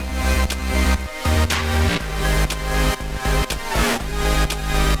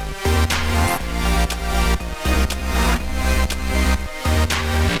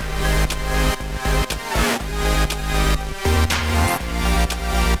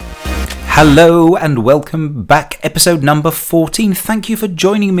Hello and welcome back, episode number 14. Thank you for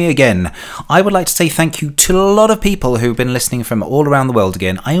joining me again. I would like to say thank you to a lot of people who've been listening from all around the world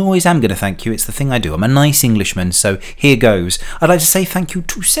again. I always am going to thank you. It's the thing I do. I'm a nice Englishman, so here goes. I'd like to say thank you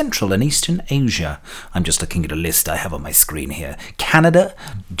to Central and Eastern Asia. I'm just looking at a list I have on my screen here. Canada,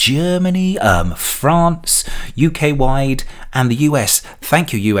 Germany, France, UK-wide, and the US.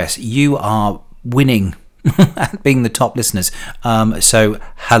 Thank you, US. You are winning at being the top listeners. So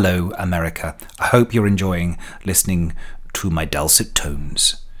hello America. I hope you're enjoying listening to my dulcet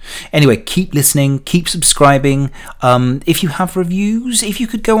tones. Anyway, keep listening, keep subscribing. If you have reviews, if you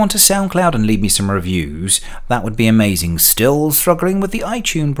could go onto SoundCloud and leave me some reviews, that would be amazing. Still struggling with the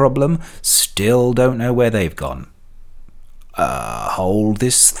iTunes problem, still don't know where they've gone. Hold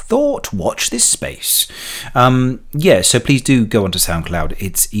this thought, watch this space. So please do go onto SoundCloud.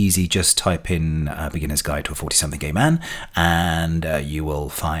 It's easy, just type in Beginner's Guide to a 40-something gay man and you will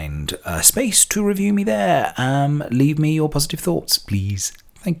find a space to review me there. Leave me your positive thoughts, please.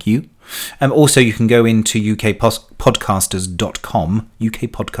 Thank you. Also, you can go into ukpodcasters.com,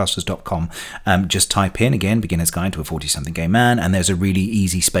 just type in, again, Beginner's Guide to a 40-something gay man, and there's a really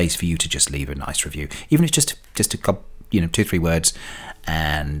easy space for you to just leave a nice review. Even if it's just a couple, 2-3 words,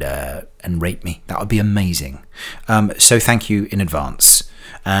 and rate me. That would be amazing. So thank you in advance.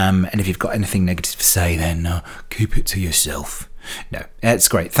 And if you've got anything negative to say, then keep it to yourself. No, it's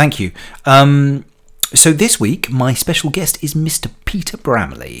great. Thank you. So this week, my special guest is Mr. Peter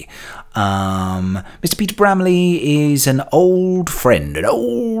Bramley. Mr. Peter Bramley is an old friend, an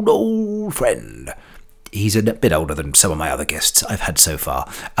old friend. He's a bit older than some of my other guests I've had so far,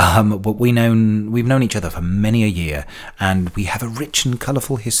 but we've known each other for many a year, and we have a rich and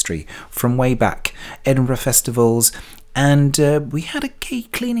colourful history from way back, Edinburgh festivals, and we had a key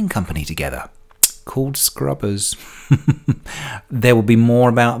cleaning company together called Scrubbers. There will be more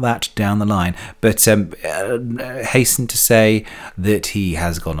about that down the line, but hasten to say that he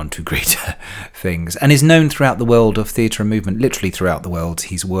has gone on to greater things and is known throughout the world of theatre and movement, literally throughout the world.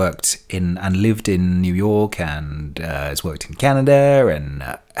 He's worked in and lived in New York, and has worked in Canada, and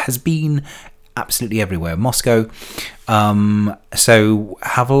has been absolutely everywhere, Moscow. So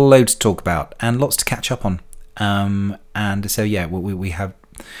have a load to talk about and lots to catch up on. And so yeah, we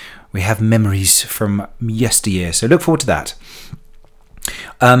have memories from yesteryear, so look forward to that.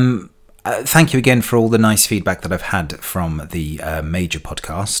 Thank you again for all the nice feedback that I've had from the major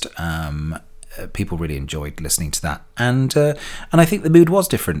podcast. People really enjoyed listening to that, and I think the mood was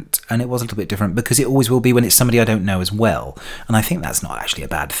different, and it was a little bit different because it always will be when it's somebody I don't know as well, and I think that's not actually a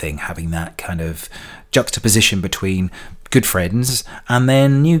bad thing, having that kind of juxtaposition between good friends and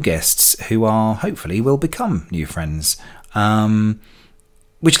then new guests who are hopefully will become new friends.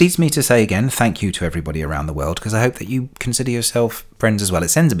 Which leads me to say again, thank you to everybody around the world, because I hope that you consider yourself friends as well. It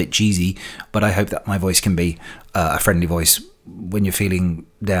sounds a bit cheesy, but I hope that my voice can be a friendly voice when you're feeling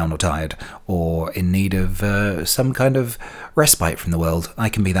down or tired or in need of some kind of respite from the world. I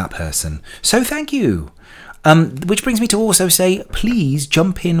can be that person. So thank you. Which brings me to also say, please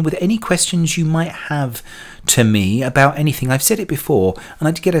jump in with any questions you might have to me about anything. I've said it before, and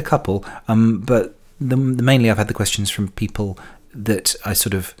I did get a couple, but mainly I've had the questions from people that I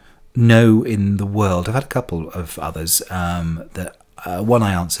sort of know in the world. I've had a couple of others that one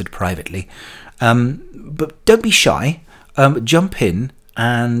I answered privately, but don't be shy. Jump in,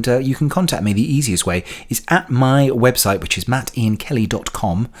 and you can contact me. The easiest way is at my website, which is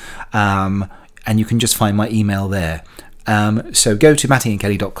mattiankelly.com, and you can just find my email there. So go to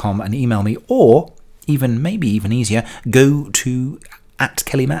mattiankelly.com and email me, or maybe even easier, go to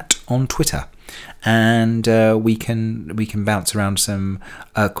 @KellyMatt on Twitter. And we can bounce around some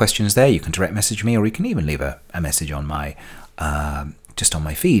questions there. You can direct message me, or you can even leave a message on my just on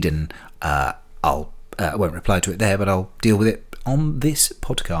my feed, and I won't reply to it there, but I'll deal with it on this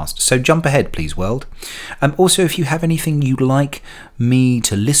podcast. So jump ahead, please, world. Also, if you have anything you'd like me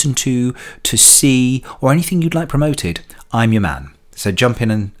to listen to see, or anything you'd like promoted, I'm your man. So jump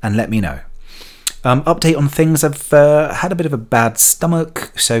in and let me know. Update on things. I've had a bit of a bad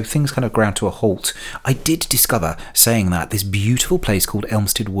stomach, so things kind of ground to a halt. I did discover, saying that, this beautiful place called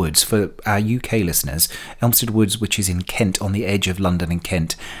Elmstead Woods, for our UK listeners, Elmstead Woods, which is in Kent, on the edge of London and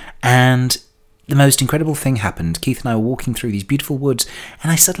Kent, and the most incredible thing happened. Keith and I were walking through these beautiful woods,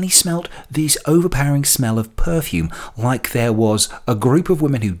 and I suddenly smelt this overpowering smell of perfume, like there was a group of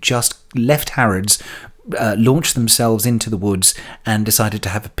women who just left Harrods, launched themselves into the woods, and decided to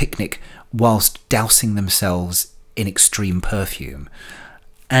have a picnic whilst dousing themselves in extreme perfume.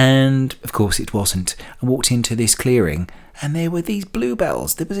 And of course it wasn't. I walked into this clearing, and there were these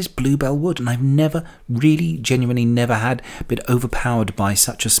bluebells. There was this bluebell wood, and I've never really, genuinely never had been overpowered by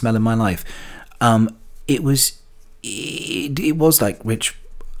such a smell in my life. It was like rich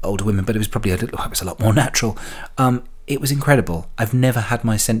older women, but it was probably it was a lot more natural. It was incredible. I've never had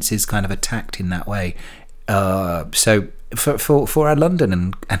my senses kind of attacked in that way. So for our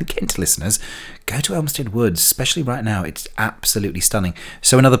London and Kent listeners, go to Elmstead Woods, especially right now. It's absolutely stunning.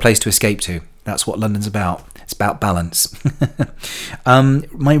 So another place to escape to. That's what London's about. It's about balance.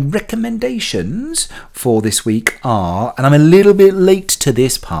 My recommendations for this week are, and I'm a little bit late to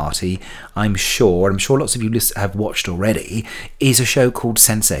this party, I'm sure lots of you have watched already, is a show called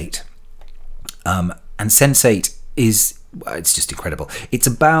Sense8. And Sense8 it's just incredible. It's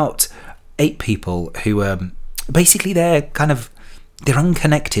about 8 people who basically they're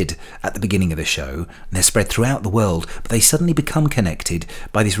unconnected at the beginning of the show, and they're spread throughout the world, but they suddenly become connected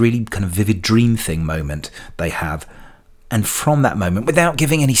by this really kind of vivid dream thing moment they have. And from that moment, without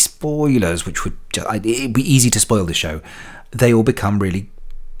giving any spoilers, which it'd be easy to spoil the show, they all become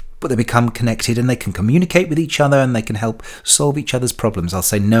connected, and they can communicate with each other, and they can help solve each other's problems. I'll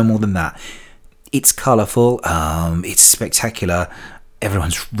say no more than that. It's colourful, it's spectacular,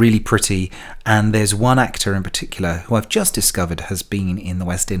 everyone's really pretty, and there's one actor in particular who I've just discovered has been in the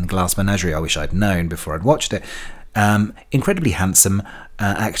West End Glass Menagerie. I wish I'd known before I'd watched it. Incredibly handsome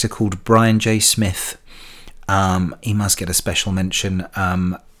actor called Brian J. Smith. He must get a special mention.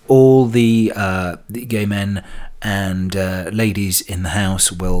 All the gay men and ladies in the house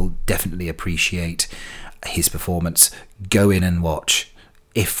will definitely appreciate his performance. Go in and watch.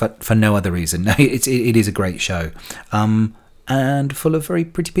 If for no other reason. No, it is a great show, and full of very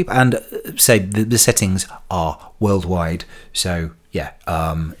pretty people. And say the settings are worldwide. So yeah,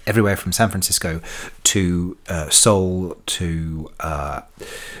 everywhere from San Francisco to Seoul to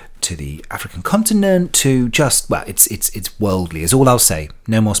the African continent to it's worldly. Is all I'll say.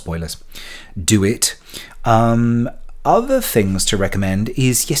 No more spoilers. Do it. Other things to recommend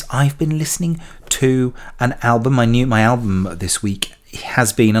is, yes, I've been listening to an album. My album this week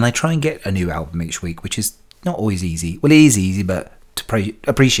has been, and I try and get a new album each week, which is not always easy. Well, it is easy, but to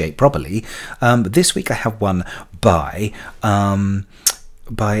appreciate properly. But this week I have one by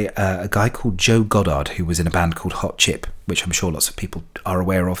a guy called Joe Goddard, who was in a band called Hot Chip, which I'm sure lots of people are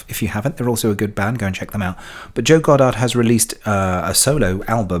aware of. If you haven't, they're also a good band. Go and check them out. But Joe Goddard has released a solo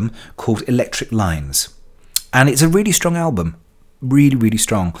album called Electric Lines, and it's a really strong album. Really, really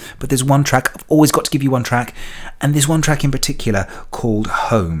strong. But there's one track, I've always got to give you one track, and there's one track in particular called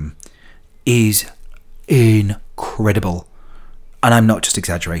Home is incredible. And I'm not just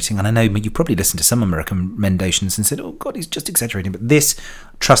exaggerating, and I know you probably listened to some of my recommendations and said, oh God, he's just exaggerating. But this,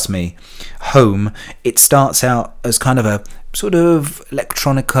 trust me, Home, it starts out as kind of a sort of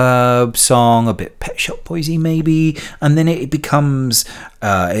electronica song, a bit Pet Shop Boysy maybe, and then it becomes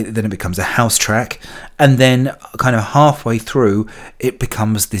a house track, and then kind of halfway through, it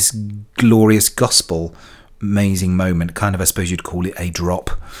becomes this glorious gospel, amazing moment, kind of, I suppose you'd call it a drop.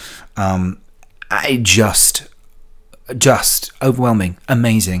 Just overwhelming,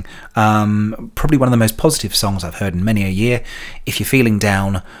 amazing. Probably one of the most positive songs I've heard in many a year. If you're feeling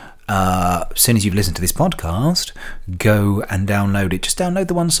down, as soon as you've listened to this podcast, go and download it. Just download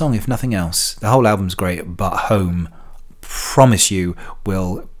the one song, if nothing else. The whole album's great, but Home, promise you,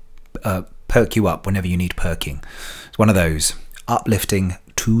 will perk you up whenever you need perking. It's one of those. Uplifting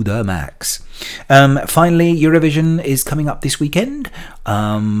to the max. Finally, Eurovision is coming up this weekend.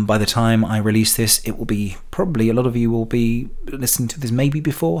 By the time I release this, it will be probably, a lot of you will be listening to this maybe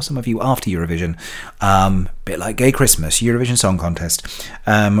before, some of you after Eurovision. Bit like Gay Christmas, Eurovision Song Contest.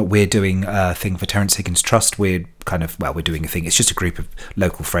 We're doing a thing for Terence Higgins Trust. We're doing a thing. It's just a group of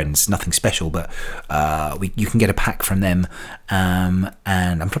local friends, nothing special, but you can get a pack from them. And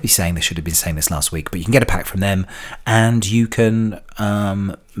I'm probably saying this, should have been saying this last week, but you can get a pack from them, and you can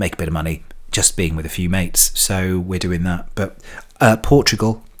make a bit of money just being with a few mates. So we're doing that. But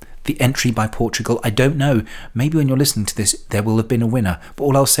Portugal, the entry by Portugal, I don't know. Maybe when you're listening to this, there will have been a winner. But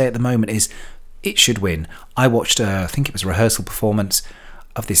all I'll say at the moment is it should win. I watched, I think it was a rehearsal performance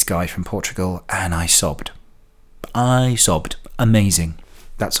of this guy from Portugal, and I sobbed. Amazing.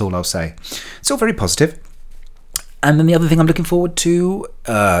 That's all I'll say. It's all very positive. And then the other thing I'm looking forward to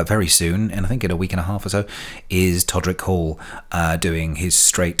very soon, and I think in a week and a half or so, is Todrick Hall doing his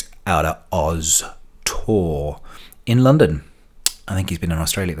Straight Outta Oz tour in London. I think he's been in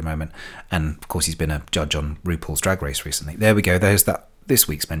Australia at the moment, and of course he's been a judge on RuPaul's Drag Race recently. There we go. There's this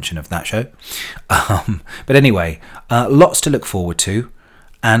week's mention of that show. But anyway, lots to look forward to,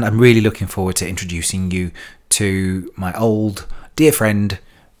 and I'm really looking forward to introducing you to my old dear friend,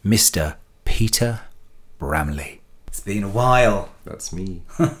 Mr. Peter Bramley. It's been a while. That's me.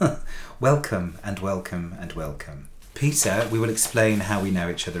 Welcome and welcome and welcome. Peter, we will explain how we know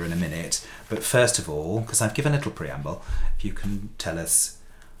each other in a minute, but first of all, because I've given a little preamble, if you can tell us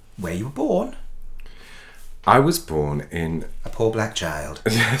where you were born. I was born in... A poor black child.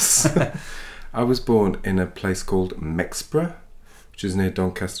 Yes. I was born in a place called Mexborough, which is near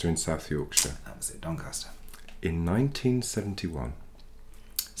Doncaster in South Yorkshire. That was it, Doncaster. In 1971.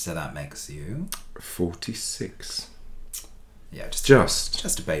 So that makes you... 46. Yeah,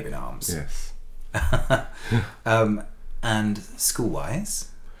 just a babe in arms. Yes. And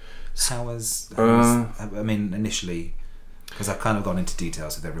school-wise, how was I mean, initially, because I've kind of gone into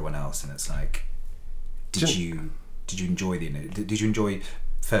details with everyone else, and it's like, did you enjoy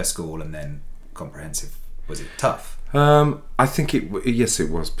first school and then comprehensive? Was it tough? I think it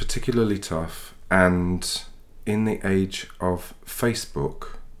was particularly tough, and in the age of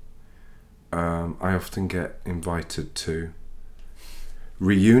Facebook, I often get invited to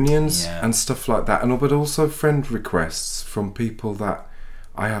reunions and stuff like that, but also friend requests from people that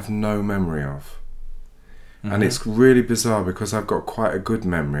I have no memory of. Mm-hmm. And it's really bizarre because I've got quite a good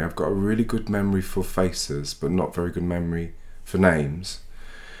memory. I've got a really good memory for faces, but not very good memory for names.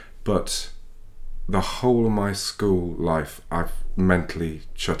 But the whole of my school life, I've mentally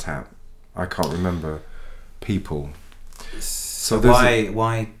shut out. I can't remember people. So why do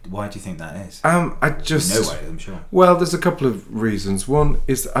you think that is? I just... No way, I'm sure. Well, there's a couple of reasons. One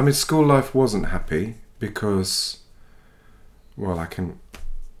is, school life wasn't happy because, well, I can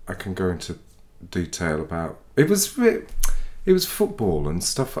go into detail about it was football and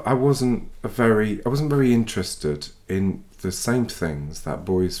stuff. I wasn't very interested in the same things that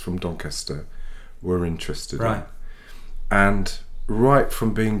boys from Doncaster were interested in. And right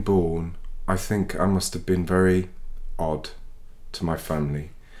from being born, I think I must have been very odd to my family.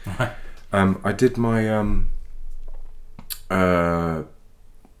 Right. I did my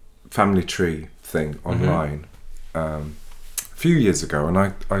family tree thing online a few years ago, and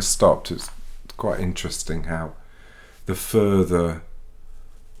I stopped. It's quite interesting how the further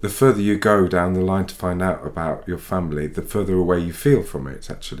you go down the line to find out about your family, the further away you feel from it,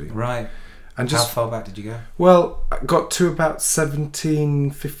 actually. Right. And how far back did you go? Well, I got to about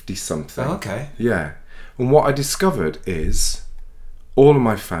 1750 something. Oh, okay. Yeah. And what I discovered is all of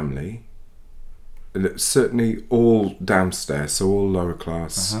my family, certainly all downstairs, so all lower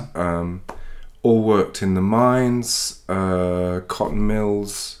class, all worked in the mines, cotton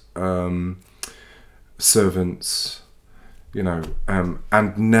mills, servants,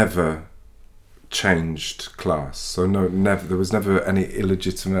 and never changed class. So there was never any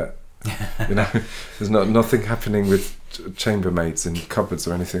illegitimate, there's nothing happening with chambermaids in cupboards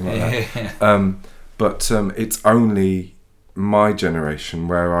or anything like that. But it's only my generation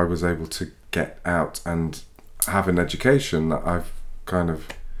where I was able to get out and have an education that I've kind of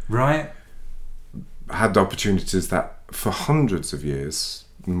had opportunities that for hundreds of years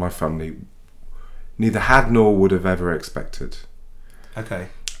my family neither had nor would have ever expected. Okay.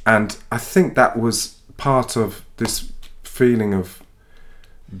 And I think that was part of this feeling of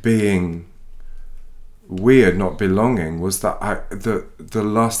being weird, not belonging, was that the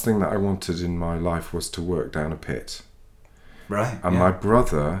last thing that I wanted in my life was to work down a pit. Right. And my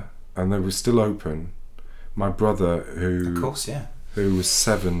brother, and they were still open, my brother who was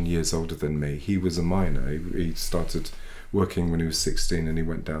 7 years older than me, he was a miner. He started working when he was 16 and he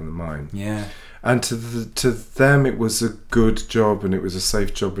went down the mine. Yeah. And to them it was a good job and it was a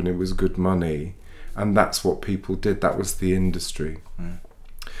safe job and it was good money, and that's what people did. That was the industry.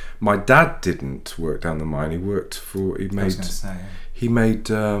 My dad didn't work down the mine. He worked for... He made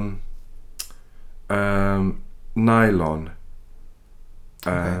nylon.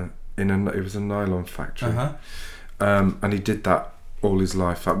 It was a nylon factory. And he did that all his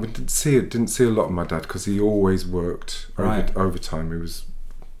life. I didn't see a lot of my dad because he always worked overtime. He was,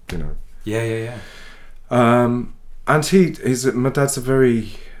 Yeah. And my dad's a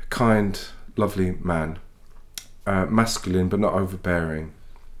very kind, lovely man, masculine but not overbearing.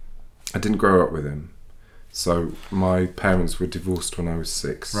 I didn't grow up with him, so my parents were divorced when I was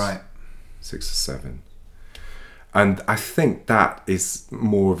 6. Right. 6 or 7. And I think that is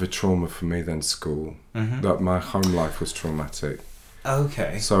more of a trauma for me than school. That my home life was traumatic.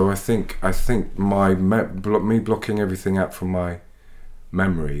 Okay. So I think me blocking everything out from my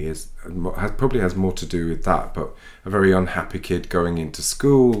memory probably has more to do with that. But a very unhappy kid going into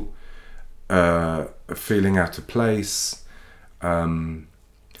school, feeling out of place.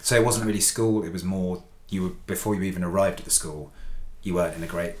 So it wasn't really school. It was more before you even arrived at the school, you weren't in a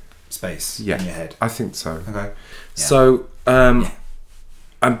great space in your head. I think so. Okay. Yeah. So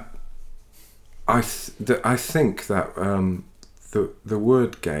I think that the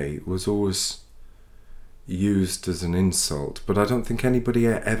word gay was always used as an insult, but I don't think anybody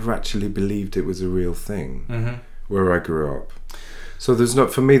ever actually believed it was a real thing where I grew up. So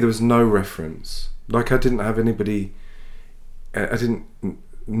for me there was no reference. Like I didn't have anybody. I didn't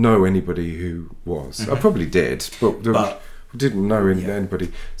know anybody who was. I probably did, but didn't know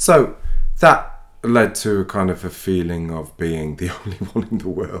anybody. So that led to a kind of a feeling of being the only one in the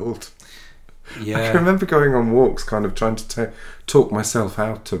world. Yeah. I can remember going on walks, kind of trying to talk myself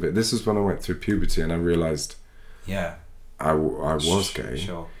out of it. This was when I went through puberty, and I realised, I was gay.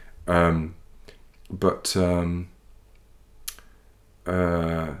 Sure.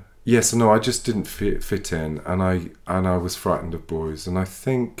 Yes, no, I just didn't fit in, and I was frightened of boys. And I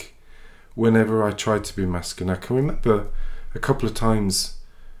think whenever I tried to be masculine, I can remember a couple of times.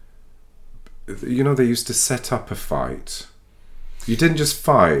 You know, they used to set up a fight. You didn't just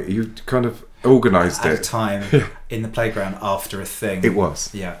fight; you kind of organised it at a time in the playground after a thing. It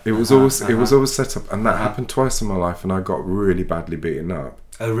was. Yeah. It was always set up, and that happened twice in my life, and I got really badly beaten up.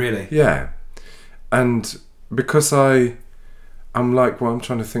 Oh, really? Yeah, and because I'm like, well, I'm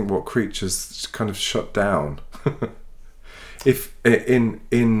trying to think what creatures kind of shut down. If I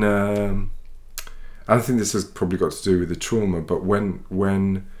think this has probably got to do with the trauma, but when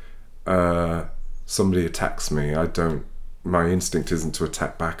somebody attacks me, my instinct isn't to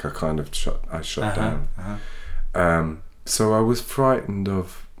attack back. I shut down. So I was frightened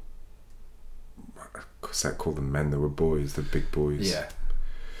of, of course I call them men, they were boys, the big boys.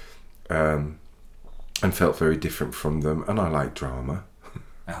 Yeah. And felt very different from them, and I liked drama.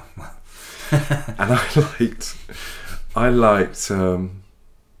 Oh, well. And I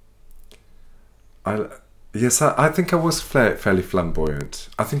think I was fairly flamboyant.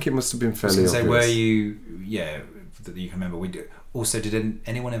 I think it must have been fairly obvious. So were you, that you can remember, also, did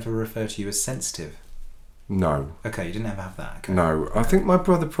anyone ever refer to you as sensitive? No. Okay, you didn't ever have that. Okay. No, I think my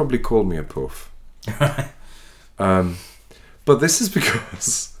brother probably called me a puff. But this is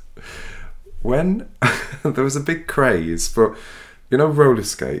because when there was a big craze for, roller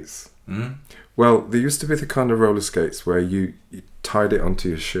skates. Mm. Well, there used to be the kind of roller skates where you tied it onto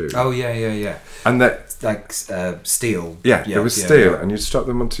your shoe. Oh, yeah. And that... Like steel. Yeah, there was steel, and you'd strap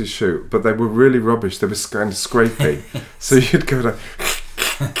them onto your shoe, but they were really rubbish. They were kind of scrapey. So you'd go to...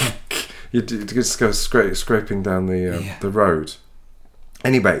 you'd just go scraping down the road.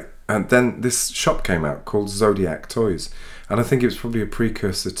 Anyway, and then this shop came out called Zodiac Toys, and I think it was probably a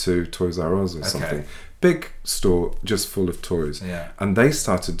precursor to Toys R Us or something. Big store just full of toys. Yeah. And they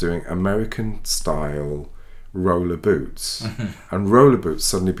started doing American style roller boots. And roller boots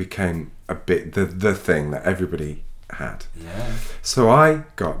suddenly became a bit the thing that everybody had. Yeah. So I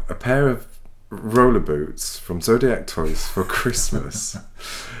got a pair of roller boots from Zodiac Toys for Christmas.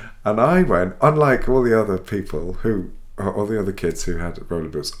 And I went, unlike all the other kids who had roller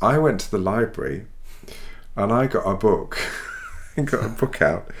boots, I went to the library and I got a book. I got a book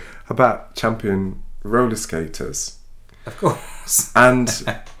out about champion roller skaters. Of course. And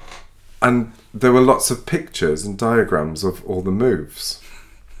there were lots of pictures and diagrams of all the moves.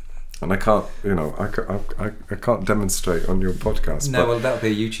 And I can't, I can't demonstrate on your podcast. No, well, that'll be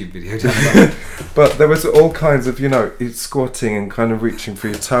a YouTube video. But there was all kinds of, squatting and kind of reaching for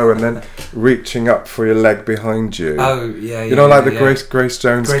your toe and then reaching up for your leg behind you. Oh, yeah. Like the Grace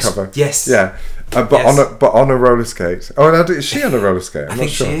Jones cover. Yes. Yeah. But on a roller skate. Oh, is she on a roller skate? I'm I not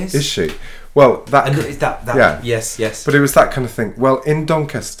think sure. she is. Is she? Well, that yeah. Yes. But it was that kind of thing. Well, in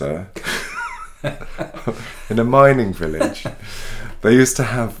Doncaster, in a mining village, they used to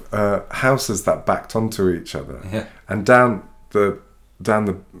have houses that backed onto each other, and down the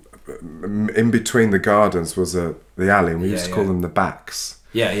in between the gardens was the alley, and we used to call them the backs.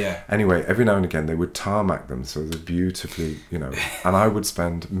 Yeah. Anyway, every now and again they would tarmac them so they're beautifully, and I would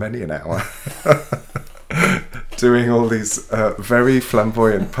spend many an hour doing all these very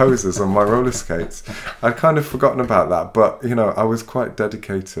flamboyant poses on my roller skates. I'd kind of forgotten about that, but I was quite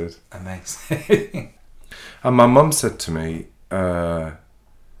dedicated. Amazing. And my mum said to me that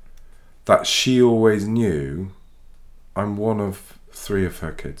she always knew I'm one of 3 of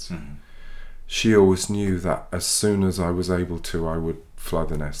her kids. Mm-hmm. She always knew that as soon as I was able to, I would fly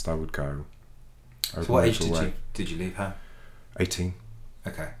the nest. I would go. So what age did you leave her? 18.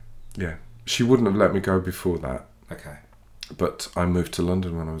 Okay. Yeah. She wouldn't have let me go before that. Okay. But I moved to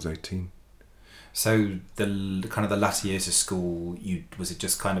London when I was 18. So the kind of the latter years of school, was it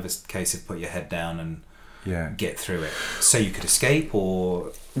just kind of a case of put your head down and get through it, so you could escape,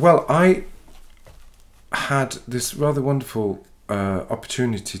 or? Well, I had this rather wonderful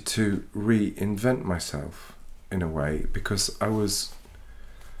opportunity to reinvent myself in a way, because I was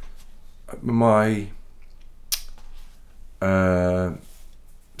my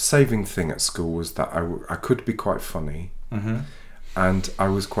saving thing at school was that I could be quite funny, and I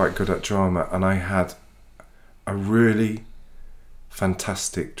was quite good at drama, and I had a really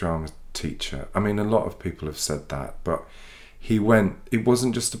fantastic drama teacher. I mean, a lot of people have said that, but it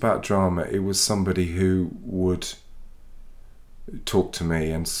wasn't just about drama, it was somebody who would talk to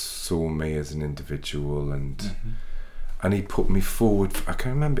me and saw me as an individual, and he put me forward. I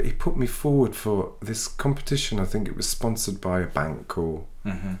can remember he put me forward for this competition. I think it was sponsored by a bank or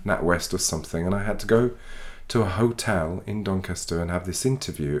NatWest or something, and I had to go to a hotel in Doncaster and have this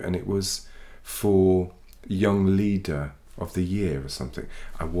interview, and it was for Young Leader of the Year or something.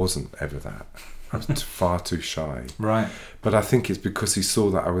 I wasn't ever that. I was far too shy. Right. But I think it's because he saw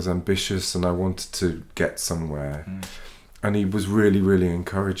that I was ambitious and I wanted to get somewhere. And he was really, really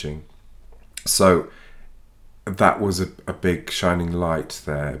encouraging. So that was a big shining light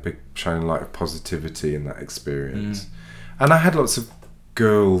there, a big shining light of positivity in that experience. And I had lots of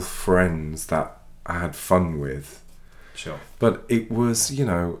girl friends that I had fun with. Sure. But it was, you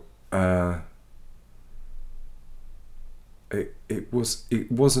know, it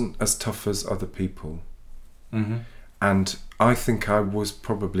wasn't as tough as other people. And I think I was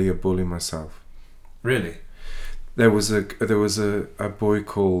probably a bully myself. Really? There was a boy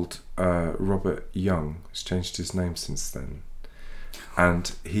called Robert Young, who's changed his name since then,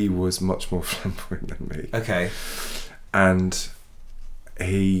 and he was much more flamboyant than me. Okay. And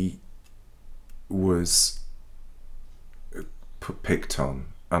he was picked on,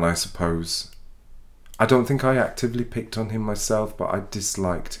 and I suppose I don't think I actively picked on him myself, but I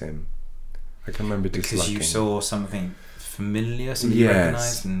disliked him. I can remember disliking him. Because you saw something familiar, something you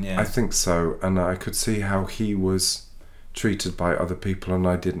recognised? I think so, and I could see how he was treated by other people, and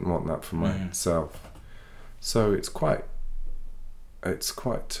I didn't want that for myself. So it's quite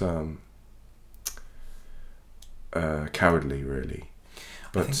cowardly, really.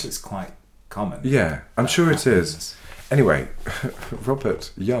 But I think it's quite common. Yeah, I'm sure it is. Anyway,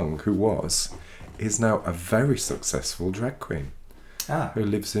 Robert Young, who is now a very successful drag queen who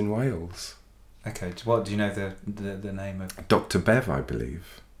lives in Wales. Okay, what do you know the name of? Dr. Bev, I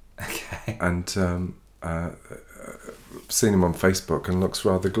believe. Okay. And seen him on Facebook and looks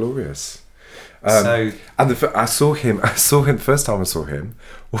rather glorious. And I saw him. The first time I saw him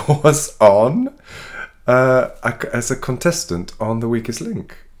was on as a contestant on The Weakest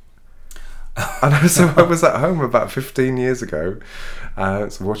Link. And so I was at home about 15 years ago,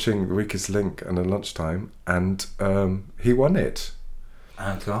 watching The Weakest Link at a lunchtime, and he won it.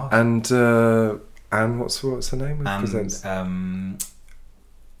 Oh God! And Anne, what's her name? And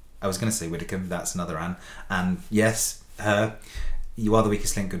I was going to say Widdicombe. That's another Anne. And yes, her. You Are the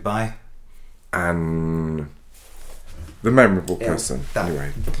Weakest Link. Goodbye. Anne, the memorable person. That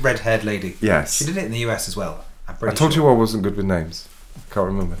anyway, red-haired lady. Yes, she did it in the US as well. I told you I wasn't good with names. Can't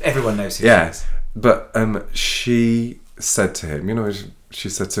remember. Everyone knows who she is. But she said to him, she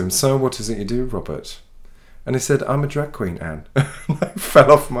said to him, "So what is it you do, Robert?" And he said, "I'm a drag queen, Anne." I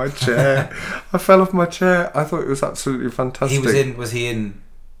fell off my chair. I thought it was absolutely fantastic. Was he in?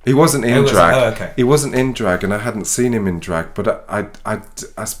 He wasn't in drag. Oh, okay. He wasn't in drag, and I hadn't seen him in drag. But I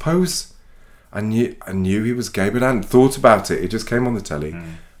suppose I knew he was gay, but I hadn't thought about it. It just came on the telly,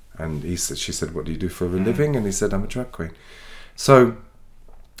 and she said, "What do you do for a living?" And he said, "I'm a drag queen." So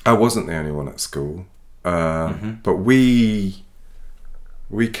I wasn't the only one at school, but we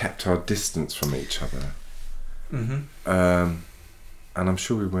kept our distance from each other. And I'm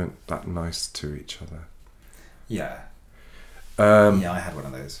sure we weren't that nice to each other. Yeah. I had one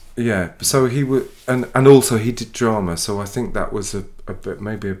of those. Yeah. So he would, and also he did drama. So I think that was a bit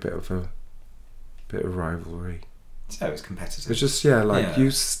of rivalry. So it was competitive. It's just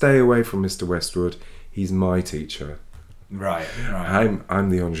you stay away from Mr. Westwood. He's my teacher. Right. I'm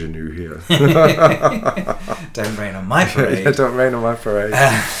the ingenue here. Don't rain on my parade. Yeah, don't rain on my parade.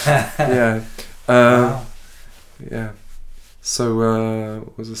 Yeah. Wow. Yeah. So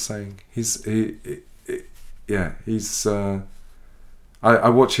what was I saying? I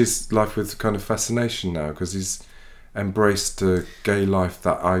watch his life with kind of fascination now, because he's embraced a gay life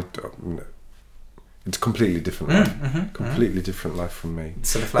that I don't. It's a completely different life. Completely different life from me.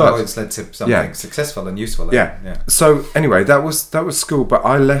 So the flamboyance led to something successful and useful. Yeah. So anyway, that was school, but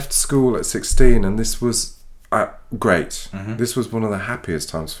I left school at 16, and this was great. This was one of the happiest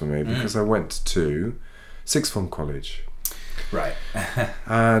times for me, because I went to sixth form college. Right.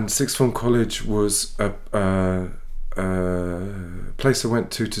 And sixth form college was a place I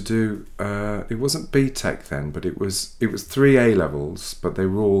went to do. It wasn't BTEC then, but it was 3 A levels, but they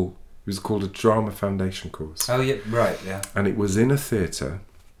were all. It was called a drama foundation course. Oh yeah, right, yeah. And it was in a theatre,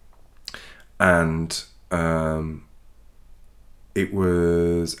 and it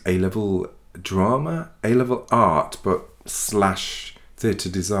was A-level drama, A-level art, but / theatre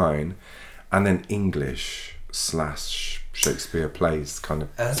design, and then English / Shakespeare plays, kind of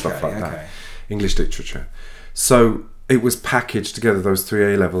stuff like that. English literature. So it was packaged together, those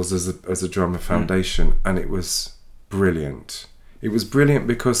 3 A-levels as a drama foundation, and it was brilliant. It was brilliant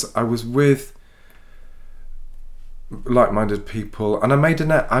because I was with like-minded people, and I made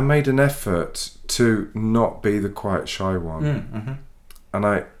an effort to not be the quiet, shy one. And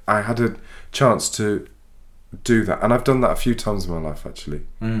I had a chance to do that, and I've done that a few times in my life actually.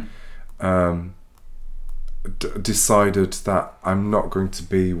 Decided that I'm not going to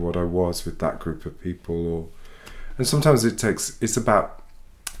be what I was with that group of people, and sometimes it's about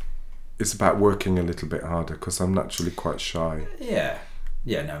working a little bit harder because I'm naturally quite shy. No,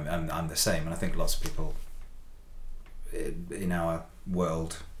 I'm the same, and I think lots of people in our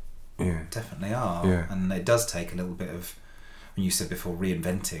world definitely are. And it does take a little bit of, when you said before,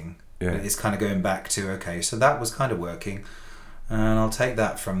 reinventing. It's kind of going back to, okay, so that was kind of working, and I'll take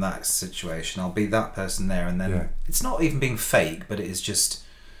that from that situation, I'll be that person there, and then it's not even being fake, but it is just,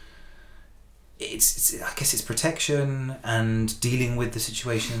 it's I guess it's protection and dealing with the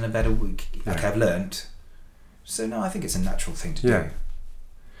situation in a better way. Okay, I've learnt. So no, I think it's a natural thing to do.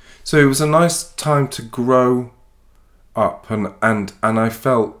 So it was a nice time to grow up, and I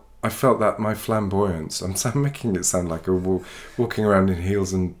felt that my flamboyance, I'm making it sound like a walking around in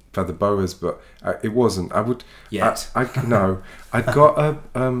heels and feather boas, but it wasn't. I would yet. No, I'd got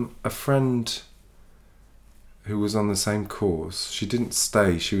a friend who was on the same course. She didn't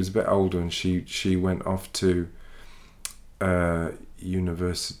stay. She was a bit older, and she went off to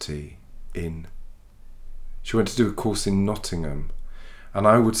university she went to do a course in Nottingham, and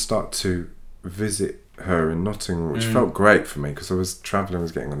I would start to visit her in Nottingham, which felt great for me because I was travelling, I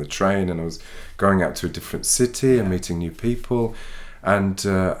was getting on the train, and I was going out to a different city and meeting new people. And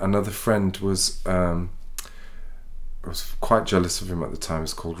another friend was I was quite jealous of him at the time.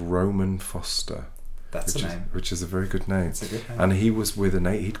 It's called Roman Foster. That's a name. Which is a very good name. It's a good name. And he was with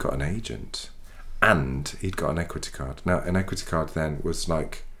he'd got an agent, and he'd got an equity card. Now, an equity card then was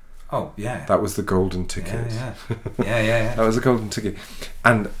like, that was the golden ticket. Yeah. That was a golden ticket.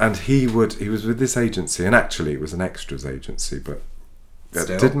 And he was with this agency, and actually it was an extras agency, but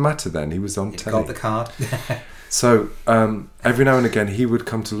it didn't matter then. He was on telly. Got the card. So every now and again he would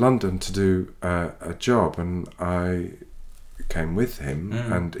come to London to do a job, and I came with him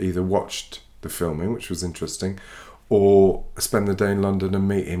and either watched the filming, which was interesting, or spend the day in London and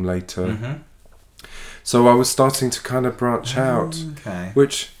meet him later. So I was starting to kind of branch out,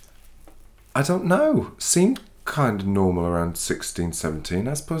 which, I don't know, seemed kind of normal around 16, 17.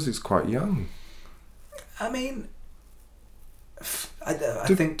 I suppose it's quite young. I mean, I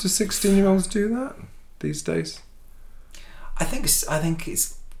think... Do 16-year-olds do that these days? I think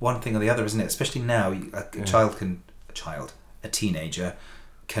it's one thing or the other, isn't it? Especially now, a teenager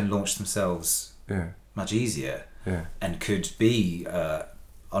can launch themselves much easier, and could be an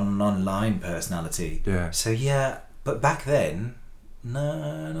online personality. So but back then,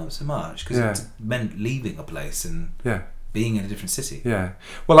 no, not so much, because it meant leaving a place and being in a different city.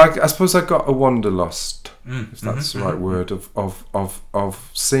 Well, I suppose I got a wanderlust, if that's the right word,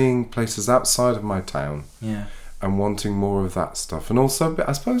 of seeing places outside of my town, and wanting more of that stuff. And also,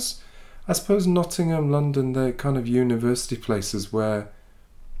 I suppose Nottingham, London, they're kind of university places where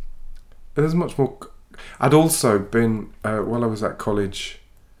there's much more. I'd also been while I was at college.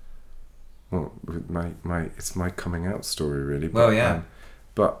 Well, with it's my coming out story, really. But,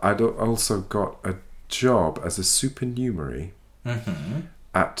 but I'd also got a job as a supernumerary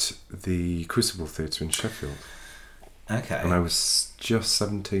at the Crucible Theatre in Sheffield. Okay. And I was just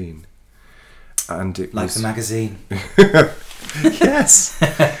 17. And it like was... the magazine. Yes.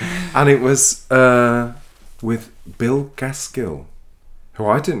 And it was with Bill Gaskill, who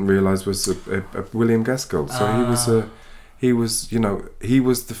I didn't realise was a William Gaskill. So he was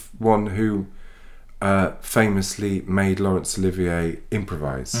the one who famously made Laurence Olivier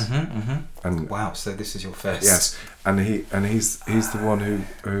improvise. And wow, so this is your first. Yes, and he's the one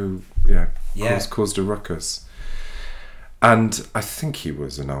who caused a ruckus. And I think he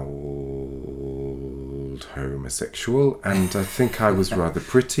was an old homosexual, and I think I was rather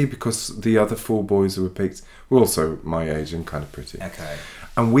pretty because the other 4 boys who were picked were also my age and kind of pretty. Okay.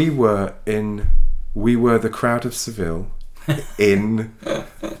 And we were the crowd of Seville in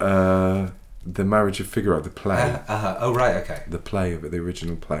the Marriage of Figaro, the play. Oh right, okay. The play of it, the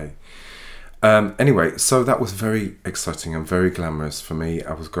original play. Anyway, so that was very exciting and very glamorous for me.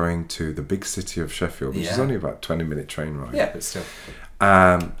 I was going to the big city of Sheffield, which is only about a 20-minute train ride. Yeah, but still.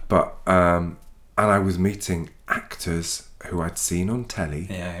 And I was meeting actors who I'd seen on telly.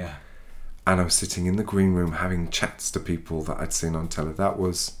 Yeah. And I was sitting in the green room having chats to people that I'd seen on telly. That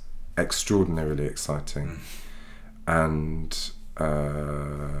was extraordinarily exciting. And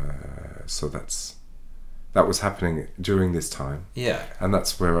so that was happening during this time. Yeah. And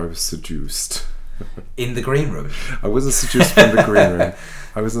that's where I was seduced. In the green room? I wasn't seduced in the green room.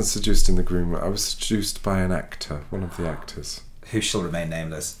 I wasn't seduced in the green room. I was seduced by an actor, one of the actors. Who shall remain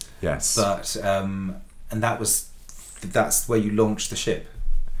nameless. Yes. But, and that's where you launched the ship?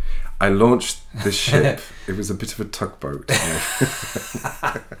 I launched the ship. It was a bit of a tugboat.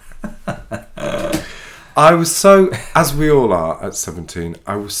 I was so, as we all are at 17,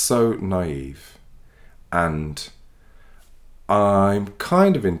 I was so naive. And I'm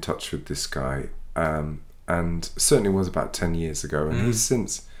kind of in touch with this guy, and certainly was about 10 years ago. And he's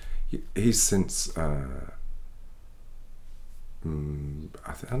since I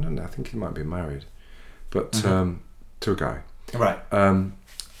don't know, I think he might be married, but to a guy. Right.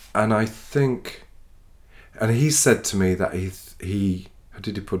 And I think, and he said to me that he how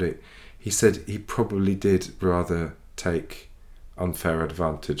did he put it? He said he probably did rather take unfair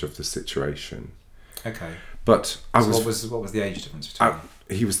advantage of the situation. Okay. But what was the age difference between them?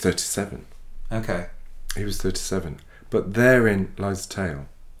 He was 37. Okay. He was 37. But therein lies the tale,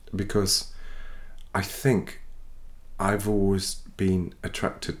 because I think I've always been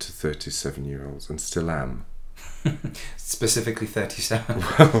attracted to 37-year-olds and still am. Specifically 37.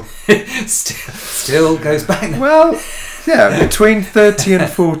 Well, still goes back. Well, yeah, between 30 and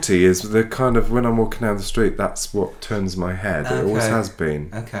 40 is the kind of, when I'm walking down the street, that's what turns my head. Okay. It always has been.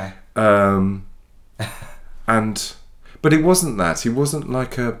 Okay. But it wasn't that. He wasn't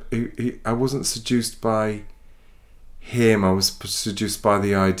like I wasn't seduced by him. I was seduced by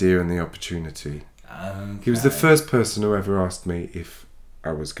the idea and the opportunity. Okay. He was the first person who ever asked me if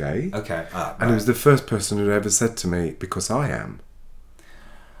I was gay. Okay. Right. And he was the first person who ever said to me, because I am.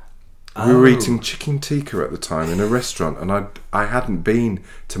 We were eating chicken tikka at the time in a restaurant, and I hadn't been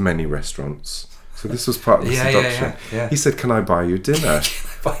to many restaurants. So this was part of the seduction. Yeah. He said, "Can I buy you dinner?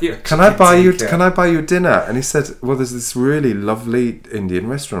 Can I buy you dinner?" And he said, "Well, there's this really lovely Indian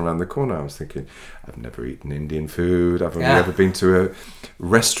restaurant around the corner." I was thinking, I've never eaten Indian food. I've only ever been to a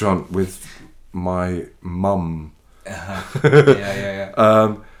restaurant with my mum.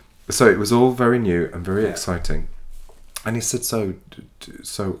 So it was all very new and very exciting. And he said, "So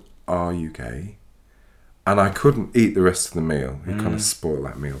are you gay?" And I couldn't eat the rest of the meal. He kind of spoiled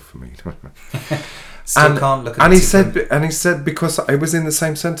that meal for me. Can't look at and he said, because it was in the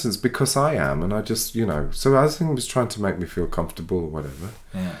same sentence, because I am, and I just, so I think he was trying to make me feel comfortable or whatever.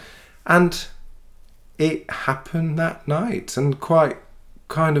 Yeah. And it happened that night, and quite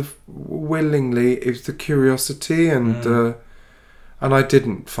kind of willingly. It was the curiosity, and I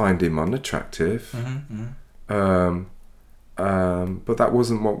didn't find him unattractive. But that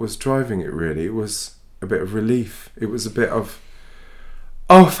wasn't what was driving it, really. It was a bit of relief. It was a bit of,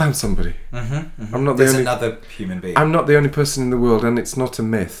 I found somebody. I'm not another human being. I'm not the only person in the world, and it's not a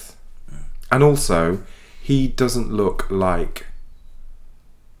myth. And also, he doesn't look like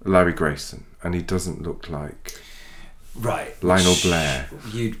Larry Grayson, and he doesn't look like Lionel Blair.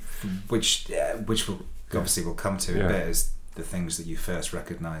 Which will obviously we'll come to in a bit as the things that you first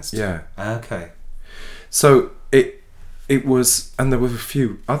recognised. Yeah. Okay. So it was, and there were a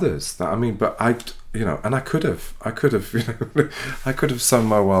few others that but and I could have, I could have sown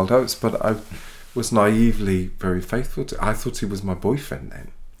my wild oats, but I was naively very faithful to. I thought he was my boyfriend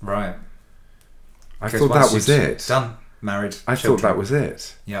then. Right. I thought that was it. Done. Married. I thought that was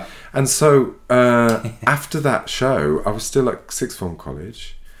it. Yeah. And so after that show, I was still at sixth form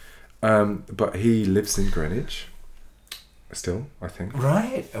college, but he lives in Greenwich. Still, I think.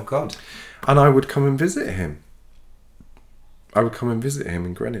 Right. Oh God. And I would come and visit him.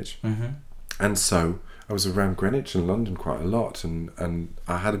 In Greenwich. And so I was around Greenwich and London quite a lot, and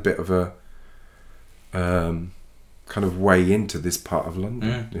I had a bit of a kind of way into this part of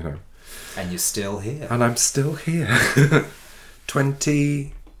London, And you're still here. And I'm still here.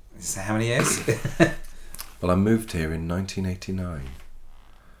 20... So how many years? Well, I moved here in 1989.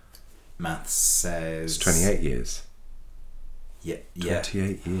 Maths says... It's 28 years. Yeah.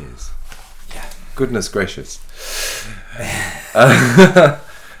 28 years. Yeah. Goodness gracious.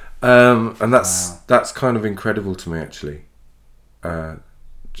 And that's kind of incredible to me, actually. The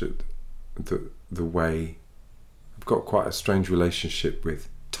way I've got quite a strange relationship with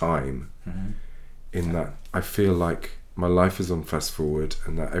time, in that I feel like my life is on fast forward,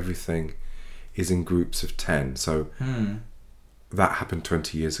 and that everything is in groups of 10. So that happened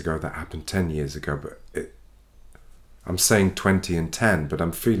 20 years ago, that happened 10 years ago, but I'm saying 20 and 10, but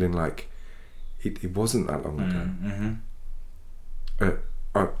I'm feeling like it wasn't that long ago.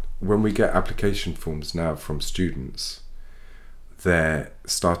 When we get application forms now from students, they're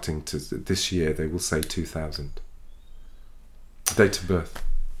starting to, this year, they will say 2000. Date of birth.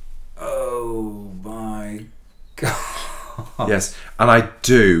 Oh my God. Yes, and I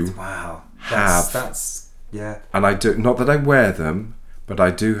do Wow. have... That's yeah. And I do, not that I wear them, but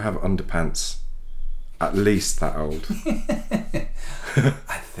I do have underpants at least that old.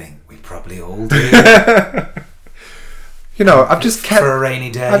 I think we probably all do. You know, I've just kept... For a rainy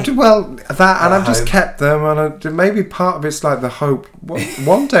day. I've just kept them, and maybe part of it's like the hope,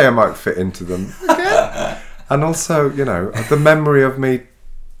 one day I might fit into them again. And also, you know, the memory of me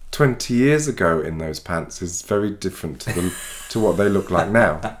 20 years ago in those pants is very different to what they look like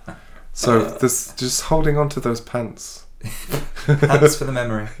now. So this, just holding on to those pants. Pants for the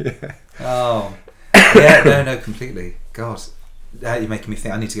memory. Yeah. Oh. Yeah, no, completely. God. You're making me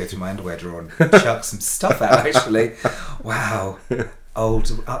think I need to go through my underwear drawer and chuck some stuff out, actually. Wow.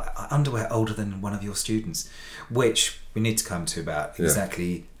 Old underwear older than one of your students. Which we need to come to about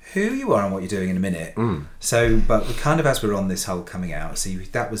exactly who you are and what you're doing in a minute. So, but we kind of, as we're on this whole coming out, so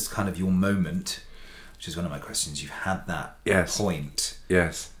that was kind of your moment, which is one of my questions. You've had that point.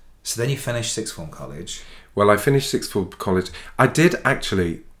 Yes. So then you finished sixth form college. Well, I finished sixth form college. I did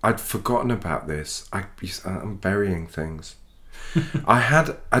actually... I'd forgotten about this. I'm burying things.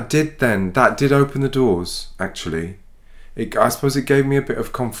 That did open the doors, actually. I suppose it gave me a bit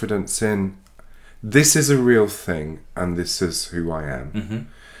of confidence in, this is a real thing and this is who I am. Mm-hmm.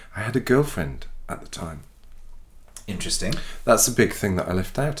 I had a girlfriend at the time. Interesting. That's a big thing that I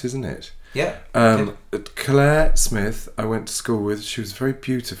left out, isn't it? Yeah. Claire Smith, I went to school with. She was very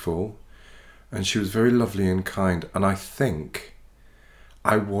beautiful and she was very lovely and kind. And I think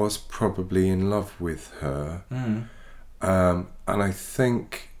I was probably in love with her. And I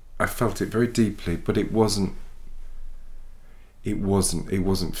think I felt it very deeply, but it wasn't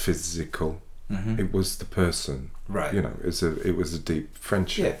physical. Mm-hmm. It was the person. Right. You know, it was a deep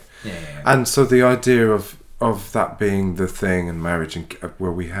friendship. Yeah. And so the idea of that being the thing, and marriage, and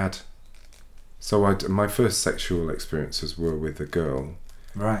where we had... So my first sexual experiences were with a girl.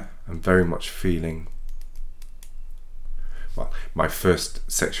 Right. And very much feeling... Well, my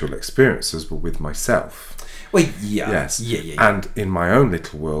first sexual experiences were with myself. Well, yeah. Yes. Yeah. And in my own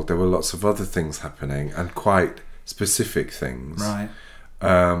little world, there were lots of other things happening, and quite specific things. Right.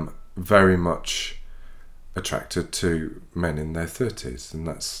 Very much attracted to men in their 30s, and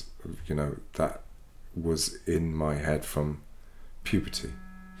that's, you know, that was in my head from puberty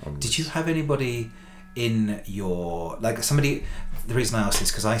onwards. Did you have anybody in your, like, somebody... The reason I ask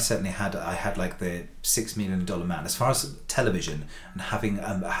is because I certainly had like the $6 million man. As far as television and having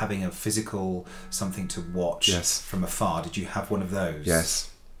a physical something to watch from afar, did you have one of those?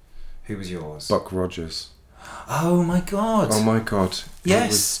 Yes. Who was yours? Buck Rogers. Oh my God. Yes. It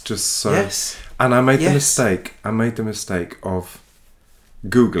was just so... Yes. And I made the mistake of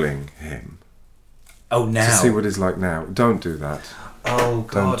Googling him. Oh, now? To see what he's like now. Don't do that. Oh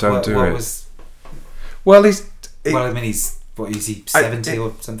God. Don't do it. Well, I mean, he's... What, is he 70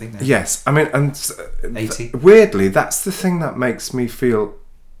 or something now? Yes. I mean, and 80? Weirdly, that's the thing that makes me feel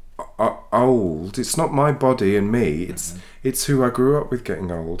old. It's not my body and me. It's who I grew up with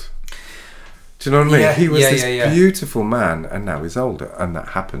getting old. Do you know what I mean? He was this beautiful man, and now he's older, and that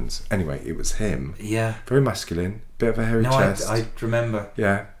happens. Anyway, it was him. Yeah. Very masculine, bit of a hairy chest. I remember.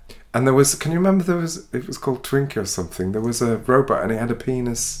 Yeah. And there was, can you remember it was called Twinkie or something. There was a robot and it had a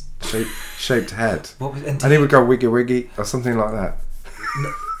penis shaped head. And he would go wiggy wiggy or something like that.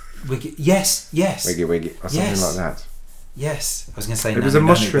 Wiggy, yes. Wiggy wiggy or something like that. Yes. I was going to say it was a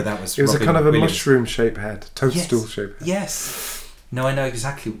mushroom. It was a kind of a mushroom shaped head, toadstool shaped head. Yes. No, I know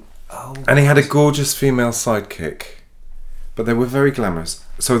exactly. Oh. And he had a gorgeous female sidekick, but they were very glamorous.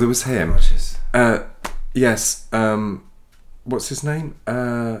 So there was him. Yes. What's his name?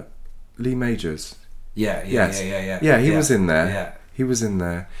 Lee Majors. Yeah. Yeah, he was in there. Yeah. He was in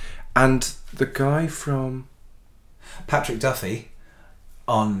there. And the guy from... Patrick Duffy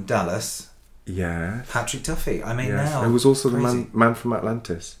on Dallas. Yeah. Patrick Duffy. I mean, now... It was also the man from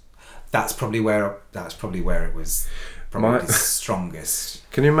Atlantis. That's probably where it was probably the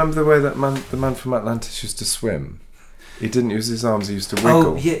strongest. Can you remember the way that the man from Atlantis used to swim? He didn't use his arms, he used to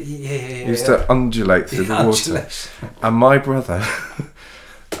wiggle. Oh, yeah. He used to undulate through the water. And my brother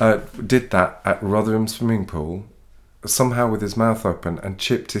did that at Rotherham swimming pool somehow with his mouth open and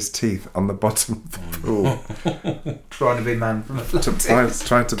chipped his teeth on the bottom of the pool. Trying to be man from Atlantis.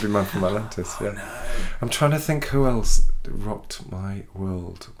 Trying to be man from Atlantis, yeah. No. I'm trying to think who else rocked my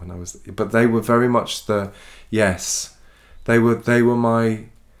world when I was... But they were very much the... Yes. They were my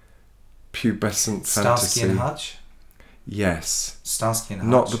pubescent fantasy. Starsky and Hutch? Yes. Starsky and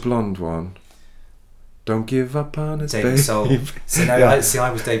Hutch. Not the blonde one. Don't give up on us, David babe. Soul. So no, Yeah.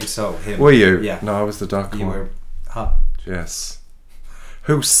 I was David Soul. Him. Were you? Yeah. No, I was the dark You one. were Hutch. Yes.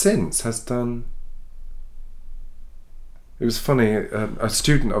 Who since has done... It was funny, a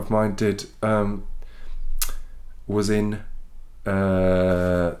student of mine did... was in...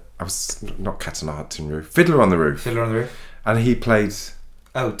 I was not Cat on a Hut Tin Roof. Fiddler on the Roof. Fiddler on the Roof. And he played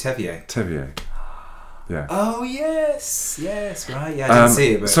Oh, Tevier. Yeah. Oh, yes. Yes, right. Yeah, I didn't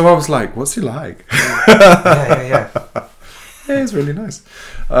see it. But... So I was like, what's he like? Yeah. Yeah, he's really nice.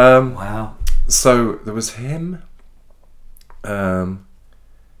 Wow. So there was him.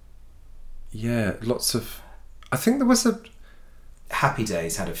 Yeah, lots of... I think there was a... Happy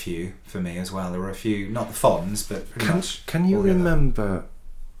Days had a few for me as well. There were a few, not the Fonz, but pretty much. Can you all the other- remember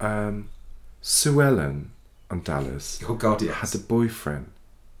Sue Ellen on Dallas? Oh, God, yes. Had a boyfriend.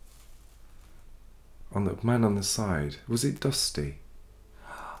 On the man on the side. Was it Dusty?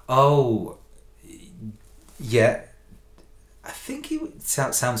 Oh, yeah. I think he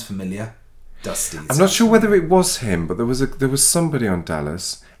sounds familiar. Dusty. I'm not sure whether it was him, but there was somebody on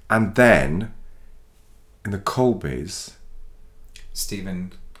Dallas, and then in the Colbys,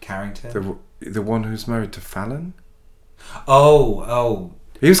 Stephen Carrington. the one who's married to Fallon. Oh.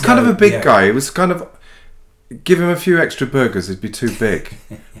 He was kind of a big yeah. guy. He was kind of... Give him a few extra burgers, he'd be too big.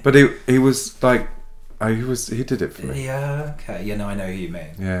 But he was like... he did it for me. Yeah, okay. Yeah, no, I know who you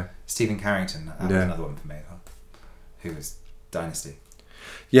mean. Yeah. Stephen Carrington. That was another one for me. Who was Dynasty.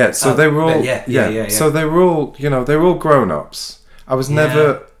 Yeah, so they were all... Yeah. So they were all, they were all grown-ups. I was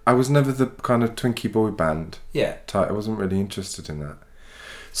never the kind of Twinkie boy band type. I wasn't really interested in that.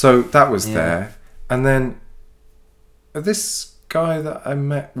 So that was there. And then this guy that I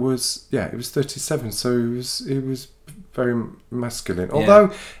met was... Yeah, he was 37, so he was very masculine.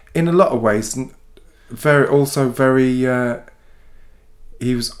 Although, in a lot of ways, very...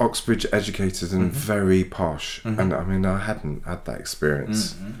 he was Oxbridge educated and very posh. And I mean, I hadn't had that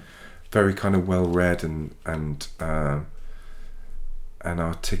experience. Very kind of well-read and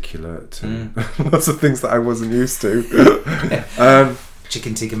articulate and lots of things that I wasn't used to.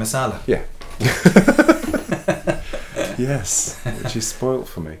 Chicken tikka masala. Yeah. Yes, which is spoilt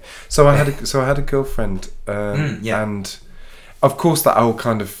for me. So I had a girlfriend, and of course that all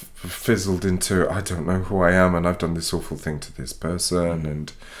kind of fizzled into, I don't know who I am, and I've done this awful thing to this person,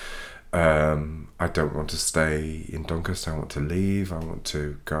 and I don't want to stay in Doncaster. I want to leave. I want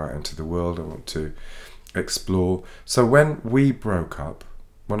to go out into the world. I want to explore. So when I broke up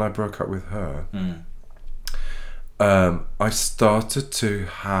with her, I started to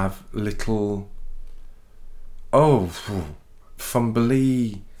have little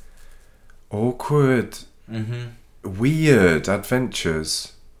fumbly, awkward, weird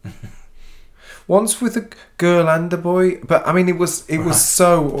adventures. Once with a girl and a boy, but I mean it was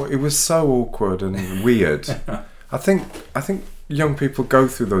so awkward and weird. I think young people go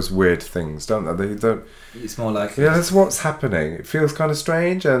through those weird things, don't they? They don't. It's more like that's what's happening. It feels kind of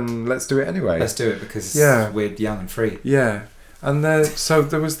strange, and let's do it anyway. Let's do it because we're young and free. Yeah, and so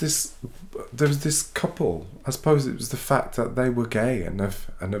there was this couple. I suppose it was the fact that they were gay and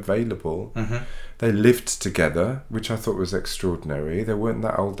available. They lived together, which I thought was extraordinary. They weren't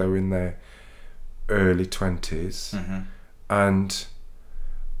that old. They were in their early 20s, and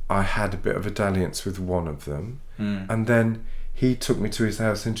I had a bit of a dalliance with one of them, and then he took me to his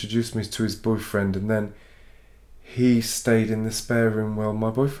house, introduced me to his boyfriend, and then he stayed in the spare room while my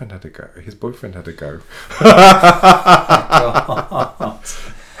boyfriend had a go. His boyfriend had a go.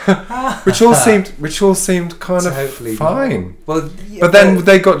 which all seemed kind totally of fine. Well, but then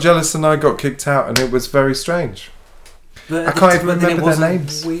they got jealous and I got kicked out, and it was very strange. I can't even remember their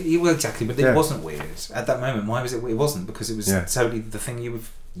names. Well, exactly, but it wasn't weird at that moment. Why was it? It wasn't because it was totally the thing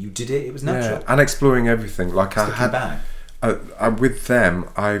you did it. It was natural. Yeah, and exploring everything. Like I had with them,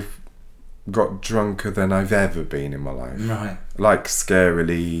 I've got drunker than I've ever been in my life. Right. Like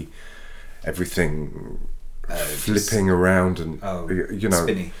scarily, everything flipping around and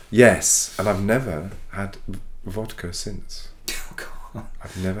spinny. Yes, and I've never had vodka since. Oh God.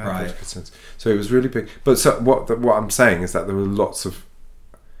 I've never had vodka since. So it was really big. But so what I'm saying is that there were lots of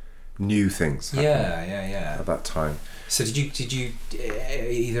new things happening at that time. So did you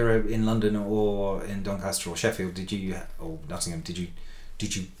either in London or in Doncaster or Sheffield, or Nottingham, did you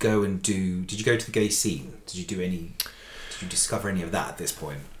did you go to the gay scene? Did you discover any of that at this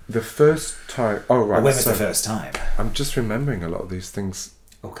point? The first time... Oh, right. Or when was the first time? I'm just remembering a lot of these things.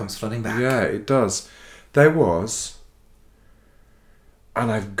 All comes flooding back. Yeah, it does. There was...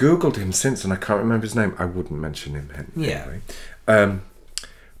 And I've Googled him since, and I can't remember his name. I wouldn't mention him anyway. Yeah.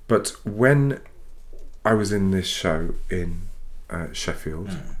 But when I was in this show in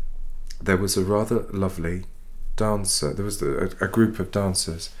Sheffield, there was a rather lovely dancer. There was a group of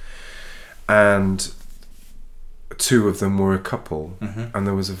dancers, and two of them were a couple, and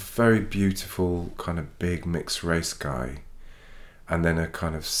there was a very beautiful kind of big mixed race guy, and then a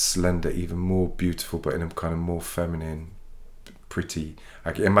kind of slender, even more beautiful, but in a kind of more feminine, pretty,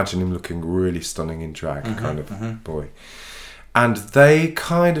 I can imagine him looking really stunning in drag kind of boy. And they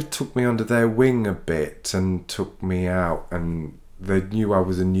kind of took me under their wing a bit and took me out, and they knew I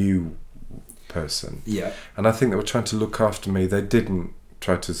was a new person. Yeah. And I think they were trying to look after me. They didn't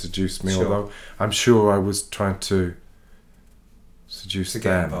try to seduce me, although I'm sure I was trying to seduce them.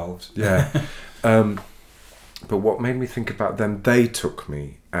 Get involved. Yeah. But what made me think about them, they took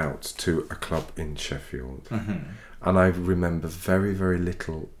me out to a club in Sheffield. And I remember very, very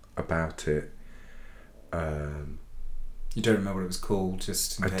little about it. You don't remember what it was called,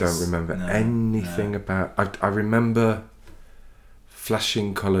 just in I case? don't remember anything about... I remember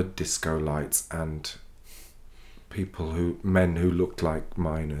flashing coloured disco lights and men who looked like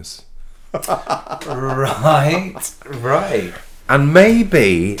miners. Right. And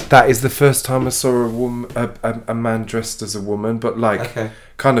maybe that is the first time I saw a man dressed as a woman, but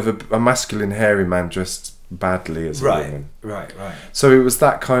kind of a masculine hairy man dressed badly as a woman. Right. So it was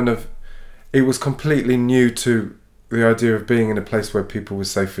that kind of... It was completely new to the idea of being in a place where people were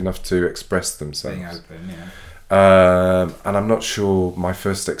safe enough to express themselves. Being open, yeah. And I'm not sure my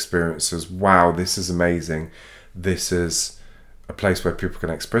first experience was, wow, this is amazing. This is a place where people can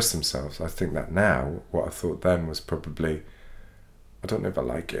express themselves. I think that now, what I thought then was probably, I don't know if I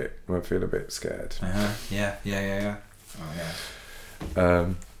like it. I feel a bit scared. Yeah. Oh,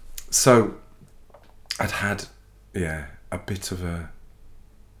 yeah. So I'd had, a bit of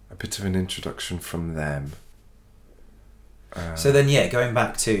an introduction from them. So then, going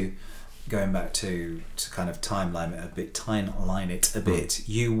back to kind of timeline it a bit.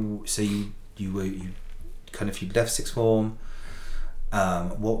 You left sixth form.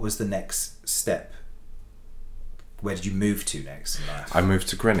 What was the next step? Where did you move to next in life? I moved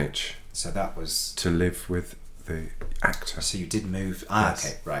to Greenwich. So that was to live with the actor. So you did move. Yes.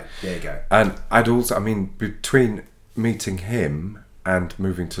 Okay, right. There you go. And I'd also, between meeting him and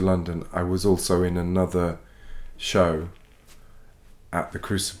moving to London, I was also in another show at the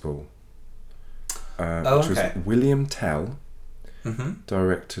Crucible, which was William Tell,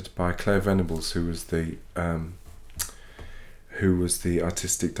 directed by Claire Venables, who was the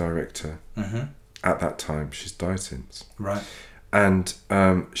artistic director at that time. She's died since. Right. And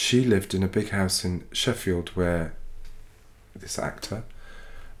she lived in a big house in Sheffield where this actor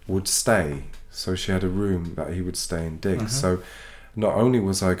would stay. So she had a room that he would stay and dig. So not only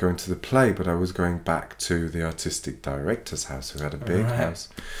was I going to the play, but I was going back to the artistic director's house, who had a big house.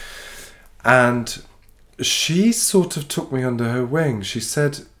 And she sort of took me under her wing. She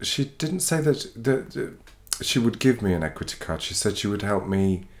said, she didn't say that she would give me an equity card. She said she would help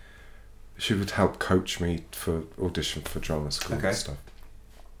coach me for audition for drama school and stuff.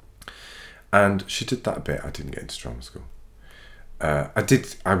 And she did that a bit. I didn't get into drama school.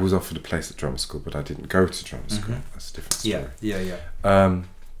 I was offered a place at drama school, but I didn't go to drama school. That's a different story. Yeah.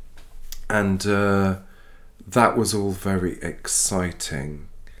 And that was all very exciting.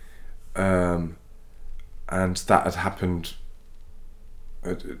 And that had happened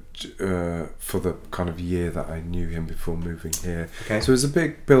for the kind of year that I knew him before moving here. So it was a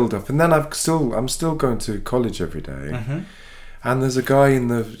big build up. And then I'm still going to college every day. And there's a guy in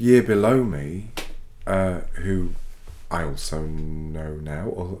the year below me who I also know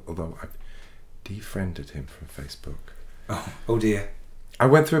now, although I've defriended him from Facebook. Oh dear. I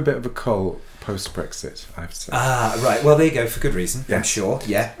went through a bit of a cull post-Brexit, I have to say. Right. Well, there you go, for good reason, I'm sure.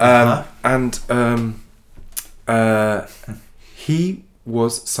 Yeah. And he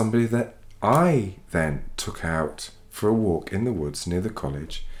was somebody that I then took out for a walk in the woods near the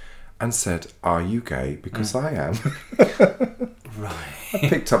college and said, "Are you gay?" Because I am. Right. I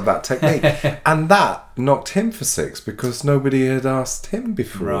picked up that technique. And that knocked him for six because nobody had asked him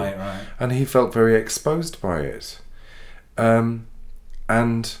before. Right. And he felt very exposed by it. And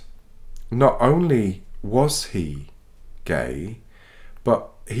not only was he gay, but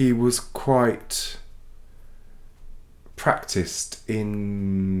he was quite practiced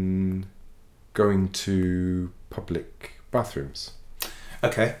in going to public bathrooms.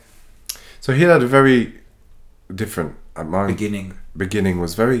 Okay. So he had a very different. My Beginning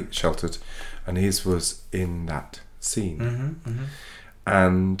was very sheltered, and his was in that scene. Mm-hmm.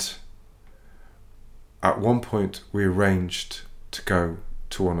 And at one point, we arranged to go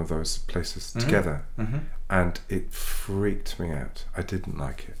to one of those places together, and it freaked me out. I didn't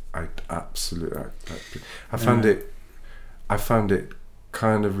like it. I found it. I found it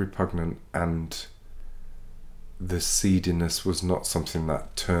kind of repugnant, and the seediness was not something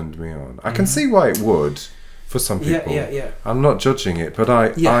that turned me on. I can see why it would for some people. Yeah. I'm not judging it, but I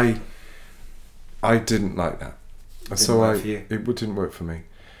didn't like that. It didn't work for me.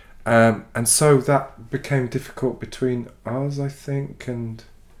 And so that became difficult between us, I think,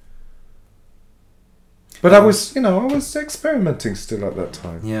 but I was experimenting still at that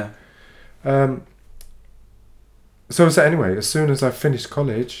time. Yeah. So anyway, as soon as I finished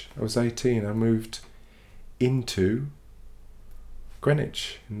college, I was 18, I moved into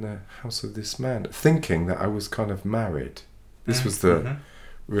Greenwich in the house of this man, thinking that I was kind of married. This was the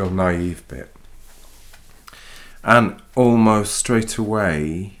real naive bit. And almost straight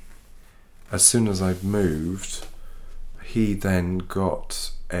away, as soon as I'd moved, he then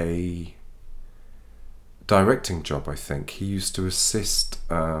got a directing job, I think. He used to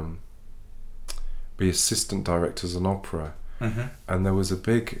be assistant directors on opera. And there was a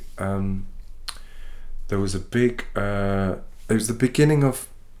big it was the beginning of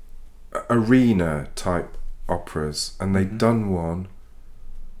arena type operas, and they'd done one,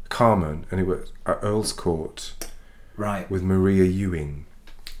 Carmen, and it was at Earl's Court, right, with Maria Ewing,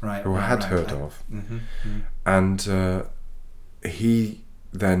 who I had heard of. And he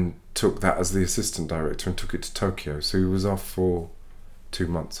then took that as the assistant director and took it to Tokyo, so he was off for 2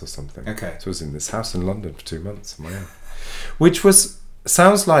 months or something. Okay. So I was in this house in London for 2 months on my own, which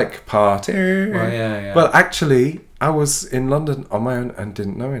sounds like party. Well, yeah. But actually, I was in London on my own and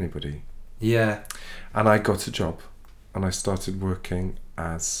didn't know anybody. Yeah. And I got a job, and I started working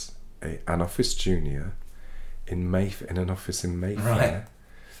as an office junior in an office in Mayfair.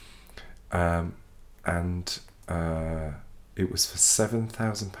 Right. And it was for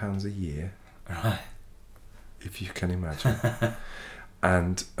 £7,000 a year. Right. If you can imagine.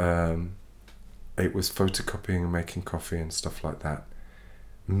 And it was photocopying and making coffee and stuff like that.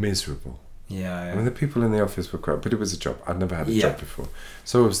 Miserable. Yeah. I mean, the people in the office were great, but it was a job. I'd never had a job before.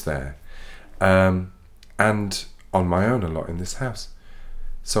 So I was there. And on my own a lot in this house.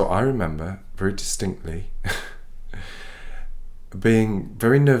 So I remember very distinctly being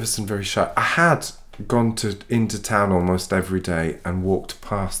very nervous and very shy. I had gone into town almost every day and walked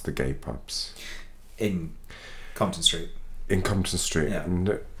past the gay pubs. In Compton Street. Yeah.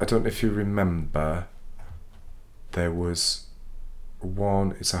 And I don't know if you remember, there was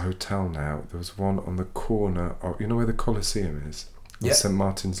one, it's a hotel now, there was one on the corner of, you know where the Coliseum is? On St.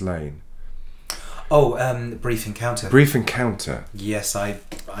 Martin's Lane. Oh, Brief Encounter. Yes, I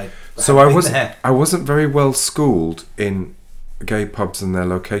wasn't very well schooled in gay pubs and their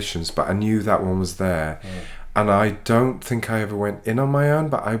locations, but I knew that one was there. And I don't think I ever went in on my own,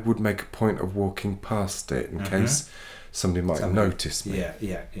 but I would make a point of walking past it in case somebody might notice me.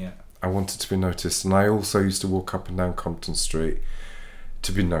 Yeah. I wanted to be noticed, and I also used to walk up and down Compton Street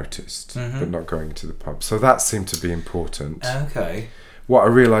to be noticed, but not going into the pub. So that seemed to be important. Okay. What I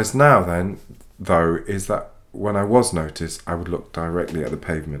realised now then, though, is that when I was noticed, I would look directly at the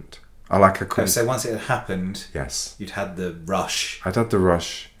pavement. So once it had happened, yes, you'd had the rush. I'd had the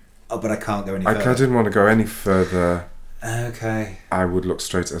rush. Oh, but I can't go any further. I didn't want to go any further. Okay. I would look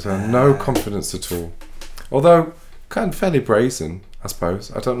straight at her. No confidence at all. Although, kind of fairly brazen, I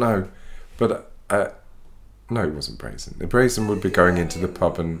suppose. I don't know. But, no, it wasn't brazen. The brazen would be going into the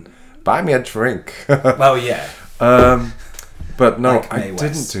pub and buy me a drink. Well, yeah. But no, Like I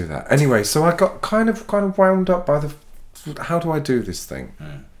didn't do that. Anyway, so I got kind of wound up by how do I do this thing?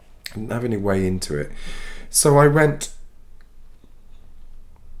 I didn't have any way into it. So I went...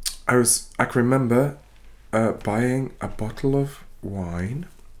 I can remember buying a bottle of wine,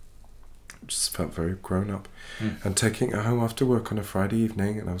 just felt very grown up, and taking it home after work on a Friday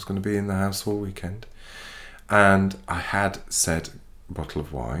evening, and I was going to be in the house all weekend, and I had said bottle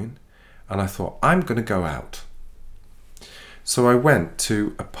of wine, and I thought, I'm going to go out. So I went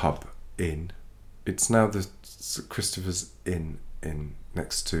to a pub it's now the Christopher's Inn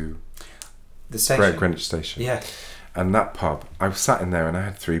next to the station. Greenwich Station. Yeah. And that pub, I was sat in there and I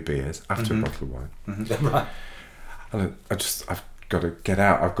had 3 beers after a bottle of wine. Right. And I've got to get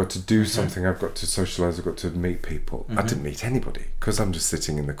out. I've got to do something. I've got to socialise. I've got to meet people. I didn't meet anybody because I'm just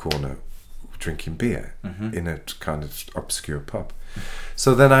sitting in the corner drinking beer in a kind of obscure pub.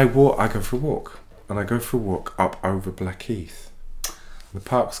 So then I go for a walk. And I go for a walk up over Blackheath. The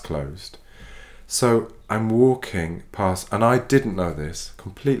park's closed. So I'm walking past, and I didn't know this,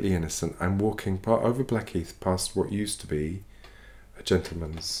 completely innocent. I'm walking over Blackheath past what used to be a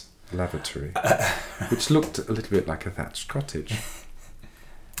gentleman's lavatory, which looked a little bit like a thatched cottage.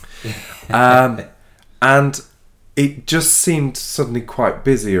 And it just seemed suddenly quite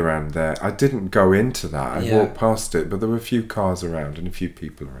busy around there. I didn't go into that. I walked past it, but there were a few cars around and a few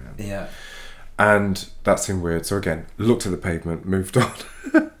people around. Yeah. And that seemed weird. So again, looked at the pavement, moved on.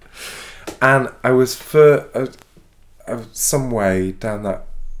 And I was some way down that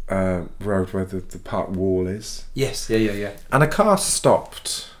road where the park wall is. Yes, yeah. And a car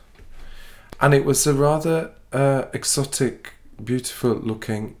stopped. And it was a rather exotic, beautiful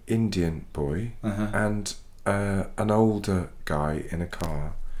looking Indian boy and an older guy in a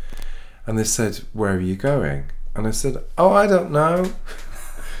car. And they said, "Where are you going?" And I said, "Oh, I don't know."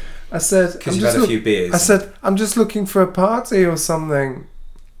 I said, "Because you've had a few beers." I said, "I'm just looking for a party or something."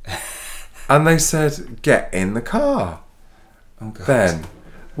 And they said, "Get in the car." Oh, God. Then,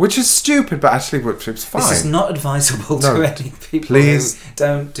 which is stupid, but actually it was fine. This is not advisable to any people. Please who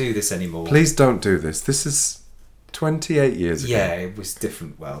don't do this anymore. Please don't do this. This is 28 years ago. Yeah, it was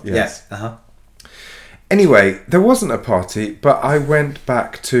different. Well, yes. Yeah. Anyway, there wasn't a party, but I went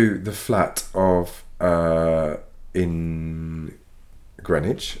back to the flat of in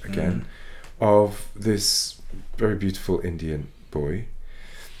Greenwich again of this very beautiful Indian boy.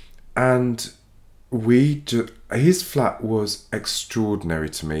 And his flat was extraordinary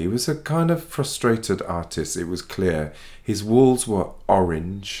to me. He was a kind of frustrated artist. It was clear. His walls were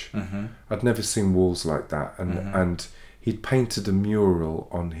orange. I'd never seen walls like that. And he'd painted a mural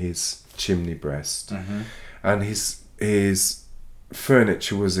on his chimney breast. And his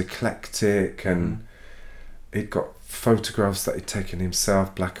furniture was eclectic, and he'd got photographs that he'd taken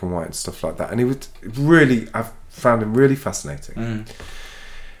himself, black and white and stuff like that. And I found him really fascinating.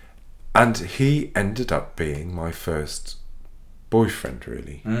 And he ended up being my first boyfriend,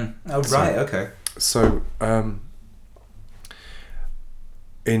 really. Oh, right, okay. So,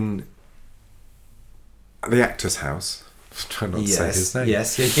 in the actor's house, I'm trying not to say his name.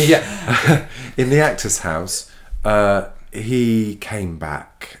 Yes, yeah. In the actor's house, he came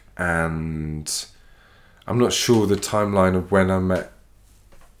back, and I'm not sure the timeline of when I met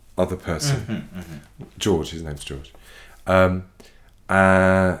other person. George, his name's George.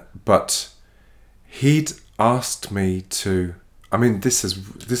 But he'd asked me to. I mean, this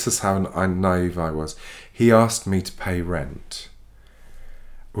is how naive I was. He asked me to pay rent,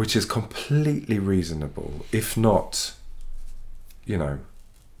 which is completely reasonable, if not,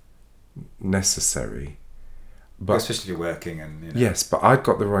 necessary. But especially if you're working and. Yes, but I'd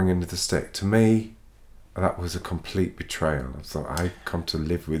got the wrong end of the stick. To me, that was a complete betrayal. I thought, I'd come to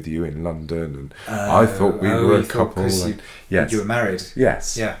live with you in London, and I thought we were a couple. Yes, you were married.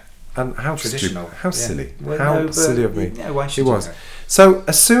 Yes. Yeah. And how traditional? Stupid, how silly! Well, Silly of me! Why should it was. So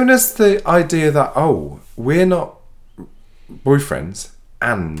as soon as the idea that we're not boyfriends,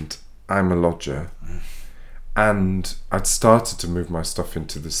 and I'm a lodger, and I'd started to move my stuff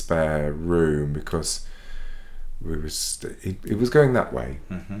into the spare room because it was going that way,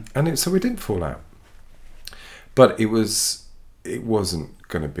 and so we didn't fall out. But it wasn't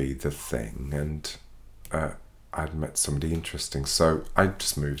going to be the thing, and I'd met somebody interesting, so I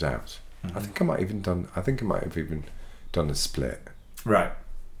just moved out. I think I might have even done a split. Right.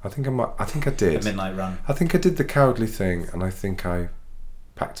 I think I did. A midnight run. I think I did the cowardly thing, and I think I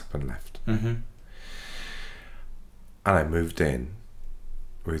packed up and left. And I moved in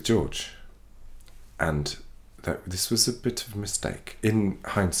with George, and this was a bit of a mistake in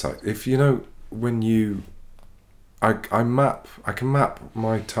hindsight. If when you. I can map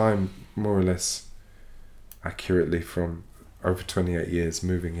my time more or less accurately from over 28 years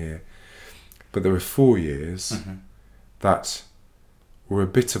moving here, but there were 4 years that were a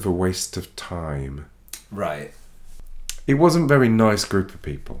bit of a waste of time. Right. It wasn't a very nice group of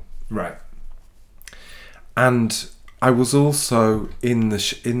people. Right. And I was also in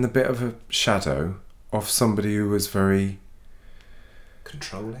the bit of a shadow of somebody who was very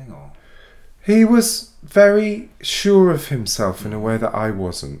controlling, or he was very sure of himself in a way that I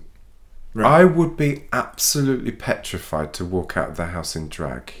wasn't. Right. I would be absolutely petrified to walk out of the house in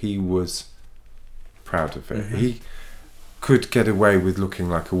drag. He was proud of it. He could get away with looking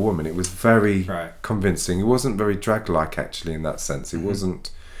like a woman. It was very convincing. He wasn't very drag-like, actually, in that sense. It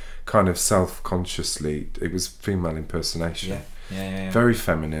wasn't kind of self-consciously. It was female impersonation. Yeah. Very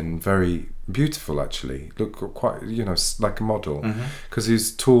feminine, very beautiful, actually. Look quite, like a model. Because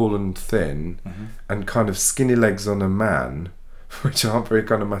he's tall and thin and kind of skinny legs on a man which aren't very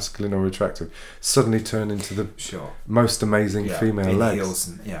kind of masculine or attractive, suddenly turn into the most amazing female legs. Heels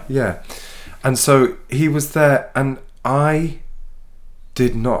and, Yeah. And so he was there, and I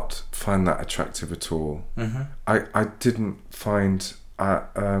did not find that attractive at all. Mm-hmm. I didn't find...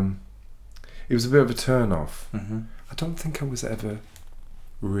 it was a bit of a turn off. Mm-hmm. I don't think I was ever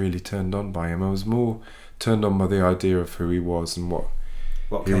really turned on by him. I was more turned on by the idea of who he was and what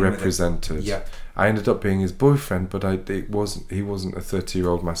he represented. Yeah. I ended up being his boyfriend, but he wasn't a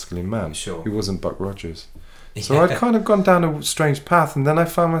 30-year-old masculine man. Sure. He wasn't Buck Rogers. So I'd kind of gone down a strange path, and then I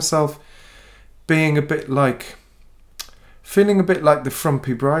found myself being feeling a bit like the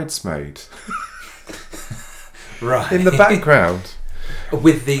frumpy bridesmaid. Right. In the background.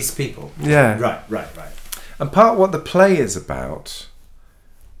 With these people. Yeah. Right. And part of what the play is about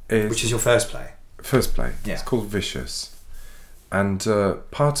is... Which is your first play? First play. Yeah. It's called Vicious. And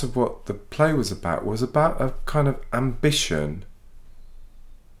part of what the play was about a kind of ambition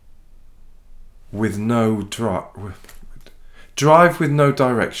with no drive with no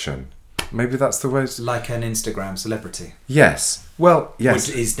direction. Maybe that's the way. Like an Instagram celebrity. Yes. Well, yes.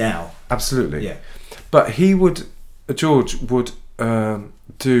 Which is now. Absolutely. Yeah. But George would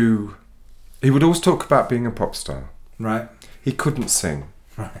do... He would always talk about being a pop star. Right. He couldn't sing.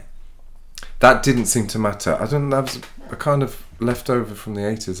 Right. That didn't seem to matter. I don't know, that was a kind of leftover from the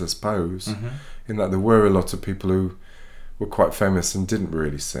 80s, I suppose, Mm-hmm. in that there were a lot of people who were quite famous and didn't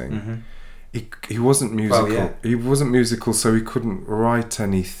really sing. Mm-hmm. He wasn't musical. Well, yeah. He wasn't musical, so he couldn't write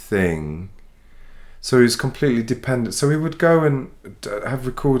anything. So he was completely dependent. So he would go and have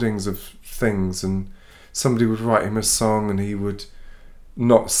recordings of things, and somebody would write him a song, and he would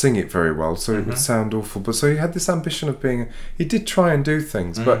not sing it very well, so it would sound awful. But so he had this ambition of being... He did try and do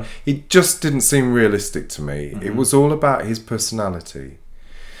things, but it just didn't seem realistic to me. It was all about his personality.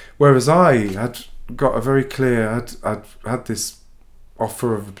 Whereas I had got a very clear... I'd had this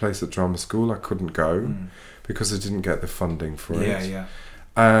offer of a place at drama school. I couldn't go because I didn't get the funding for it. Yeah.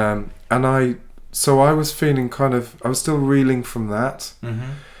 And I was feeling kind of... I was still reeling from that.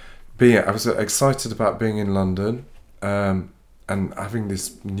 Mm-hmm. I was excited about being in London, and having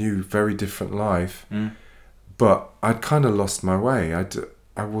this new, very different life. But I'd kind of lost my way.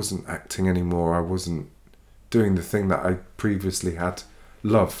 I wasn't acting anymore. I wasn't doing the thing that I previously had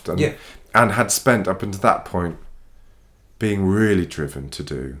loved and had spent up until that point being really driven to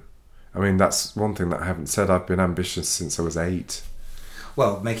do. I mean, that's one thing that I haven't said. I've been ambitious since I was 8.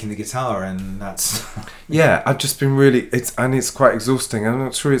 Well, making the guitar, and that's... Yeah, I've just been really... It's quite exhausting. I'm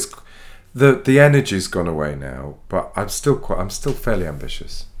not sure it's... The energy's gone away now, but I'm still fairly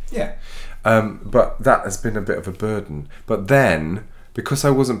ambitious. Yeah. But that has been a bit of a burden. But then, because I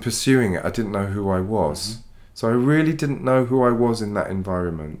wasn't pursuing it, I didn't know who I was. So I really didn't know who I was in that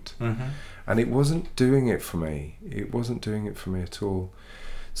environment. And it wasn't doing it for me. It wasn't doing it for me at all.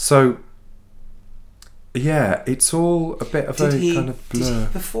 So, yeah, it's all a bit of kind of blur. Did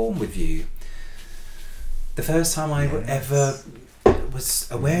he perform with you? The first time I ever... was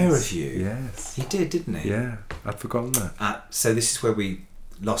aware of you. Yes. He did, didn't he? Yeah, I'd forgotten that. So this is where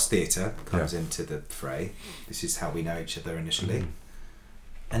Lost Theatre comes into the fray. This is how we know each other initially.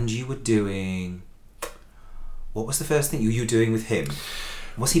 And you were doing... What was the first thing you were doing with him?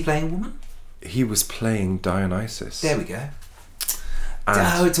 Was he playing a woman? He was playing Dionysus. There we go.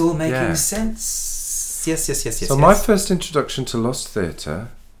 Oh, it's all making sense. Yes. So my first introduction to Lost Theatre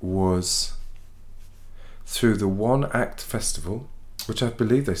was through the One Act Festival, which I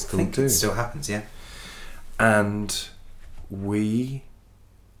believe they still do. It still happens, yeah. And I mean,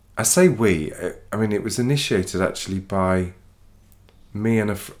 it was initiated actually by me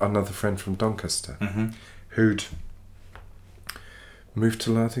and another friend from Doncaster, who'd moved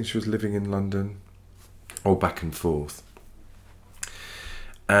to London. I think she was living in London, or back and forth.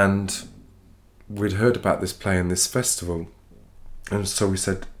 And we'd heard about this play and this festival, and so we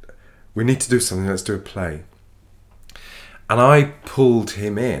said, we need to do something, let's do a play. And I pulled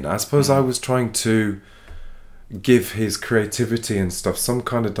him in. I suppose I was trying to give his creativity and stuff some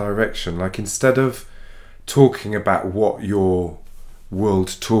kind of direction. Like, instead of talking about what your world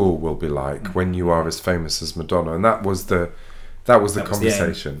tour will be like when you are as famous as Madonna, and that was the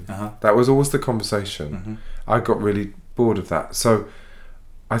conversation. That was always the conversation. I got really bored of that. So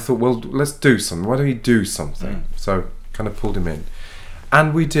I thought, well, let's do something. Why don't we do something? So kind of pulled him in.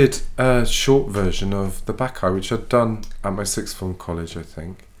 And we did a short version of The Bacchae, which I'd done at my sixth form college, I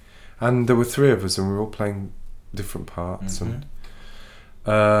think. And there were 3 of us, and we were all playing different parts, and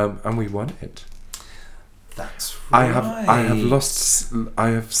we won it. That's right. I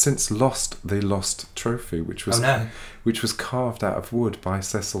have since lost the Lost Trophy, which was carved out of wood by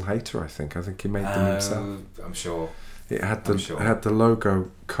Cecil Hayter. I think he made them himself. I'm sure. It had I'm sure. it had the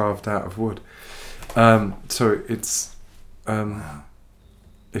logo carved out of wood. So it's Wow.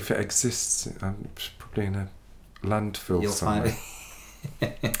 if it exists, it's probably in a landfill You'll somewhere.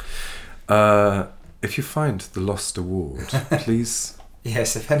 find If you find the lost award, please.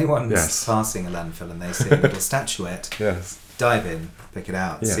 Yes, if anyone's Yes. passing a landfill and they see a little statuette, Yes. dive in, pick it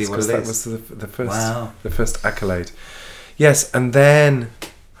out, Yes, see what because it that is. was the first Wow. the first accolade. Yes, and then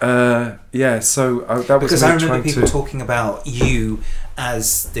so that was Because me I remember trying people to. talking about you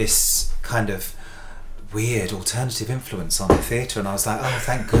as this kind of weird alternative influence on the theatre, and I was like, oh,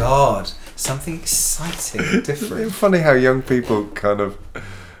 thank God, something exciting, and It's different. funny how young people kind of,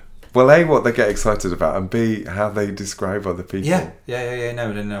 well, A, what they get excited about, and B, how they describe other people. Yeah.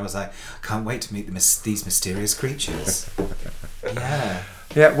 No, and I was like, I can't wait to meet these mysterious creatures. Yeah.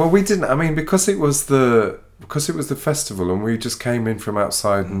 Yeah, well, we didn't. I mean, because it was the festival, and we just came in from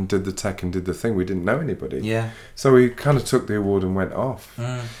outside and did the tech and did the thing. We didn't know anybody. Yeah. So we kind of took the award and went off.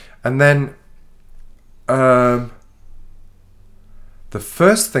 Mm. And then, the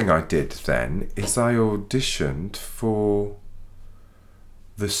first thing I did then is I auditioned for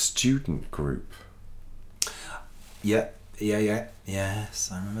the student group. Yeah. Yes,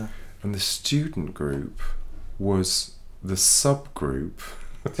 I remember. And the student group was the subgroup.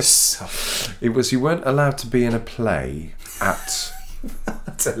 So, It was, you weren't allowed to be in a play at...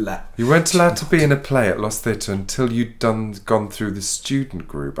 to laugh. You weren't allowed to be in a play at Lost Theatre until you'd gone through the student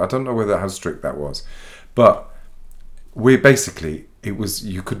group. I don't know how strict that was. But we basically... It was,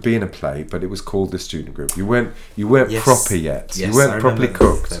 you could be in a play, but it was called the student group. You weren't Yes. proper yet. Yes, You weren't I properly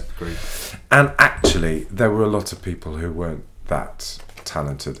remember cooked. the group. And actually, there were a lot of people who weren't that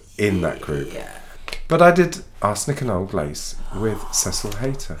talented in that group. Yeah. But I did Arsenic and Old Lace with Cecil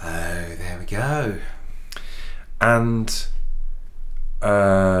Hayter. Oh, there we go. And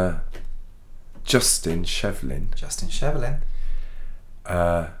Justin Shevlin Justin Chevelin.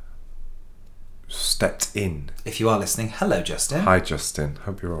 stepped in. If you are listening, hello, Justin. Hi, Justin.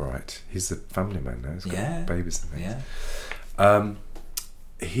 Hope you're all right. He's a family man now. He's got Yeah. babies and things. Yeah.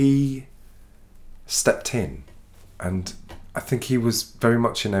 He stepped in, and I think he was very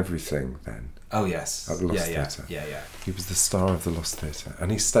much in everything then. Oh, yes. At the Lost yeah, Theatre. Yeah. He was the star of the Lost Theatre,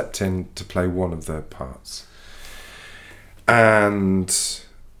 and he stepped in to play one of the parts. And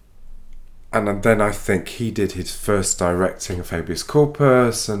then I think he did his first directing of Habeas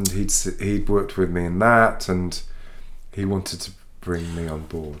Corpus, and he'd worked with me in that, and he wanted to bring me on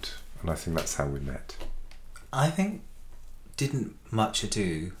board, and I think that's how we met. I think didn't Much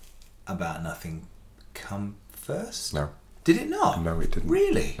Ado About Nothing come first? No. Did it not? No, it didn't.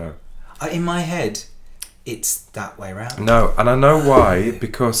 Really? No. In my head, it's that way round. No, and I know why,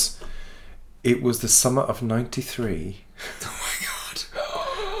 because it was the summer of '93. Oh my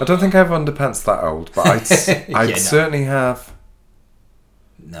God. I don't think I have underpants that old, but I'd Yeah, no. certainly have.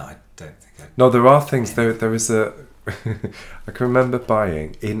 No, I don't think I... No, there are things. There is a. I can remember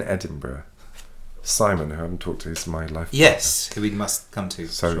buying in Edinburgh. Simon, who I haven't talked to, is my life. Yes, who we must come to.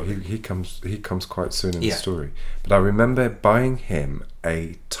 So shortly. he comes quite soon in Yeah. the story. But I remember buying him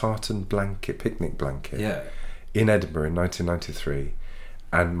a tartan blanket, picnic blanket, Yeah. in Edinburgh in 1993,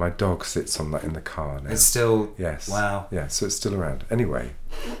 and my dog sits on that in the car now. It's still... Yes. Wow. Yeah, so it's still around. Anyway,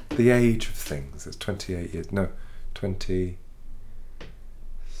 the age of things. It's 28 years. No,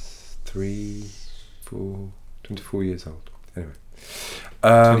 24 years old. Anyway.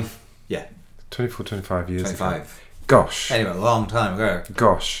 24, 25 years 25. ago. Gosh. Anyway, a long time ago.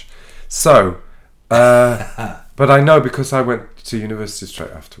 Gosh. So, but I know because I went to university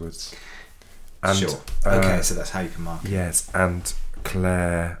straight afterwards. And, Sure. Okay, so that's how you can mark it. Yes, and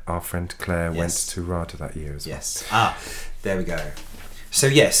Claire, our friend Claire, went Yes. to RADA that year as well. Yes. There we go. So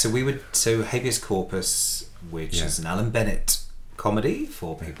Habeas Corpus, which Yeah. is an Alan Bennett comedy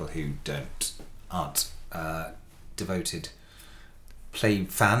for people who aren't devoted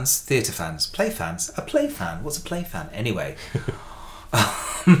theatre fans, a play fan. What's a play fan? Anyway,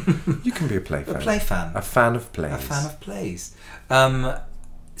 You can be a play fan. a play fan. A fan of plays. A fan of plays.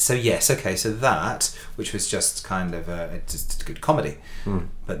 So yes, okay, so that, which was just kind of just a good comedy.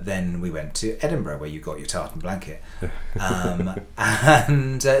 But then we went to Edinburgh, where you got your tartan blanket. And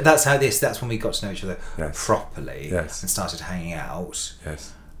that's when we got to know each other Yes. properly. Yes. And started hanging out.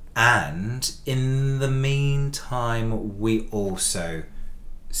 Yes. And in the meantime, we also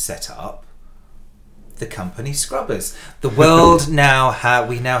set up the company Scrubbers. The world we now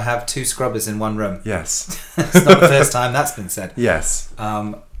have two Scrubbers in one room. Yes. It's not the first time that's been said. Yes.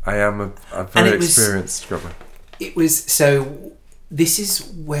 I am a very experienced scrubber. It was so. This is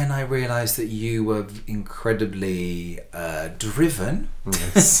when I realised that you were incredibly driven,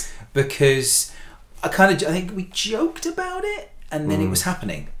 Yes. because I think we joked about it, and then it was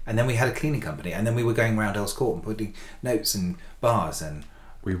happening, and then we had a cleaning company, and then we were going around Earls Court and putting notes in bars, and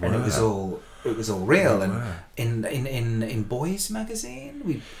We were. and it was all real. We And were. in Boys magazine,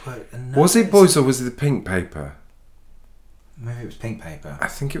 we put a note. Was it Boys or was it the pink paper? Maybe it was pink paper. I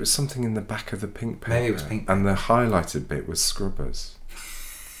think it was something in the back of the pink paper. Maybe it was pink And the highlighted bit was Scrubbers.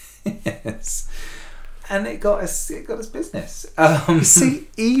 Yes, and it got us business. You see,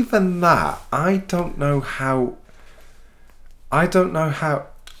 even that, I don't know how. How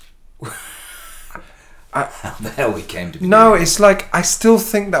the hell we came to be. No, doing it's like I still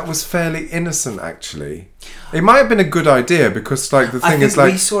think that was fairly innocent. Actually, it might have been a good idea because, like, the I thing think is,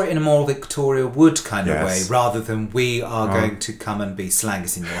 like, we saw it in a more Victoria Wood kind of way, Yes. rather than we are going to come and be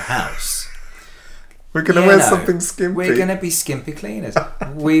slaggers in your house. we're gonna You wear know, something skimpy. We're going to be skimpy cleaners.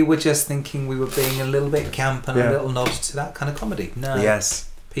 We were just thinking we were being a little bit camp and a little nod to that kind of comedy. No, Yes,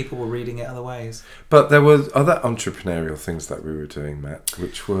 people were reading it other ways. but there were other entrepreneurial things that we were doing, Matt,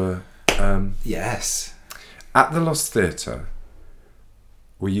 which were Yes. at the Lost Theatre.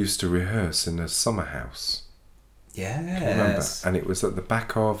 We used to rehearse in a summer house. Yes. Remember? And it was at the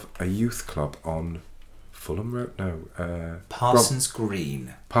back of a youth club on Fulham Road. No, Parsons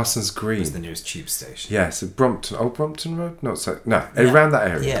Green Parsons Green. was the nearest tube station. Yes, at Brompton. Old Brompton Road? Around that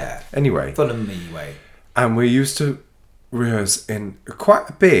area. Yeah. Anyway, Fulham way. and we used to rehearse in quite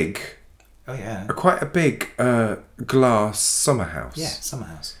a big Oh yeah. glass summer house. Yeah, summer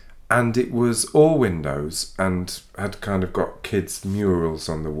house. And it was all windows and had kind of got kids' murals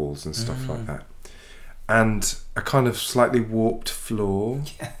on the walls and stuff like that. And a kind of slightly warped floor.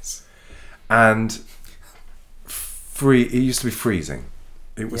 Yes. And it used to be freezing.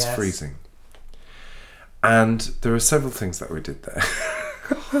 It was Yes. freezing. And there are several things that we did there.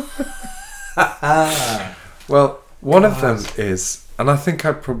 Well, one of them is, and I think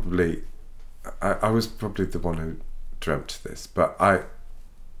I was probably the one who dreamt this, but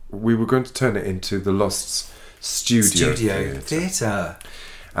we were going to turn it into the Lost's studio theatre.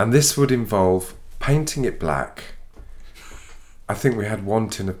 and this would involve painting it black. I think we had one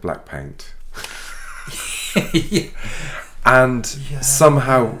tin of black paint. And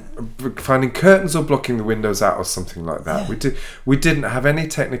somehow finding curtains or blocking the windows out or something like that. Yeah. We didn't have any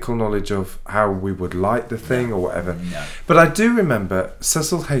technical knowledge of how we would light the thing or whatever. No. But I do remember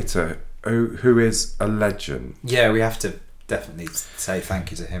Cecil Hayter, who is a legend. Yeah, we have to definitely say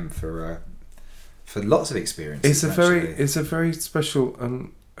thank you to him for lots of experiences. It's a very special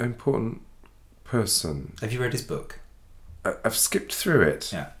and important person. Have you read his book? I've skipped through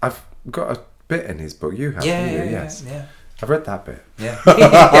it. Yeah. I've got a bit in his book. You have, haven't you? Yes. Yeah. I've read that bit. Yeah.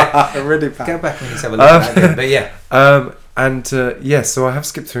 Yeah. Really bad. Go back and just have a look at that again. But yeah. So I have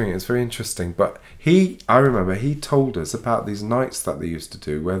skipped through it. It's very interesting. But I remember he told us about these nights that they used to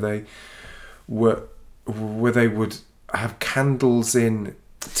do where they would have candles in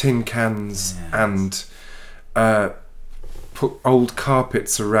tin cans and put old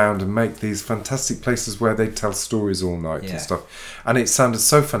carpets around and make these fantastic places where they tell stories all night and stuff. And it sounded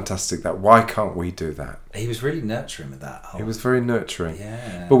so fantastic that why can't we do that? He was really nurturing with that. He was very nurturing.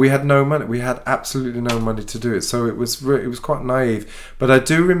 Yeah. But we had no money. We had absolutely no money to do it. So it was quite naive. But I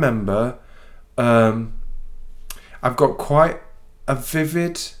do remember I've got quite a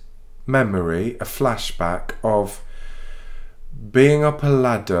vivid memory, a flashback of being up a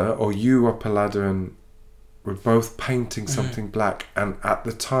ladder, or you up a ladder, and we're both painting something black, and at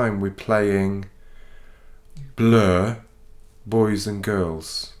the time we're playing Blur, Boys and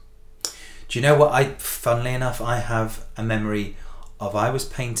Girls. Do you know what? Funnily enough, I have a memory of I was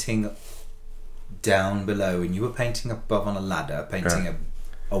painting down below and you were painting above on a ladder, painting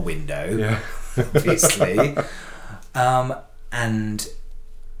a window, obviously. And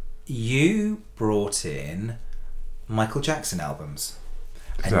you brought in Michael Jackson albums.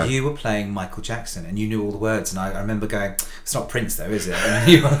 And you were playing Michael Jackson and you knew all the words, and I remember going, it's not Prince though, is it?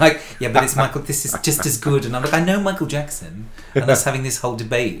 And you were like, yeah, but it's Michael, this is just as good. And I'm like, I know Michael Jackson. And us having this whole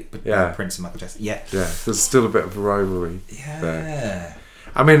debate between Prince and Michael Jackson. Yeah. Yeah, there's still a bit of a rivalry there.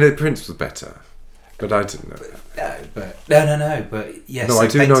 I mean, Prince was better, but I didn't know that. No, but yes. No, I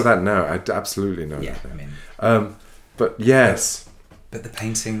do know that now. I absolutely know that now. I mean, but yes. But the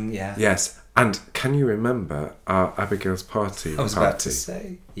painting, Yes. And can you remember our Abigail's party? I was about to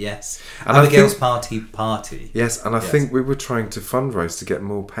say, yes. And Abigail's party. Yes, and I think we were trying to fundraise to get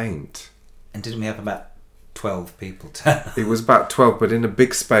more paint. And didn't we have about 12 people turn up? It was about 12, but in a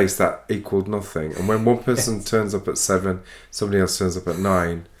big space that equaled nothing. And when one person turns up at 7, somebody else turns up at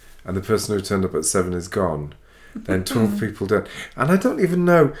 9, and the person who turned up at 7 is gone, then 12 people don't. And I don't even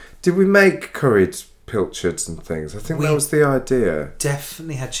know, did we make curried pilchards and things? I think that was the idea.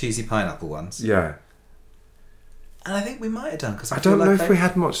 Definitely had cheesy pineapple ones. Yeah. And I think we might have done, because I don't know if we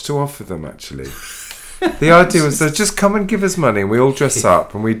had much to offer them, actually. The idea was that just come and give us money, and we all dress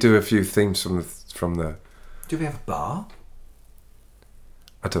up, and we do a few themes from the. Did we have a bar?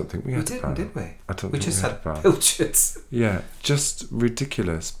 I don't think we had a bar. Did we? I don't think we just we had a bar. pilchards. Yeah, just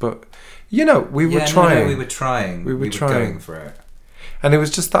ridiculous. But, we were trying. No, we were trying. We were going for it. And it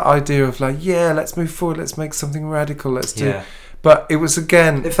was just that idea of like, let's move forward, let's make something radical, let's do. Yeah. But it was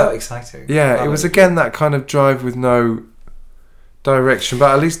again. It felt exciting. Yeah, it was again that kind of drive with no direction,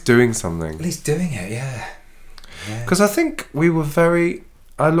 but at least doing something. At least doing it, yeah. Because I think we were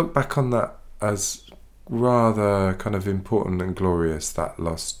I look back on that as rather kind of important and glorious, that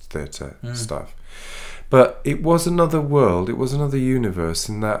Lost Theatre stuff. But it was another world, it was another universe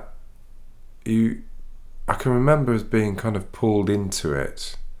in that I can remember as being kind of pulled into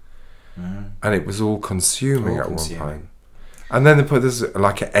it, and it was all consuming at one point. And then there's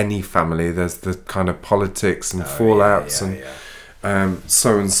like at any family, there's the kind of politics and fallouts and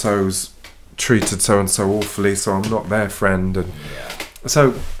so and so's treated so and so awfully, so I'm not their friend, and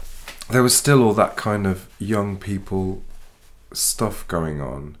so there was still all that kind of young people stuff going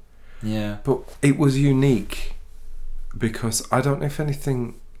on. Yeah, but it was unique because I don't know if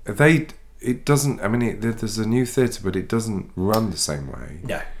anything it doesn't. I mean, there's a new theatre, but it doesn't run the same way.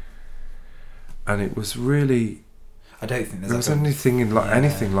 No. And it was really. I don't think there was anything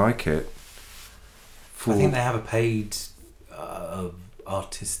anything like it. I think they have a paid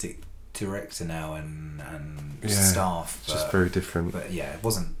artistic director now and staff. Just very different. But yeah, it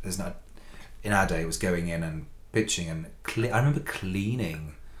wasn't. There's not. In our day, it was going in and pitching and I remember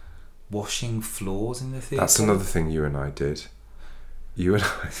cleaning, washing floors in the theatre. That's another thing you and I did. You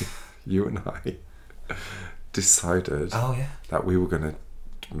and I decided that we were going to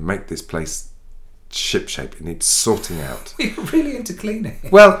make this place shipshape. It needs sorting out. We were really into cleaning.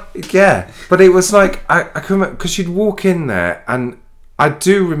 Well, yeah, but it was like I can remember because you'd walk in there, and I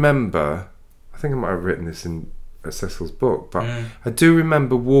do remember. I think I might have written this in Cecil's book, but I do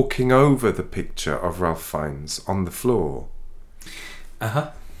remember walking over the picture of Ralph Fiennes on the floor.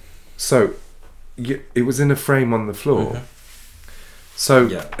 So it was in a frame on the floor. So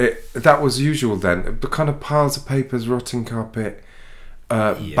that was usual then. The kind of piles of papers, rotting carpet,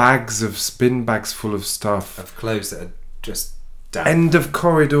 bin bags full of stuff. Of clothes that are just damp. End of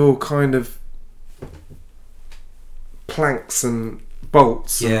corridor kind of planks and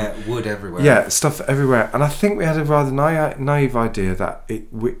bolts. Yeah, wood everywhere. Yeah, stuff everywhere. And I think we had a rather naive idea that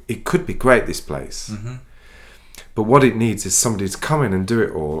it could be great, this place. Mm-hmm. But what it needs is somebody to come in and do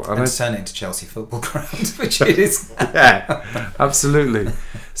it all. And turn it into Chelsea Football Ground, which it is. Yeah, absolutely.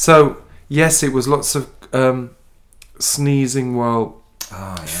 So, yes, it was lots of sneezing while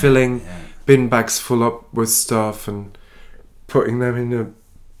filling bin bags full up with stuff and putting them in a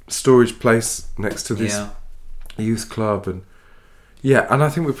storage place next to this youth club. And and I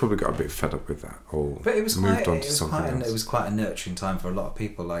think we probably got a bit fed up with that. But it was moved on to something else. It was quite a nurturing time for a lot of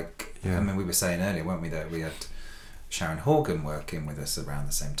people. Like, I mean, we were saying earlier, weren't we, that we had Sharon Horgan working with us around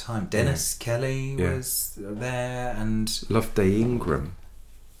the same time. Dennis Kelly was there, and Loveday Ingram.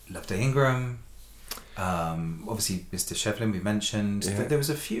 Obviously, Mr. Shevlin we mentioned. There was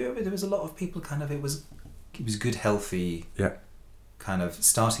a lot of people. Kind of, it was good, healthy. Kind of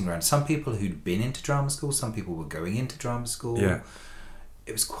starting around. Some people who'd been into drama school. Some people were going into drama school.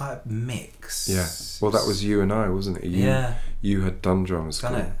 It was quite a mix. Yeah. Well, that was you and I, wasn't it? You had done drama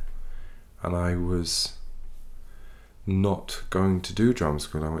school. Done it. And I was not going to do drama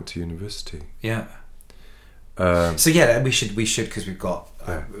school. I went to university. Yeah. So we should because we've got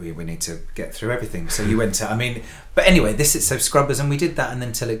we need to get through everything. So you went to but anyway, this is Scrubbers, and we did that, and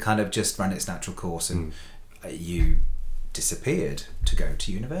then till it kind of just ran its natural course, and you disappeared to go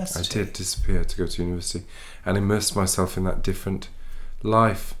to university. I did disappear to go to university and immerse myself in that different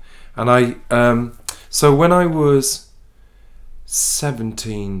life. And I so when I was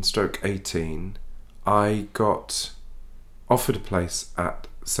 17/18, I got offered a place at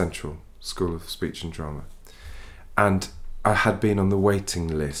Central School of Speech and Drama, and I had been on the waiting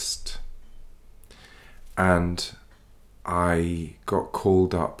list, and I got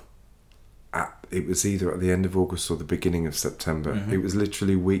called up it was either at the end of August or the beginning of September. Mm-hmm. It was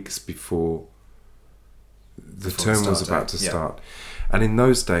literally weeks before the term was about to start. And in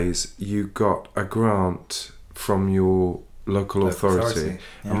those days, you got a grant from your local authority.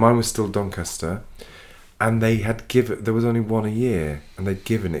 And mine was still Doncaster. And they had there was only one a year, and they'd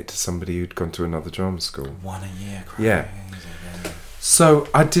given it to somebody who'd gone to another drama school. One a year, crazy. Yeah. So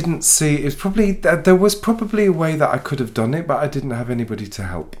I didn't see. It was probably there was probably a way that I could have done it, but I didn't have anybody to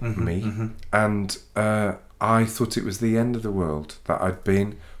help me, and I thought it was the end of the world that I'd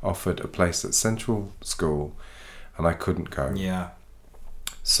been offered a place at Central School, and I couldn't go. Yeah.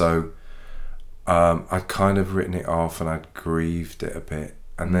 So I'd kind of written it off, and I'd grieved it a bit,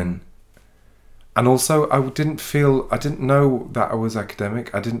 and then, and also I didn't know that I was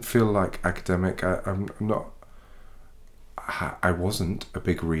academic. I didn't feel like academic. I'm not. I wasn't a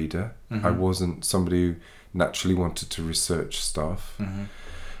big reader. Mm-hmm. I wasn't somebody who naturally wanted to research stuff.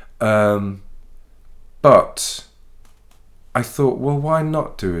 Mm-hmm. But I thought, well, why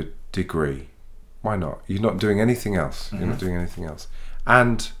not do a degree? Why not? You're not doing anything else. Mm-hmm. You're not doing anything else.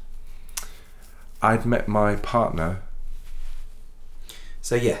 And I'd met my partner.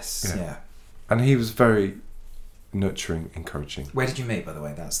 So yes, yeah. And he was very nurturing, encouraging. Where did you meet, by the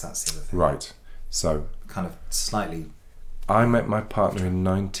way? That's the other thing. Right. So kind of slightly. I met my partner in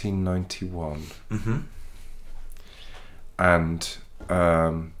 1991. Mm-hmm. And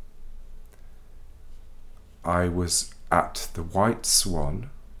I was at the White Swan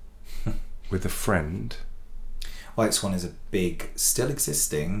with a friend. White Swan is a big, still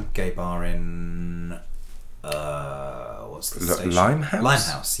existing gay bar in what's the station? Limehouse?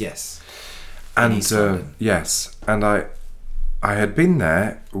 Limehouse, yes. And in East London. yes, and I had been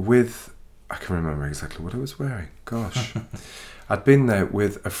there with, I can remember exactly what I was wearing. Gosh. I'd been there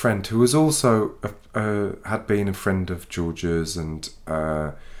with a friend who was also had been a friend of George's, and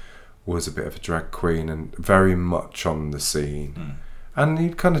was a bit of a drag queen and very much on the scene. And he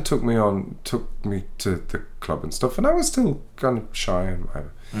kind of took me to the club and stuff, and I was still kind of shy and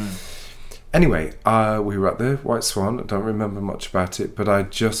whatever. Anyway, we were at the White Swan. I don't remember much about it, but I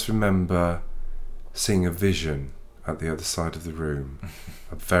just remember seeing a vision at the other side of the room.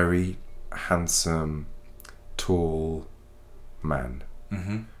 A very handsome, tall man.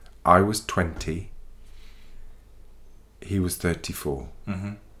 Mm-hmm. I was 20. He was 34.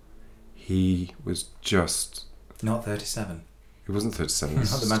 Mm-hmm. He was just... Not 37. He wasn't 37. Not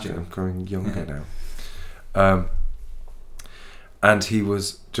the magic. I'm growing younger now. And he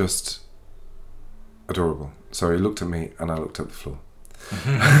was just adorable. So he looked at me, and I looked at the floor.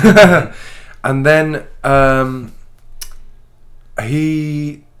 And then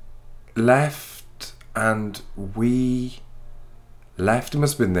he left, and we left. It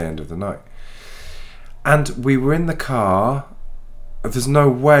must have been the end of the night. And we were in the car. There's no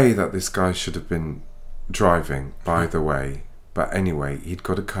way that this guy should have been driving, by the way. But anyway, he'd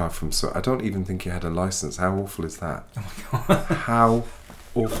got a car from... So I don't even think he had a license. How awful is that? Oh my God. How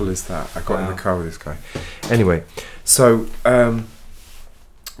awful is that? I got in the car with this guy. Anyway, so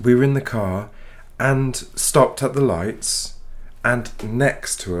we were in the car and stopped at the lights, and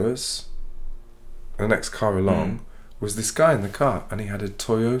next to us, the next car along, was this guy in the car, and he had a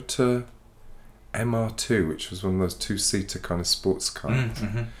Toyota MR2, which was one of those two-seater kind of sports cars.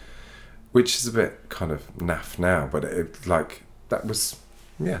 Mm-hmm. Which is a bit kind of naff now, but that was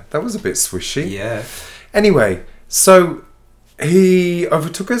a bit swishy. Yeah. Anyway, so he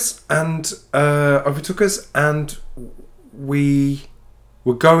overtook us, and we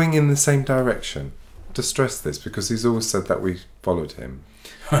were going in the same direction. To stress this, because he's always said that we followed him.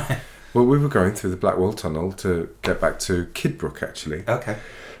 Well, we were going through the Blackwall Tunnel to get back to Kidbrooke, actually. Okay.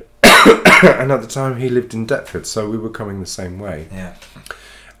 And at the time, he lived in Deptford, so we were coming the same way. Yeah.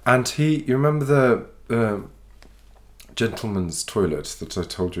 And you remember the gentleman's toilet that I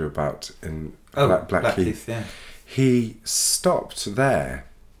told you about in Blackheath? Yeah. He stopped there,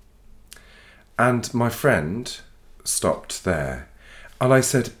 and my friend stopped there, and I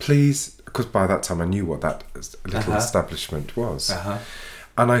said, please, because by that time I knew what that little establishment was,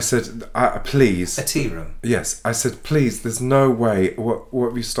 and I said, please, a tea room. Yes, I said, please, there's no way. What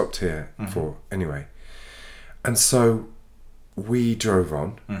have you stopped here for anyway? And so we drove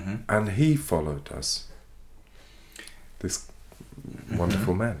on, and he followed us. This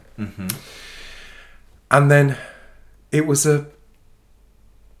wonderful man. Mm-hmm. And then it was a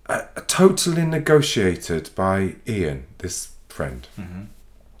totally negotiated by Ian, this friend. Mm-hmm.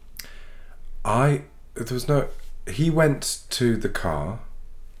 He went to the car,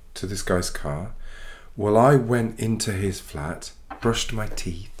 to this guy's car. Well, I went into his flat, brushed my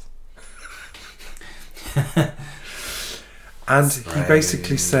teeth. And he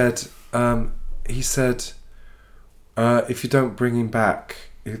basically said, if you don't bring him back,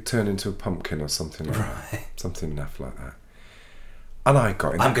 he'll turn into a pumpkin or something like that. Something naff like that. And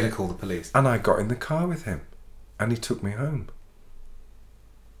I'm going to call the police. And I got in the car with him, and he took me home.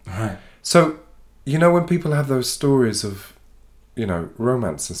 Right. So, when people have those stories of,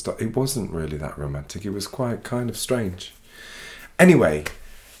 romance and stuff, it wasn't really that romantic. It was quite kind of strange. Anyway,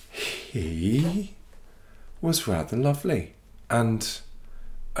 he was rather lovely, and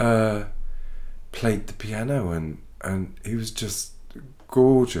played the piano, and he was just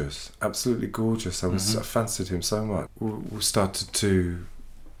gorgeous, absolutely gorgeous. I fancied him so much. We started to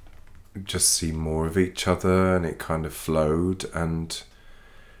just see more of each other, and it kind of flowed. And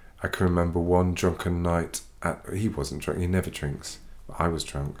I can remember one drunken night he wasn't drunk, he never drinks, but I was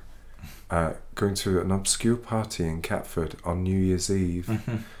drunk, going to an obscure party in Catford on New Year's Eve,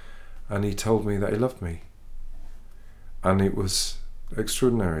 and he told me that he loved me, and it was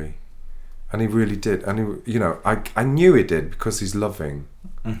extraordinary, and he really did. And he, I knew he did because he's loving.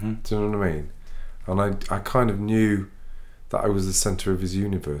 Do you know what I mean? And I kind of knew that I was the centre of his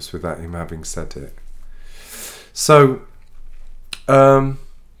universe without him having said it. So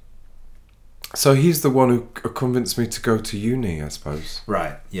he's the one who convinced me to go to uni, I suppose.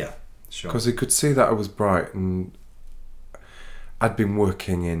 Right, yeah, sure. Because he could see that I was bright, and I'd been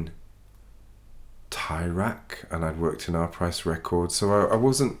working in tie rack, and I'd worked in Our Price Records, so I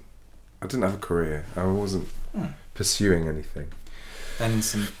didn't have a career. I wasn't pursuing anything. And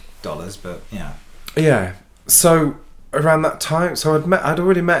some dollars, but yeah. Yeah. So around that time, I'd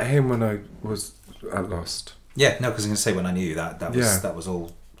already met him when I was at Lost. Yeah, no, because I was going to say when I knew you, that was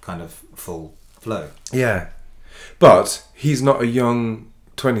all kind of full flow. Yeah, but he's not a young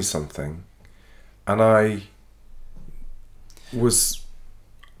 20-something, and I've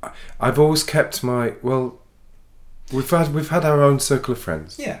always kept we've had our own circle of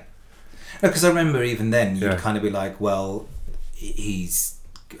friends. Yeah, no, because I remember even then you'd kind of be like, well,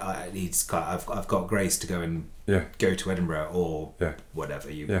 I've got grace to go and go to Edinburgh or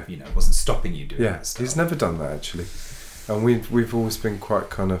whatever. It wasn't stopping you doing that stuff. He's never done that actually, and we've always been quite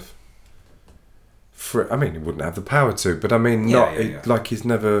kind of free. I mean, he wouldn't have the power to, but I mean, like he's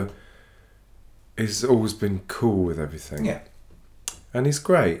always been cool with everything. Yeah, and he's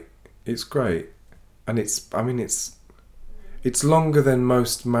great. It's great, and it's longer than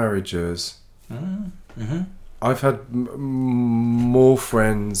most marriages. Mm-hmm. I've had more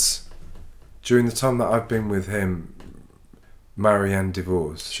friends during the time that I've been with him marry and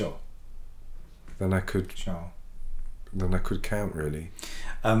divorce. Sure. Than I could count, really.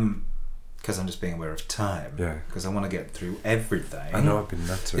 Because I'm just being aware of time. Yeah. Because I want to get through everything. I know I've been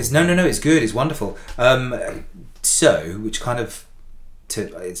nattering. No. It's good. It's wonderful. So, which kind of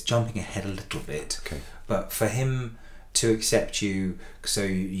it's jumping ahead a little bit. Okay. But for him to accept you, so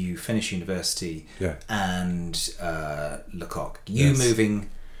you finish university, and Lecoq, moving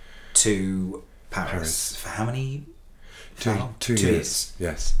to Paris for how many? 2 years.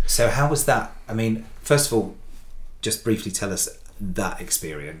 Yes. So how was that? I mean, first of all, just briefly tell us that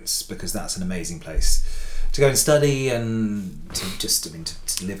experience, because that's an amazing place to go and study and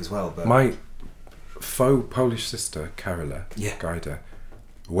to live as well. But my faux Polish sister, Karola Gajda,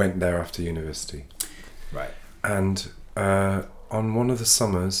 went there after university. Right. And on one of the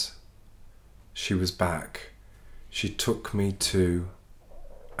summers she was back, she took me to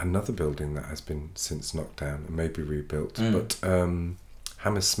another building that has been since knocked down and maybe rebuilt, but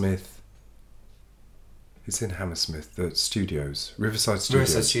Hammersmith, it's in Hammersmith, the studios, Riverside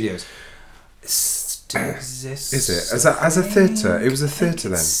Studios. Still exists. Is it? As a theatre? It was a theatre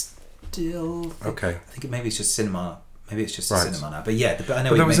then? Still. Okay. I think maybe it's just cinema. Maybe it's just Right. a cinema now. But yeah, I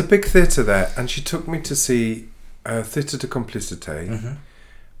know. But there was a big theatre there, and she took me to see Theatre de Complicité,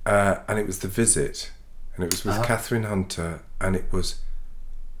 and it was The Visit, and it was with Catherine Hunter, and it was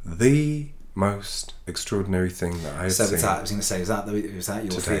the most extraordinary thing that I had seen. I was going to say, was that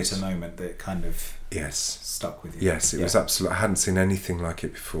your theatre moment that kind of yes stuck with you? Yes, it was absolutely. I hadn't seen anything like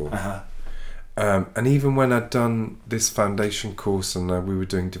it before. And even when I'd done this foundation course and we were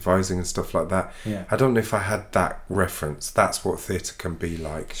doing devising and stuff like that, I don't know if I had that reference. That's what theatre can be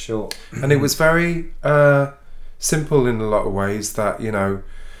like. Sure. And it was very simple in a lot of ways, that,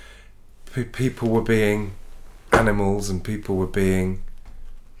 people were being animals and people were being...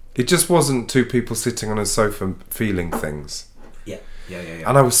 It just wasn't two people sitting on a sofa feeling things. Yeah.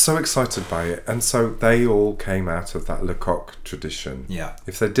 And I was so excited by it. And so they all came out of that Lecoq tradition. Yeah.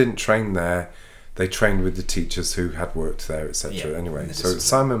 If they didn't train there, they trained with the teachers who had worked there, etc. Yeah. Anyway, so it's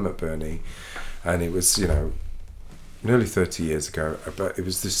Simon McBurney, and it was, nearly 30 years ago. But it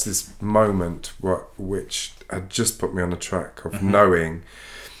was this moment which had just put me on a track of knowing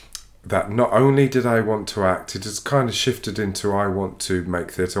that not only did I want to act, it just kind of shifted into I want to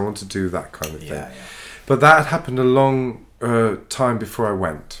make theatre, I want to do that kind of thing. Yeah. But that had happened a long time before I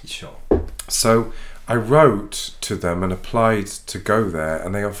went. Sure. So I wrote to them and applied to go there,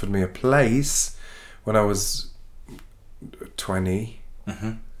 and they offered me a place when I was 20,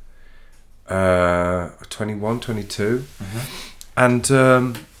 21, 22. And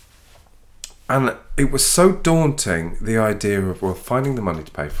And it was so daunting, the idea of, well, finding the money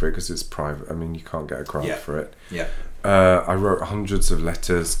to pay for it, because it's private. I mean, you can't get a grant for it. Yeah. I wrote hundreds of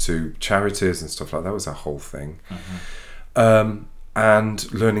letters to charities and stuff like that. That was a whole thing.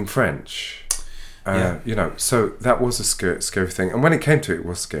 And learning French. You know, so that was a scary thing. And when it came to it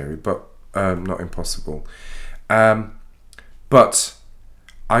was scary, but not impossible. But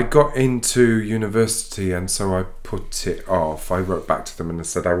I got into university, and so I put it off. I wrote back to them and I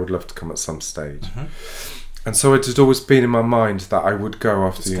said I would love to come at some stage. And so it had always been in my mind that I would go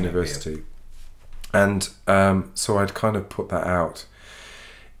after university. And so I'd kind of put that out.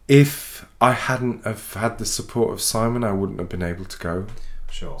 If I hadn't have had the support of Simon, I wouldn't have been able to go.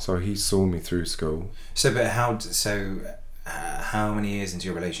 Sure. So he saw me through school. So, but how many years into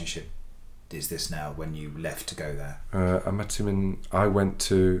your relationship is this now when you left to go there? I met him I went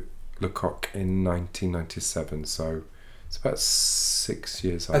to Lecoq in 1997, so it's about 6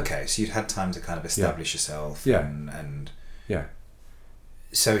 years old. Okay, so you'd had time to kind of establish yourself. Yeah. And yeah.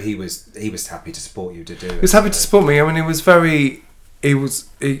 So he was happy to support you to do it. He was happy to support me. I mean, the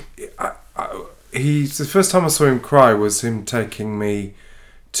first time I saw him cry was him taking me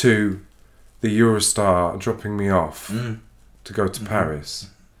to the Eurostar, dropping me off to go to Paris.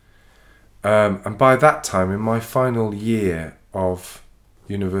 And by that time, in my final year of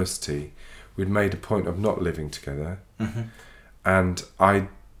university, we'd made a point of not living together. And I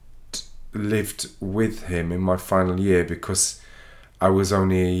lived with him in my final year because I was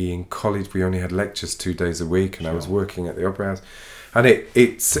only in college. We only had lectures 2 days a week, and I was working at the Opera House. And it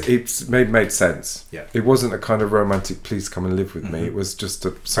made sense. Yeah. It wasn't a kind of romantic, please come and live with me. It was just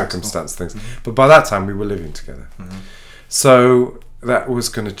a circumstance thing. But by that time, we were living together. So that was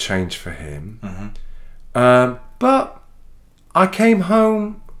going to change for him. But I came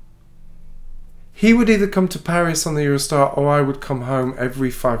home. He would either come to Paris on the Eurostar, or I would come home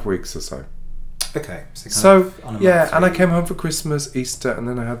every 5 weeks or so. Okay. So and I came home for Christmas, Easter, and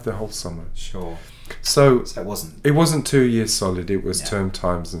then I had the whole summer. Sure. So it wasn't 2 years solid. It was term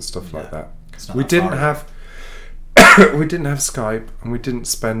times and stuff like that. We that didn't have we didn't have Skype, and we didn't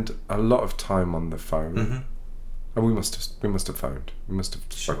spend a lot of time on the phone. And we must have phoned. We must have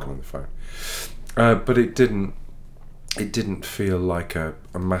spoken on the phone. But it didn't feel like a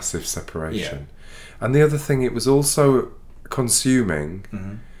massive separation. And the other thing, it was also consuming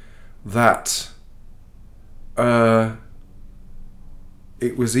that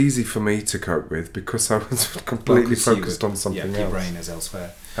it was easy for me to cope with because I was completely focused on something else. Your brain is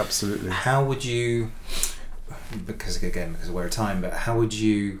elsewhere. Absolutely. How would you, because we're at time, but how would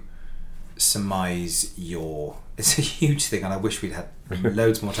you surmise it's a huge thing, and I wish we'd had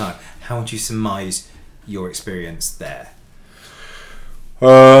loads more time. How would you surmise your experience there?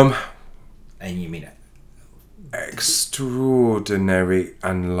 And you mean it? Extraordinary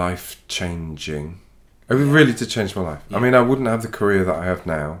and life-changing. It really did change my life. I mean, I wouldn't have the career that I have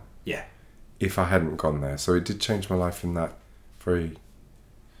now if I hadn't gone there. So it did change my life in that very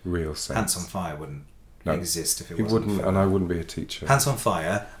real sense. Pants on Fire wouldn't exist if it wasn't. It wouldn't, and I wouldn't be a teacher. Pants on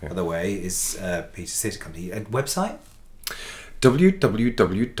Fire, by the way, is Peter's theatre company. Website?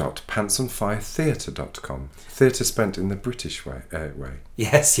 www.pantsonfiretheatre.com. Theatre spent in the British way.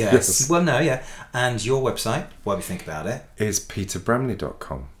 Yes. Well, no, yeah. And your website, while we think about it, is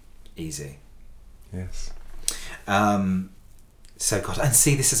peterbramley.com. Easy. Yes. So God, and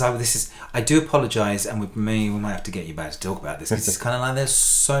see, this is. I do apologise, and we might have to get you back to talk about this because it's kind of like there's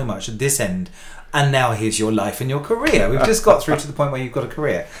so much at this end, and now here's your life and your career. We've just got through to the point where you've got a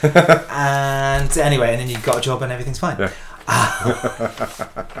career, and anyway, and then you've got a job and everything's fine. Yeah.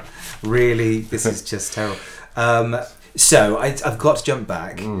 Really, this is just terrible. So I've got to jump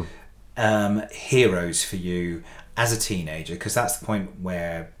back. Heroes for you as a teenager, because that's the point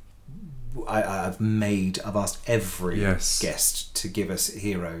where I've asked every guest to give us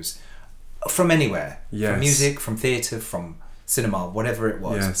heroes from anywhere, from music, from theatre, from cinema, whatever it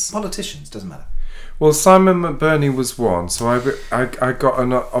was. Politicians, doesn't matter. Well, Simon McBurney was one, so I got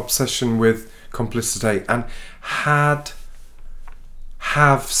an obsession with complicity and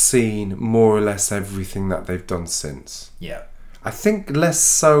have seen more or less everything that they've done since. Yeah. I think less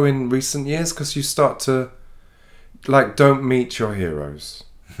so in recent years because you start to don't meet your heroes.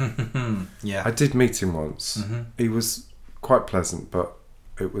 Yeah. I did meet him once. He was quite pleasant, but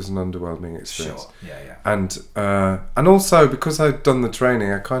it was an underwhelming experience. Sure. Yeah. And also because I'd done the training,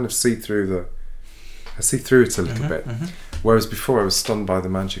 I kind of see through it a little bit. Whereas before I was stunned by the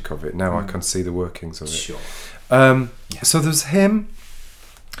magic of it. Now I can see the workings of it. Sure. So there's him.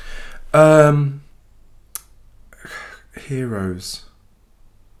 Heroes.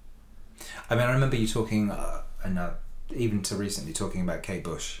 I mean, I remember you talking, even to recently, talking about Kate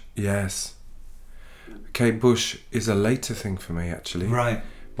Bush. Yes. Kate Bush is a later thing for me, actually. Right.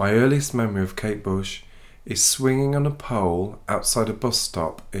 My earliest memory of Kate Bush is swinging on a pole outside a bus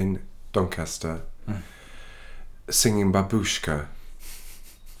stop in Doncaster, singing Babushka.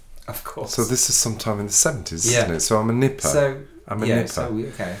 Of course. So this is sometime in the 70s, isn't it? So I'm a nipper. I'm a nipper.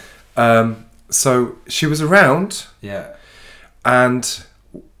 Okay. So she was around. Yeah. And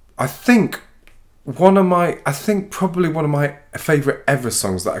I think probably one of my favourite ever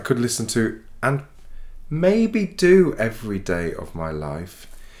songs that I could listen to and maybe do every day of my life.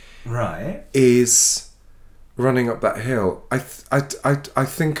 Right. Is Running Up That Hill. I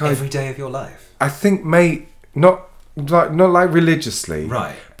think every day of your life. I think not like religiously.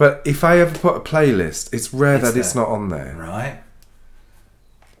 Right. But if I ever put a playlist, it's rare that it's not on there. Right.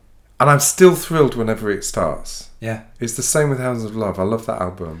 And I'm still thrilled whenever it starts. Yeah. It's the same with Hounds of Love. I love that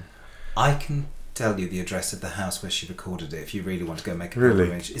album. I can tell you the address of the house where she recorded it if you really want to go make a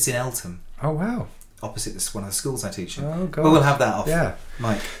pilgrimage. It's in Eltham. Oh, wow. Opposite one of the schools I teach in. Oh, God. But we'll have that off. Yeah.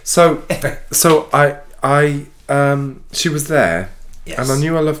 Mike. So she was there. Yes. And I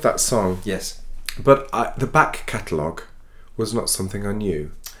knew I loved that song. Yes. But the back catalogue was not something I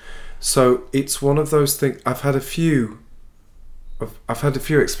knew. So it's one of those things. I've had a few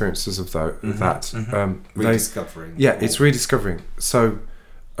experiences of that. Rediscovering. It's rediscovering. So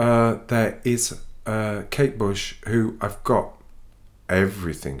there is Kate Bush, who I've got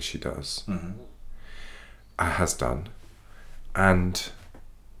everything she does, has done, and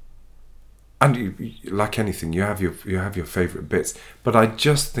you, like anything, you have your favourite bits. But I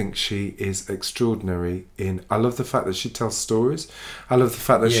just think she is extraordinary. I love the fact that she tells stories. I love the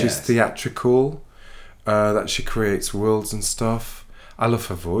fact that she's theatrical. That she creates worlds and stuff. I love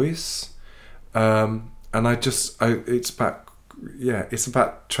her voice, and it's about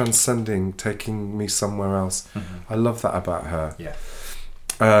transcending, taking me somewhere else. I love that about her. Yeah.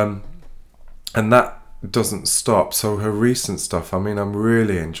 And that doesn't stop. So her recent stuff, I mean, I'm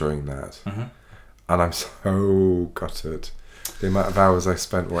really enjoying that, and I'm so gutted the amount of hours I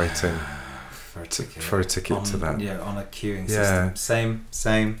spent waiting for a ticket to that. Yeah, on a queuing system.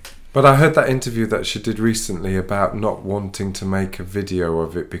 Same. But I heard that interview that she did recently about not wanting to make a video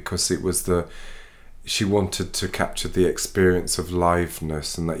of it because it was she wanted to capture the experience of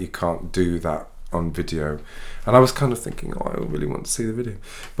liveness and that you can't do that on video. And I was kind of thinking, I really want to see the video.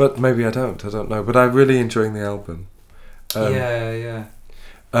 But maybe I don't know. But I'm really enjoying the album. Yeah.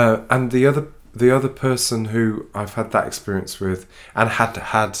 And the other person who I've had that experience with and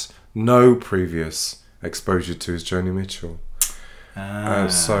had no previous exposure to is Joni Mitchell.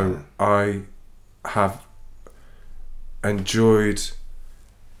 So I have enjoyed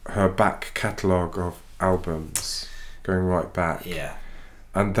her back catalogue of albums going right back. Yeah.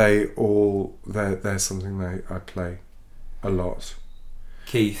 And they're something I play a lot.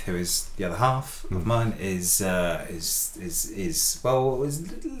 Keith, who is the other half of mine, is slightly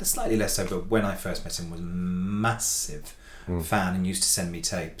less so, but when I first met him was a massive fan and used to send me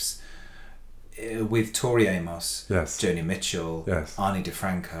tapes. With Tori Amos, Joni Mitchell, Arnie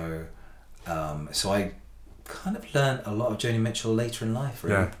DeFranco, so I kind of learned a lot of Joni Mitchell later in life,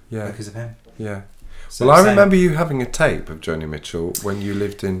 really, because of him. Yeah. So I remember you having a tape of Joni Mitchell when you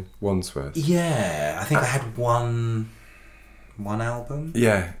lived in Wandsworth. Yeah, I think I had one album.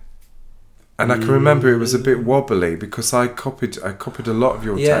 Yeah, and I can remember it was a bit wobbly because I copied a lot of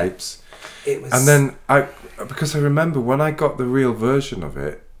your tapes. It was, and then because I remember when I got the real version of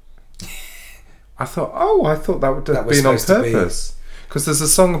it. I thought that would have been on purpose because there's a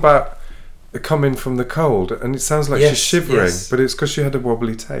song about coming from the cold and it sounds like she's shivering, but it's because she had a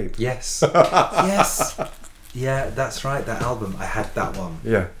wobbly tape. Yes. Yeah, that's right. That album, I had that one.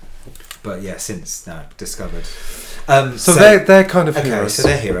 Yeah, but since now discovered. So they're kind of heroes. Okay, so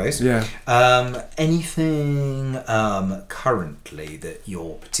they're heroes. Yeah. Anything currently that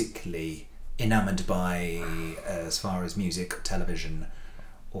you're particularly enamoured by as far as music, television,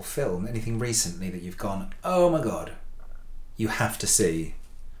 or film? Anything recently that you've gone, oh my god, you have to see?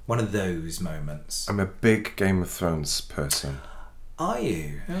 One of those moments. I'm a big Game of Thrones person. Are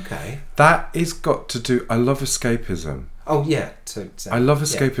you? Okay. That is got to do. I love escapism. Oh yeah. I love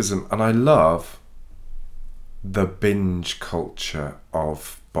escapism, and I love the binge culture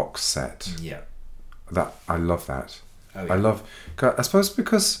of box set. Yeah. That I love that. Oh, yeah. I suppose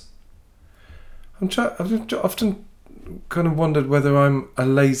because I've often kind of wondered whether I'm a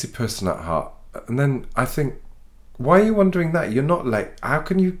lazy person at heart, and then I think, why are you wondering that? You're not late. How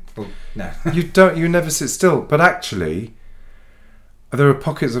can you? Well, no. You never sit still. But actually, there are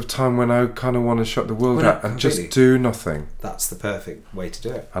pockets of time when I kind of want to shut the world out and just do nothing. That's the perfect way to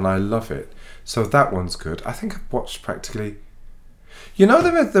do it. And I love it. So that one's good. I think I've watched practically. There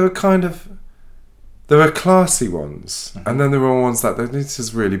are there are classy ones, and then there are ones that this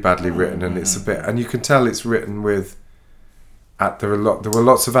is really badly written, and it's a bit, and you can tell it's written with. There were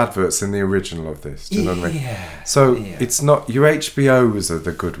lots of adverts in the original of this. Do you know what I mean? Yeah. So it's not your HBOs are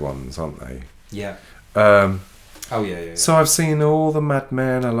the good ones, aren't they? Yeah. Oh yeah. So I've seen all the Mad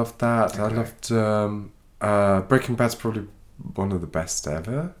Men. I loved that. Okay. I loved Breaking Bad's probably one of the best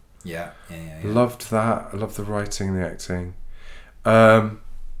ever. Yeah. Loved that. I loved the writing, the acting.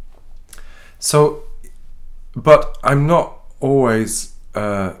 So, but I'm not always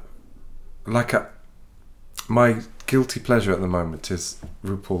my guilty pleasure at the moment is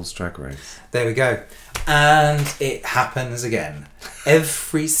RuPaul's Drag Race. There we go. And it happens again.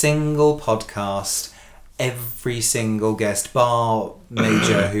 Every single podcast, every single guest, bar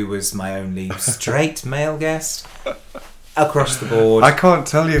Major, who was my only straight male guest, across the board. I can't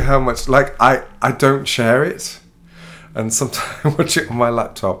tell you how much, I don't share it. And sometimes I watch it on my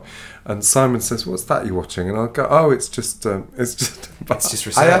laptop. And Simon says, "What's that you're watching?" And I'll go, "Oh, it's just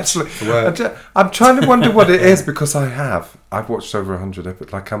research. I'm trying to wonder what it is because I've watched over 100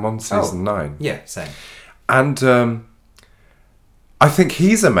 episodes. Like I'm on season 9. Yeah, same. And I think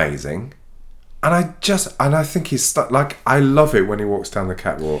he's amazing, and I think he's I love it when he walks down the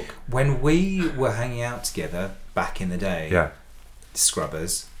catwalk. When we were hanging out together back in the day,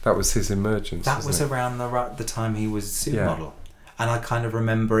 Scrubbers. That was his emergence. That was around the time he was a supermodel. And I kind of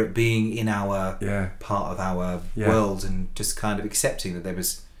remember it being in our part of our world and just kind of accepting that there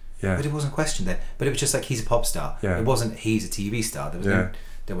was... But it wasn't questioned then. But it was just like, he's a pop star. It wasn't, he's a TV star.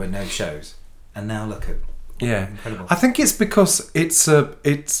 There were no shows. And now look at... Incredible. I think it's because it's a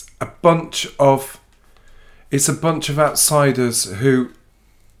bunch of outsiders who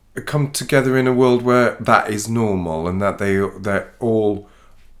come together in a world where that is normal and that they're all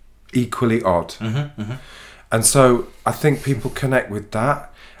equally odd. And so I think people connect with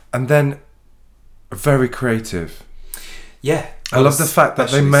that, and then very creative. Yeah. I love the fact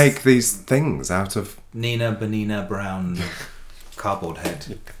that they make these things out of Nina Bonina Brown cardboard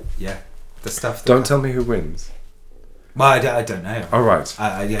head. Yeah. The stuff. Don't tell me who wins. Well, I don't know. All right.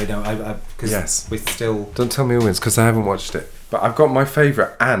 Because we're still... Don't tell me who wins because I haven't watched it. But I've got my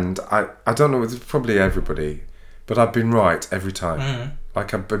favourite, and I don't know, it's probably everybody, but I've been right every time.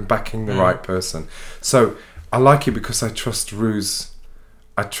 Like I've been backing the right person. So I like it because I trust Rue's.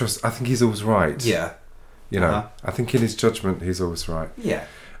 I think he's always right. Yeah. You know, I think in his judgment he's always right. Yeah.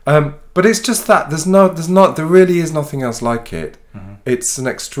 But it's just that there really is nothing else like it. It's an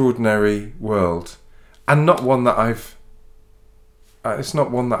extraordinary world, and not one that it's not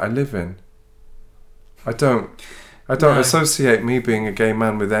one that I live in. I don't associate me being a gay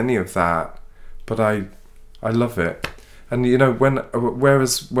man with any of that, but I love it. And you know,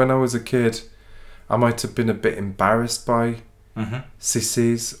 whereas when I was a kid, I might have been a bit embarrassed by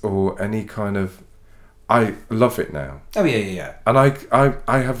sissies or any kind of... I love it now. Oh yeah. And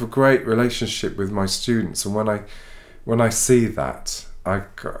I have a great relationship with my students, and when I see that, I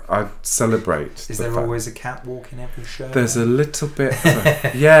celebrate. Is there always a catwalk in every show? There's a little bit,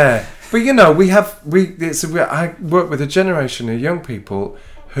 yeah. But you know, I work with a generation of young people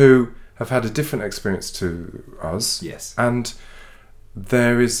who have had a different experience to us. Yes. And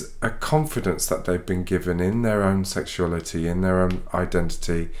there is a confidence that they've been given in their own sexuality, in their own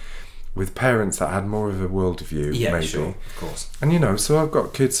identity, with parents that had more of a worldview, maybe. Sure, of course. And you know, so I've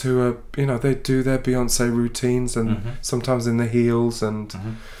got kids who are, you know, they do their Beyonce routines and sometimes in the heels and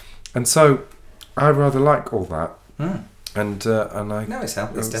so I rather like all that. And I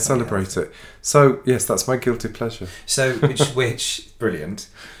celebrate it. So yes, that's my guilty pleasure. So which brilliant.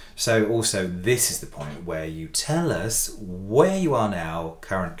 So also this is the point where you tell us where you are now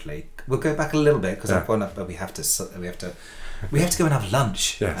currently. We'll go back a little bit because we have to go and have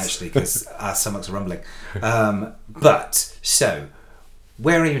lunch actually because our stomachs are rumbling. But so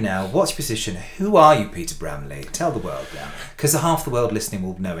where are you now? What's your position? Who are you, Peter Bramley? Tell the world now, because half the world listening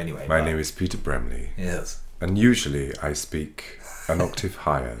will know anyway. My name is Peter Bramley. Yes. And usually I speak an octave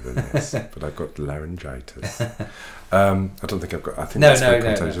higher than this, but I've got laryngitis. I don't think I've got... I think that's very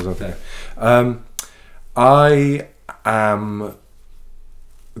contagious. I am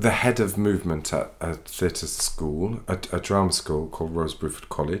the head of movement at a theatre school, a drama school called Rose Bruford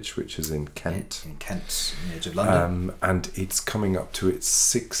College, which is in Kent. In Kent, on the edge of London. And it's coming up to its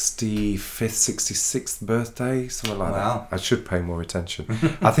 65th, 66th birthday, something like that. I should pay more attention.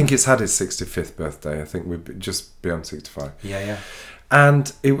 I think it's had its 65th birthday. I think we're just beyond 65. Yeah.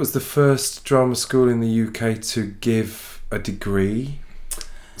 And it was the first drama school in the UK to give a degree.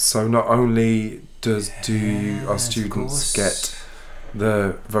 So not only do our students get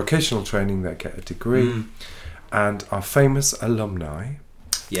the vocational training, they get a degree, and our famous alumni.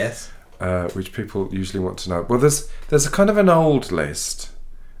 Yes. which people usually want to know. Well, there's a kind of an old list,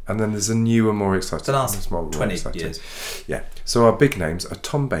 and then there's a newer, more exciting. The last 20 years. Yeah. So our big names are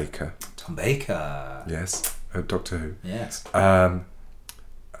Tom Baker. Tom Baker. Yes. Doctor Who. Yes.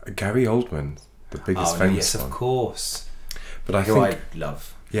 Gary Oldman, the biggest famous yes, one. Of course. But I Who think I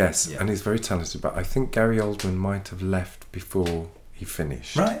love. yes, Yeah. and he's very talented. But I think Gary Oldman might have left before he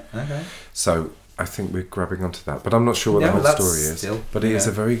finished. Right. Okay. So I think we're grabbing onto that, but I'm not sure what the whole story is. Still, but he is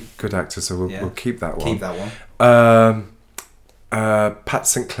a very good actor, so we'll keep that one. Keep that one. Pam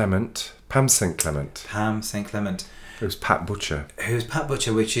St. Clement. Pam St. Clement. It was Pat Butcher. Who's Pat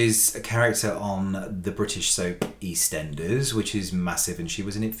Butcher, which is a character on the British soap EastEnders, which is massive, and she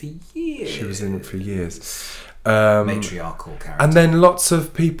was in it for years. Matriarchal character. And then lots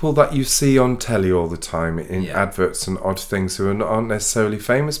of people that you see on telly all the time in adverts and odd things who aren't necessarily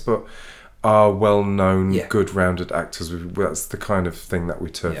famous, but are well-known, good rounded actors. That's the kind of thing that we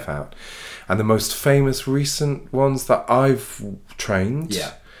turf out. And the most famous recent ones that I've trained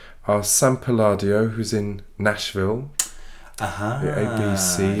are Sam Palladio, who's in Nashville, the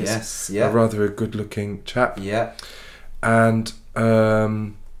ABC. Yes, a good-looking chap. Yeah. And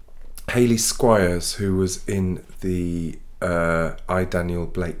Hayley Squires, who was in the I, Daniel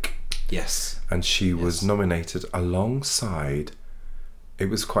Blake. Yes. And she was nominated alongside, it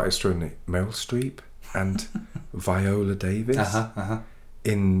was quite extraordinary, Meryl Streep and Viola Davis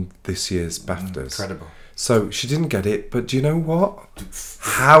in this year's BAFTAs. Incredible. So she didn't get it, but do you know what?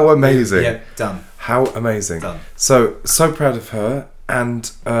 How amazing. Yeah, done. How amazing. Done. So proud of her. And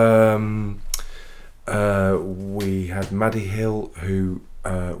we had Maddie Hill, who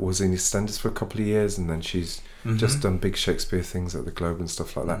was in EastEnders for a couple of years, and then she's just done big Shakespeare things at the Globe and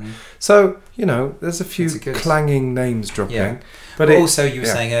stuff like that. So, there's a few clanging names dropping. Yeah. But also, you were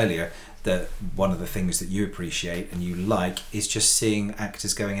saying earlier that one of the things that you appreciate and you like is just seeing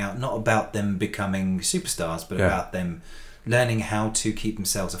actors going out, not about them becoming superstars, but about them learning how to keep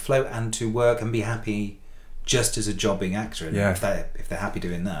themselves afloat and to work and be happy just as a jobbing actor. And if they're happy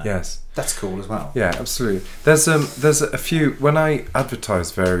doing that, that's cool as well. Yeah, absolutely. There's a few, when I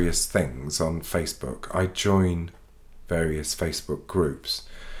advertise various things on Facebook, I join various Facebook groups.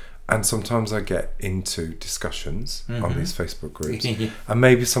 And sometimes I get into discussions on these Facebook groups. And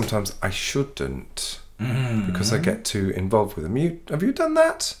maybe sometimes I shouldn't because I get too involved with them. Have you done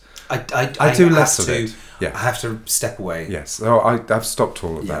that? I do less of it. Yeah. I have to step away. Yes. Oh, I've stopped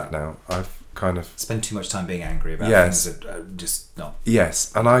all of that now. I've kind of spend too much time being angry about things that are just not.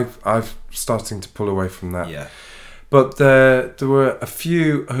 Yes, and I've starting to pull away from that. Yeah. But there were a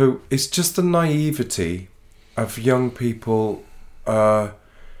few who, it's just the naivety of young people.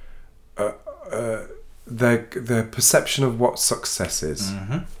 Their perception of what success is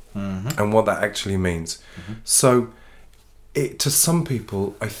and what that actually means. So to some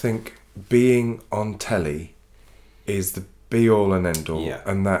people, I think being on telly is the be all and end all,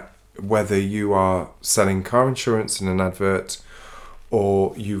 and that whether you are selling car insurance in an advert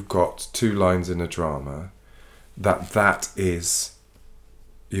or you've got 2 lines in a drama, that is,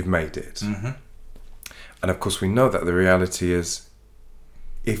 you've made it. And of course we know that the reality is,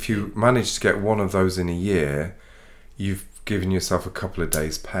 if you manage to get one of those in a year, you've given yourself a couple of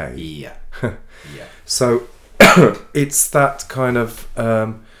days' pay. Yeah. So it's that kind of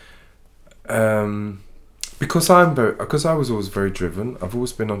because I was always very driven. I've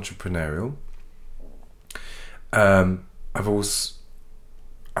always been entrepreneurial. I've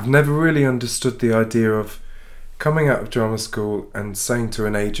never really understood the idea of coming out of drama school and saying to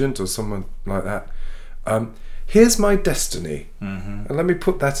an agent or someone like that, here's my destiny, and let me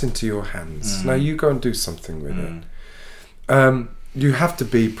put that into your hands. Now you go and do something with it. You have to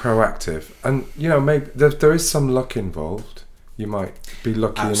be proactive, and maybe there is some luck involved. You might be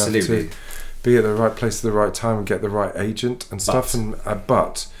lucky enough to be at the right place at the right time and get the right agent and stuff.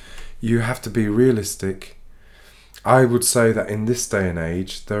 But you have to be realistic. I would say that in this day and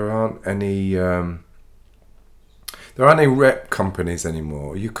age, there aren't any rep companies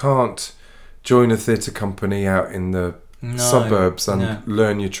anymore. You can't join a theatre company out in the suburbs and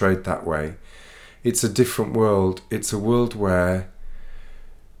learn your trade that way. It's a different world. It's a world where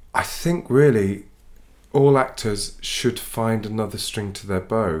I think really all actors should find another string to their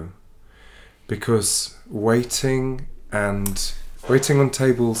bow, because waiting on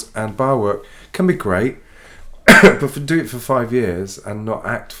tables and bar work can be great, but do it for 5 years and not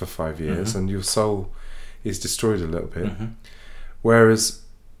act for 5 years and your soul is destroyed a little bit. Whereas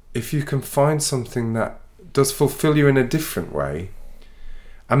if you can find something that does fulfill you in a different way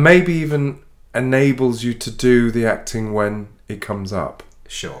and maybe even enables you to do the acting when it comes up.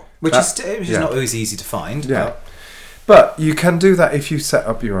 Sure. Which is not always easy to find. Yeah. But you can do that if you set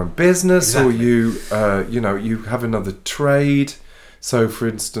up your own business, Exactly. or you have another trade. So, for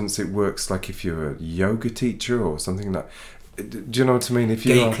instance, it works like if you're a yoga teacher or something like. Do you know what I mean? If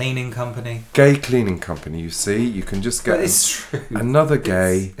you Gay cleaning company. Gay cleaning company, you see, you can just get It's true. another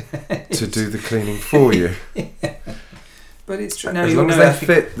gay to do the cleaning for you. But it's true. No, As long as they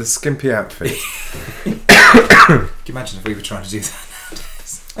fit the skimpy outfit. Can you imagine if we were trying to do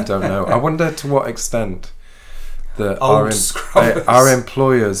that? I don't know. I wonder to what extent Old scrubbers. our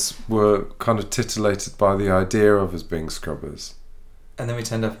employers were kind of titillated by the idea of us being scrubbers. And then we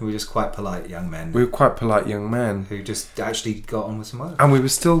turned up and we were just quite polite young men. We were quite polite young men. Who just actually got on with some work. And we were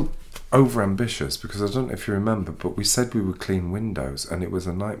still over ambitious, because I don't know if you remember, but we said we would clean windows, and it was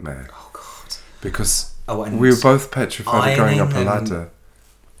a nightmare. Oh, God. Because and we were both petrified of going up a ironing ladder.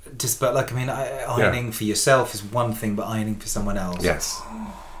 But ironing for yourself is one thing, but ironing for someone else. Yes.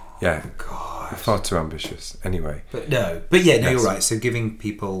 Yeah. God. We're far too ambitious. Anyway. You're right. So giving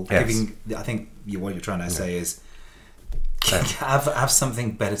people, I think what you're trying to say is have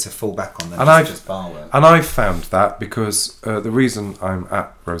something better to fall back on than just bar work. And I found that because the reason I'm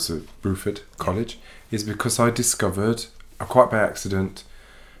at Rosa Bruford College is because I discovered, quite by accident,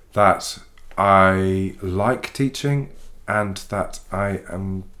 that I like teaching and that I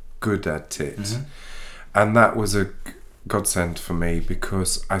am good at it. Mm-hmm. And that was a godsend for me,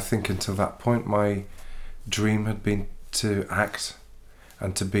 because I think until that point my dream had been to act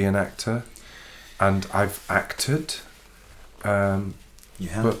and to be an actor, and I've acted.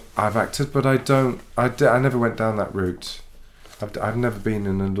 But I've acted, but I never went down that route. I've never been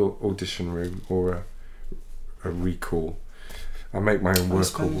in an audition room or a recall. I make my own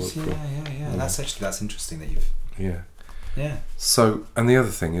work call. Yeah. That's interesting that you've. Yeah. So, and the other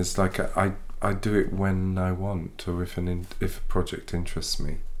thing is, like, I do it when I want, or if a project interests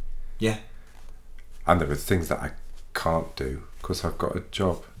me. Yeah. And there are things that I can't do because I've got a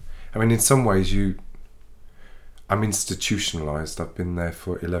job. I mean, in some ways, I'm institutionalized. I've been there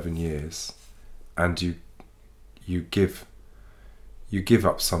for 11 years, and you give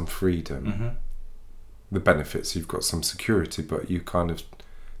up some freedom. Mm-hmm. The benefits, you've got some security, but you kind of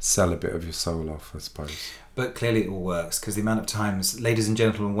sell a bit of your soul off, I suppose. But clearly it all works, because the amount of times, ladies and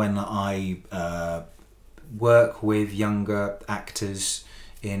gentlemen, when I work with younger actors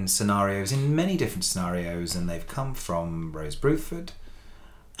in many different scenarios, and they've come from Rose Bruford,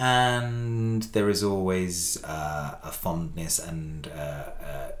 and there is always a fondness and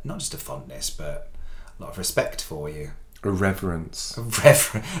not just a fondness, but a lot of respect for you. A reverence.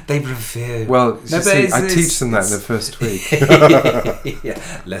 They revere. Well, I teach them that in the first week. Yeah.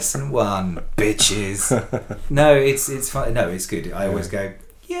 Lesson 1, bitches. No, it's fun. No, it's good. I always go,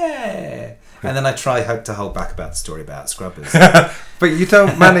 yeah. And then I try to hold back about the story about scrubbers. But you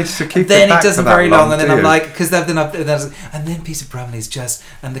don't manage to keep then it back it doesn't for that very long, and do then I'm you? like, because and then Peter Bramley's just,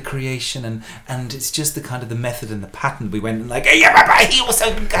 and the creation, and it's just the kind of the method and the pattern. We went and like, yeah, he also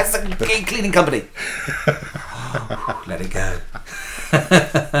has a cleaning company. Let it go.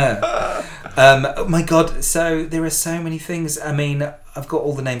 Oh my God, so there are so many things. I mean, I've got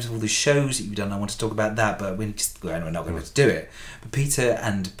all the names of all the shows that you've done. I want to talk about that, but we're not going to do it. But Peter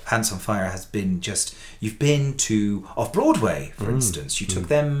and Pants on Fire has been you've been to Off-Broadway, for instance. You took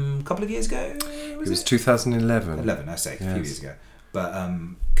them a couple of years ago, It was 2011. 11, I say, a few years ago. But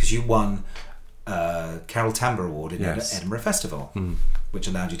because you won Carol Tamber Award in Edinburgh Festival, which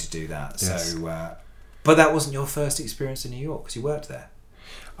allowed you to do that. Yes. So, but that wasn't your first experience in New York, because you worked there.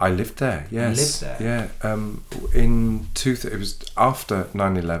 I lived there, yes. You lived there? Yeah. It was after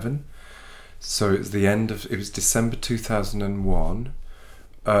 9/11, so it was it was December 2001.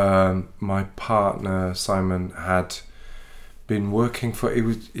 My partner, Simon, had been working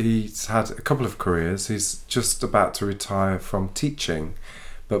he's had a couple of careers. He's just about to retire from teaching,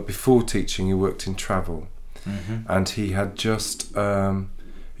 but before teaching he worked in travel. Mm-hmm. And he had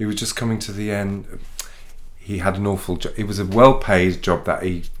he was just coming to the end. He had an awful job. It was a well-paid job that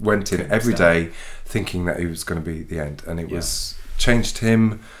he went in every day thinking that he was going to be the end. And it was changed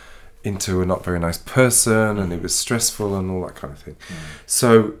him into a not very nice person, and it was stressful and all that kind of thing.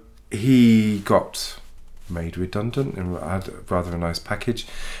 So he got made redundant and had rather a nice package.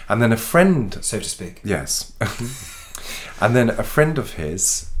 And then a friend... So to speak. Yes. And then a friend of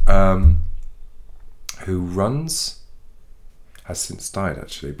his who has since died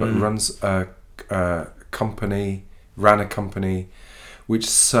actually, but runs ran a company which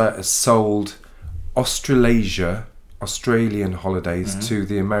sold Australian holidays to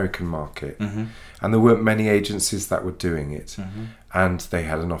the American market. And there weren't many agencies that were doing it. And they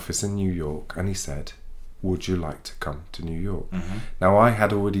had an office in New York, and he said, would you like to come to New York? Now I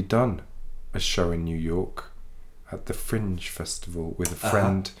had already done a show in New York at the Fringe Festival with a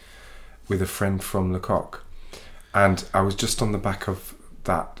friend from Lecoq, and I was just on the back of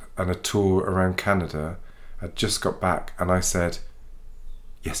that and a tour around Canada. I'd just got back, and I said,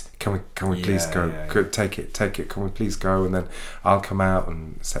 "Yes, can we please go? Take it. Can we please go? And then I'll come out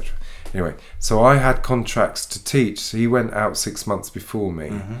and etc." Anyway, so I had contracts to teach. So he went out 6 months before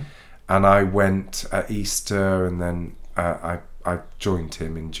me, and I went at Easter, and then I joined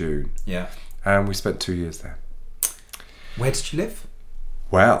him in June. Yeah, and we spent 2 years there. Where did you live?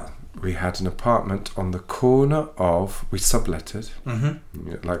 Well, we had an apartment on the corner of... We subletted,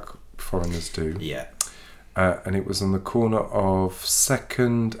 like foreigners do. Yeah. And it was on the corner of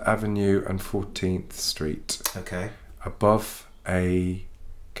 2nd Avenue and 14th Street. Okay. Above a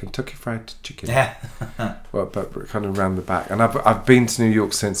Kentucky Fried Chicken. Yeah. Well, but kind of round the back. And I've been to New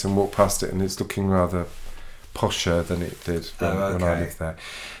York since and walked past it, and it's looking rather posher than it did when I lived there.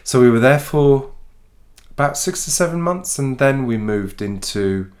 So we were there for about 6 to 7 months, and then we moved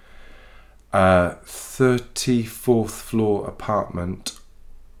into a 34th floor apartment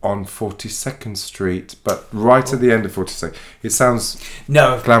on 42nd Street, but right at the end of 42nd. It sounds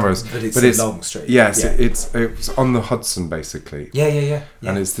glamorous, but it's a long street. Yes, it was on the Hudson basically. Yeah.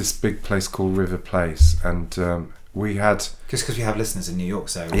 And it's this big place called River Place, and we had just because we have listeners in New York,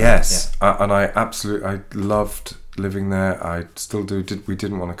 so yes, and I loved living there. I still do. We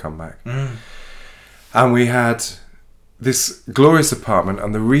didn't want to come back, and we had this glorious apartment,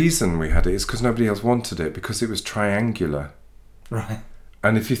 and the reason we had it is because nobody else wanted it, because it was triangular. Right.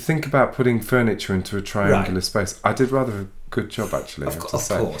 And if you think about putting furniture into a triangular space, I did rather a good job actually. Of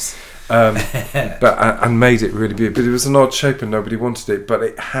course. And made it really beautiful. But it was an odd shape and nobody wanted it. But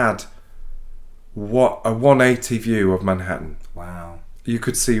it had a 180 view of Manhattan. Wow. You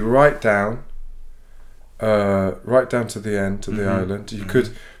could see right down to the end, to the island. You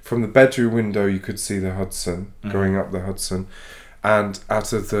could, from the bedroom window, you could see the Hudson, going up the Hudson. And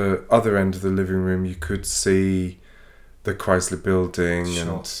out of the other end of the living room, you could see the Chrysler building,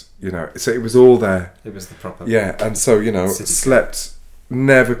 and so it was all there. It was the proper and so slept,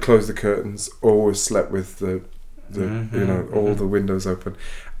 never closed the curtains, always slept with the all the windows open.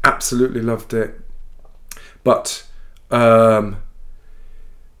 Absolutely loved it, but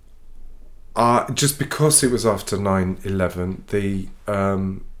just because it was after 9/11, the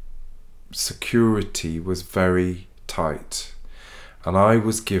security was very tight, and I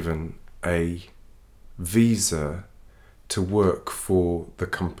was given a visa to work for the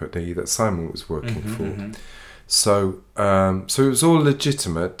company that Simon was working for. So it was all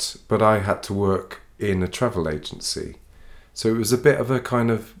legitimate, but I had to work in a travel agency. So it was a bit of a kind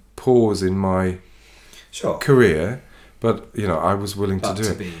of pause in my career, but I was willing to do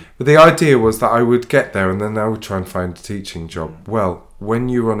it. But the idea was that I would get there and then I would try and find a teaching job. Well, when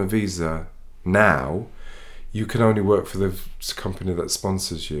you're on a visa now, you can only work for the company that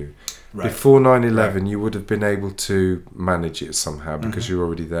sponsors you. Right. Before 9/11, you would have been able to manage it somehow because you're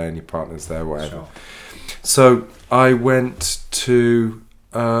already there and your partner's there, whatever. Sure. So I went to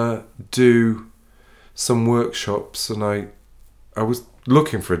do some workshops, and I was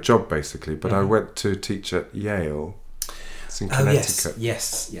looking for a job basically, but I went to teach at Yale. It's in Connecticut.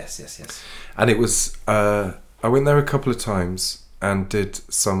 Yes. And it was I went there a couple of times and did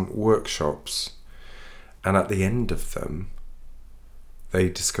some workshops, and at the end of them, they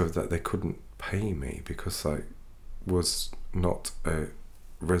discovered that they couldn't pay me because I was not a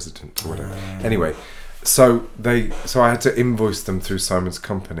resident or whatever. Anyway, so I had to invoice them through Simon's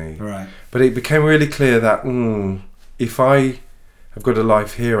company. Right. But it became really clear that if I have got a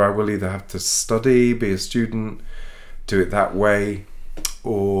life here, I will either have to study, be a student, do it that way,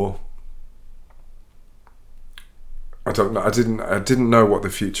 or I don't know. I didn't know what the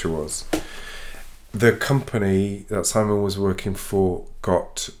future was. The company that Simon was working for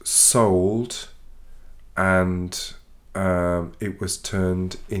got sold, and it was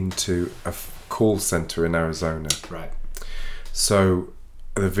turned into a call center in Arizona. Right. So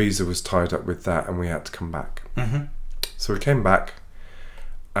the visa was tied up with that, and we had to come back. So we came back,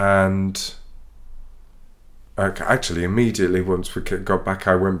 and actually immediately once we got back,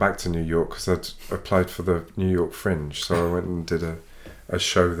 I went back to New York because I'd applied for the New York Fringe. So I went and did a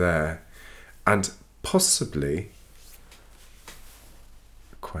show there. And possibly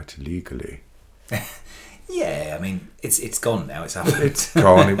quite illegally. Yeah, I mean, it's gone now. It's happened. It's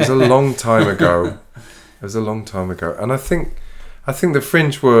gone. It was a long time ago. And I think the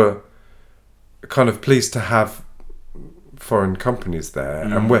Fringe were kind of pleased to have foreign companies there,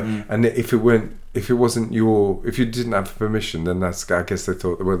 and if you didn't have permission, then I guess they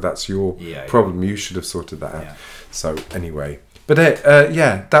thought, well, that's your problem. You should have sorted that out. So anyway, but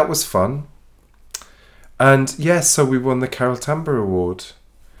that was fun. And yes, so we won the Carol Tamber Award.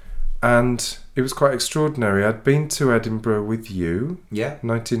 And it was quite extraordinary. I'd been to Edinburgh with you. Yeah.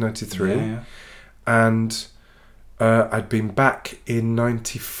 1993. Yeah. And I'd been back in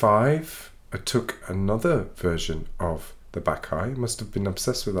 95. I took another version of The Bacchae. Must have been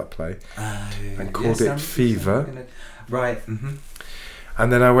obsessed with that play. And called it Fever. Right. Mm-hmm.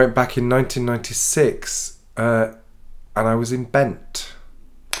 And then I went back in 1996 and I was in Bent.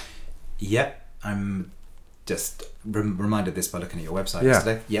 Yep. I'm just reminded this by looking at your website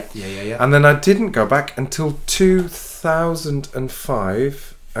yesterday. Yeah. And then I didn't go back until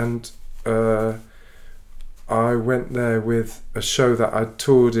 2005 and I went there with a show that I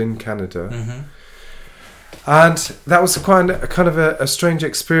toured in Canada. Mm-hmm. And that was kind of a strange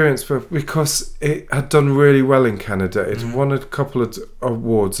experience because it had done really well in Canada. It won a couple of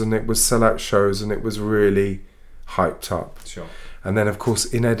awards and it was sellout shows and it was really hyped up. Sure. And then, of course,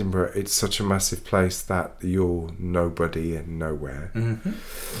 in Edinburgh, it's such a massive place that you're nobody and nowhere.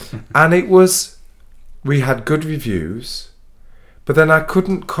 Mm-hmm. And we had good reviews, but then I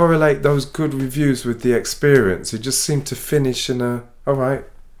couldn't correlate those good reviews with the experience. It just seemed to finish in all right,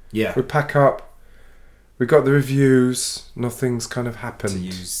 we pack up. We got the reviews. Nothing's kind of happened.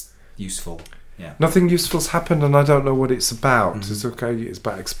 Useful. Yeah. Nothing useful's happened, and I don't know what it's about. It's okay. It's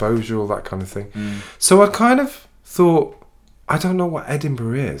about exposure, all that kind of thing. So I kind of thought, I don't know what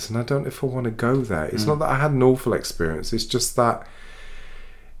Edinburgh is, and I don't know if I want to go there. It's not that I had an awful experience. It's just that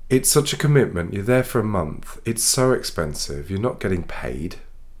it's such a commitment. You're there for a month. It's so expensive. You're not getting paid.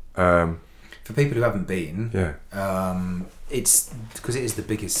 For people who haven't been, it's because it is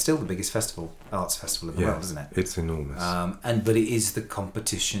still the biggest arts festival in the world, isn't it? It's enormous. But it is, the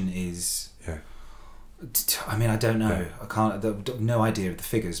competition is. Yeah. I mean, I don't know. I can't. No idea of the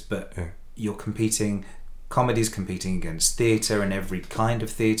figures, but you're competing. Comedy's competing against theatre, and every kind of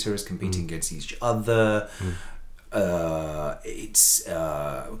theatre is competing against each other. It's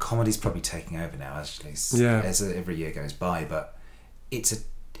comedy's probably taking over now, actually. As every year goes by, but it's a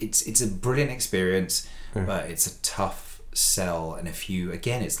brilliant experience, but it's a tough sell. And if you,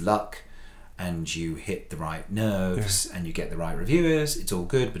 again, it's luck, and you hit the right nerves, and you get the right reviewers, it's all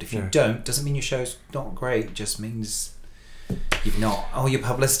good. But if you don't, doesn't mean your show's not great. It just means your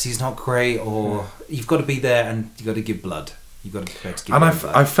publicity's not great, or you've got to be there and you've got to give blood. You've got to be prepared to give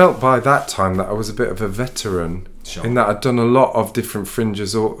blood. I felt by that time that I was a bit of a veteran, in that I'd done a lot of different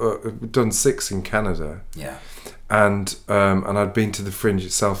fringes, or done 6 in Canada. Yeah. And I'd been to the Fringe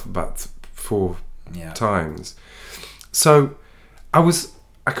itself about 4 times. So I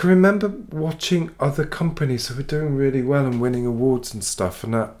can remember watching other companies who were doing really well and winning awards and stuff,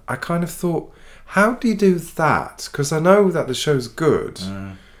 and I kind of thought, how do you do that? Because I know that the show's good,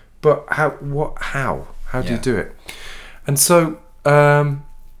 but how do you do it? And so I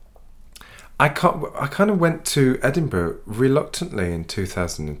kind of went to Edinburgh reluctantly in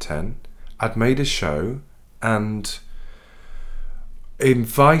 2010. I'd made a show and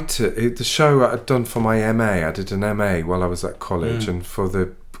invited the show I'd done for my MA. I did an MA while I was at college, and for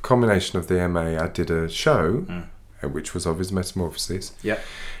the combination of the MA, I did a show, which was of his Metamorphoses. Yeah.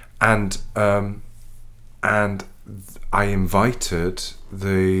 And I invited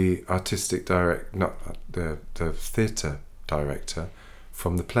the artistic the theatre director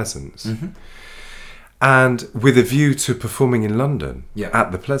from the Pleasance, and with a view to performing in London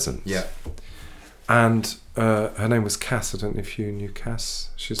at the Pleasance. Yeah. And her name was Cass. I don't know if you knew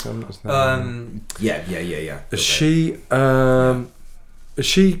Cass. She's Yeah.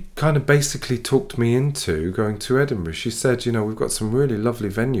 She kind of basically talked me into going to Edinburgh. She said, we've got some really lovely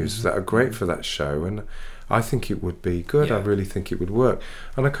venues that are great for that show, and I think it would be good. I really think it would work.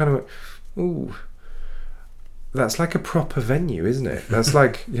 And I kind of went, ooh, that's like a proper venue, isn't it? That's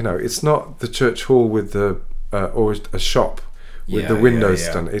like, it's not the church hall with the or a shop with the windows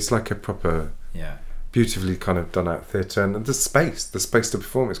done. It's like a proper, beautifully kind of done out theatre, and the space to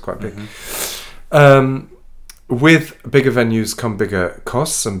perform is quite big. With bigger venues come bigger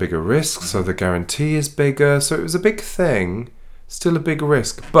costs and bigger risks, so the guarantee is bigger. So it was a big thing, still a big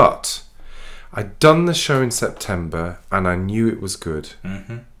risk. But I'd done the show in September, and I knew it was good.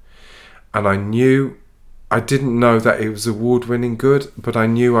 And I didn't know that it was award-winning good, but I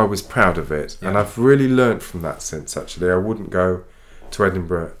knew I was proud of it. And I've really learnt from that since, actually. I wouldn't go to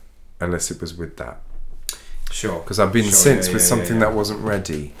Edinburgh unless it was with that. Sure. Because I've been since with something that wasn't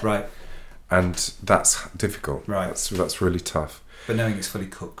ready. Right. And that's difficult. Right. That's really tough. But knowing it's fully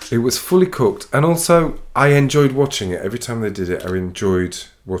cooked. It was fully cooked. And also, I enjoyed watching it. Every time they did it, I enjoyed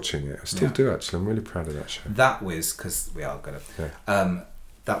watching it. I still do, actually. I'm really proud of that show. That was, because we are going to...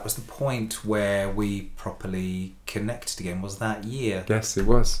 that was the point where we properly connected again, was that year. Yes, it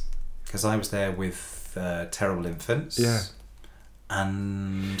was. Because I was there with with Terrible Infants. Yeah.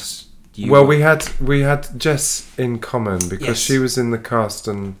 And we had Jess in common because she was in the cast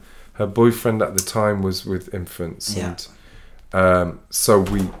and her boyfriend at the time was with Infants. Yeah. And so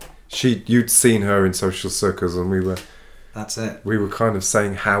you'd seen her in social circles, and that's it. We were kind of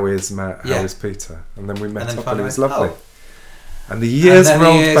saying, how is Matt? How is Peter? And then we met up and it was lovely. Oh. And the years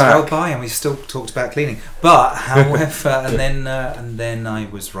rolled by, and we still talked about cleaning. But however, and then I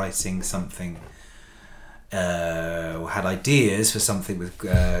was writing something, had ideas for something with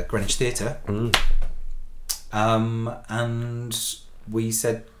Greenwich Theatre, and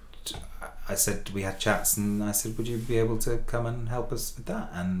I said we had chats, and I said, would you be able to come and help us with that?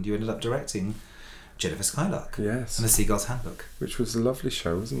 And you ended up directing Jennifer Skylark, yes, and the Seagull's Handbook, which was a lovely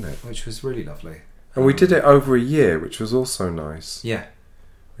show, wasn't it? Which was really lovely. And we did it over a year, which was also nice. Yeah.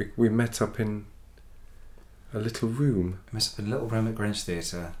 We met up in a little room. We met up in a little room at Greenwich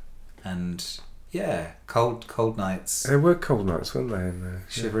Theatre, and cold nights. There were cold nights, weren't there? In there?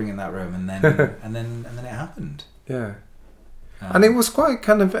 Shivering in that room, and then and then it happened. Yeah. And it was quite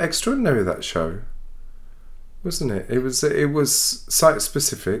kind of extraordinary, that show, wasn't it? It was site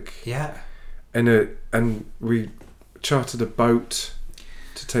specific. Yeah. And we chartered a boat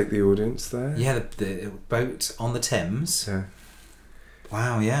to take the audience there. Yeah, the boat on the Thames. Yeah.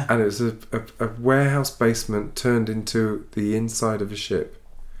 Wow, yeah. And it was a warehouse basement turned into the inside of a ship.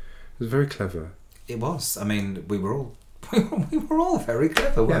 It was very clever. It was. I mean, we were all very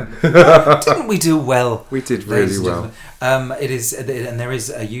clever, weren't we? Didn't we do well? We did really well. It is, and there is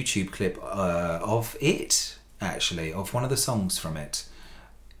a YouTube clip of it, actually, of one of the songs from it,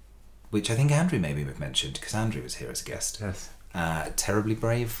 which I think Andrew maybe mentioned, because Andrew was here as a guest. Yes. Terribly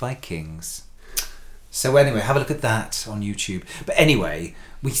Brave Vikings. So anyway, have a look at that on YouTube. But anyway,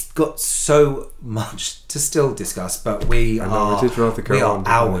 we've got so much to still discuss, but we are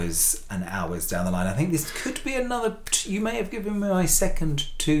hours and hours down the line. I think this could be another. You may have given me my second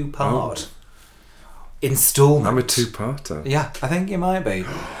 2-part installment. I'm a 2-parter. Yeah, I think you might be.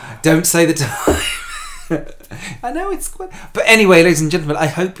 Don't say the time. I know it's quite. But anyway, ladies and gentlemen, I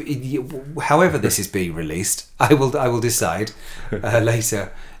hope, however this is being released, I will decide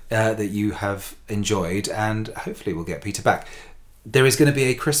later that you have enjoyed, and hopefully we'll get Peter back. There is going to be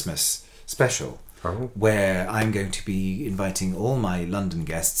a Christmas special where I'm going to be inviting all my London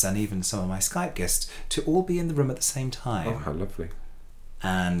guests and even some of my Skype guests to all be in the room at the same time. Oh, how lovely.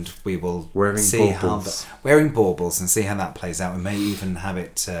 And we will wearing baubles and see how that plays out. We may even have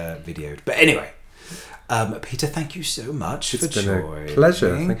it videoed. But anyway, Peter, thank you so much for joining. It's been a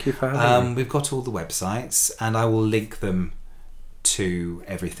pleasure. Thank you for having me. We've got all the websites, and I will link them to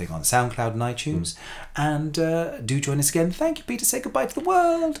everything on SoundCloud and iTunes. And do join us again. Thank you, Peter. Say goodbye to the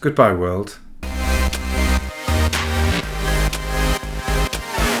world. Goodbye, world.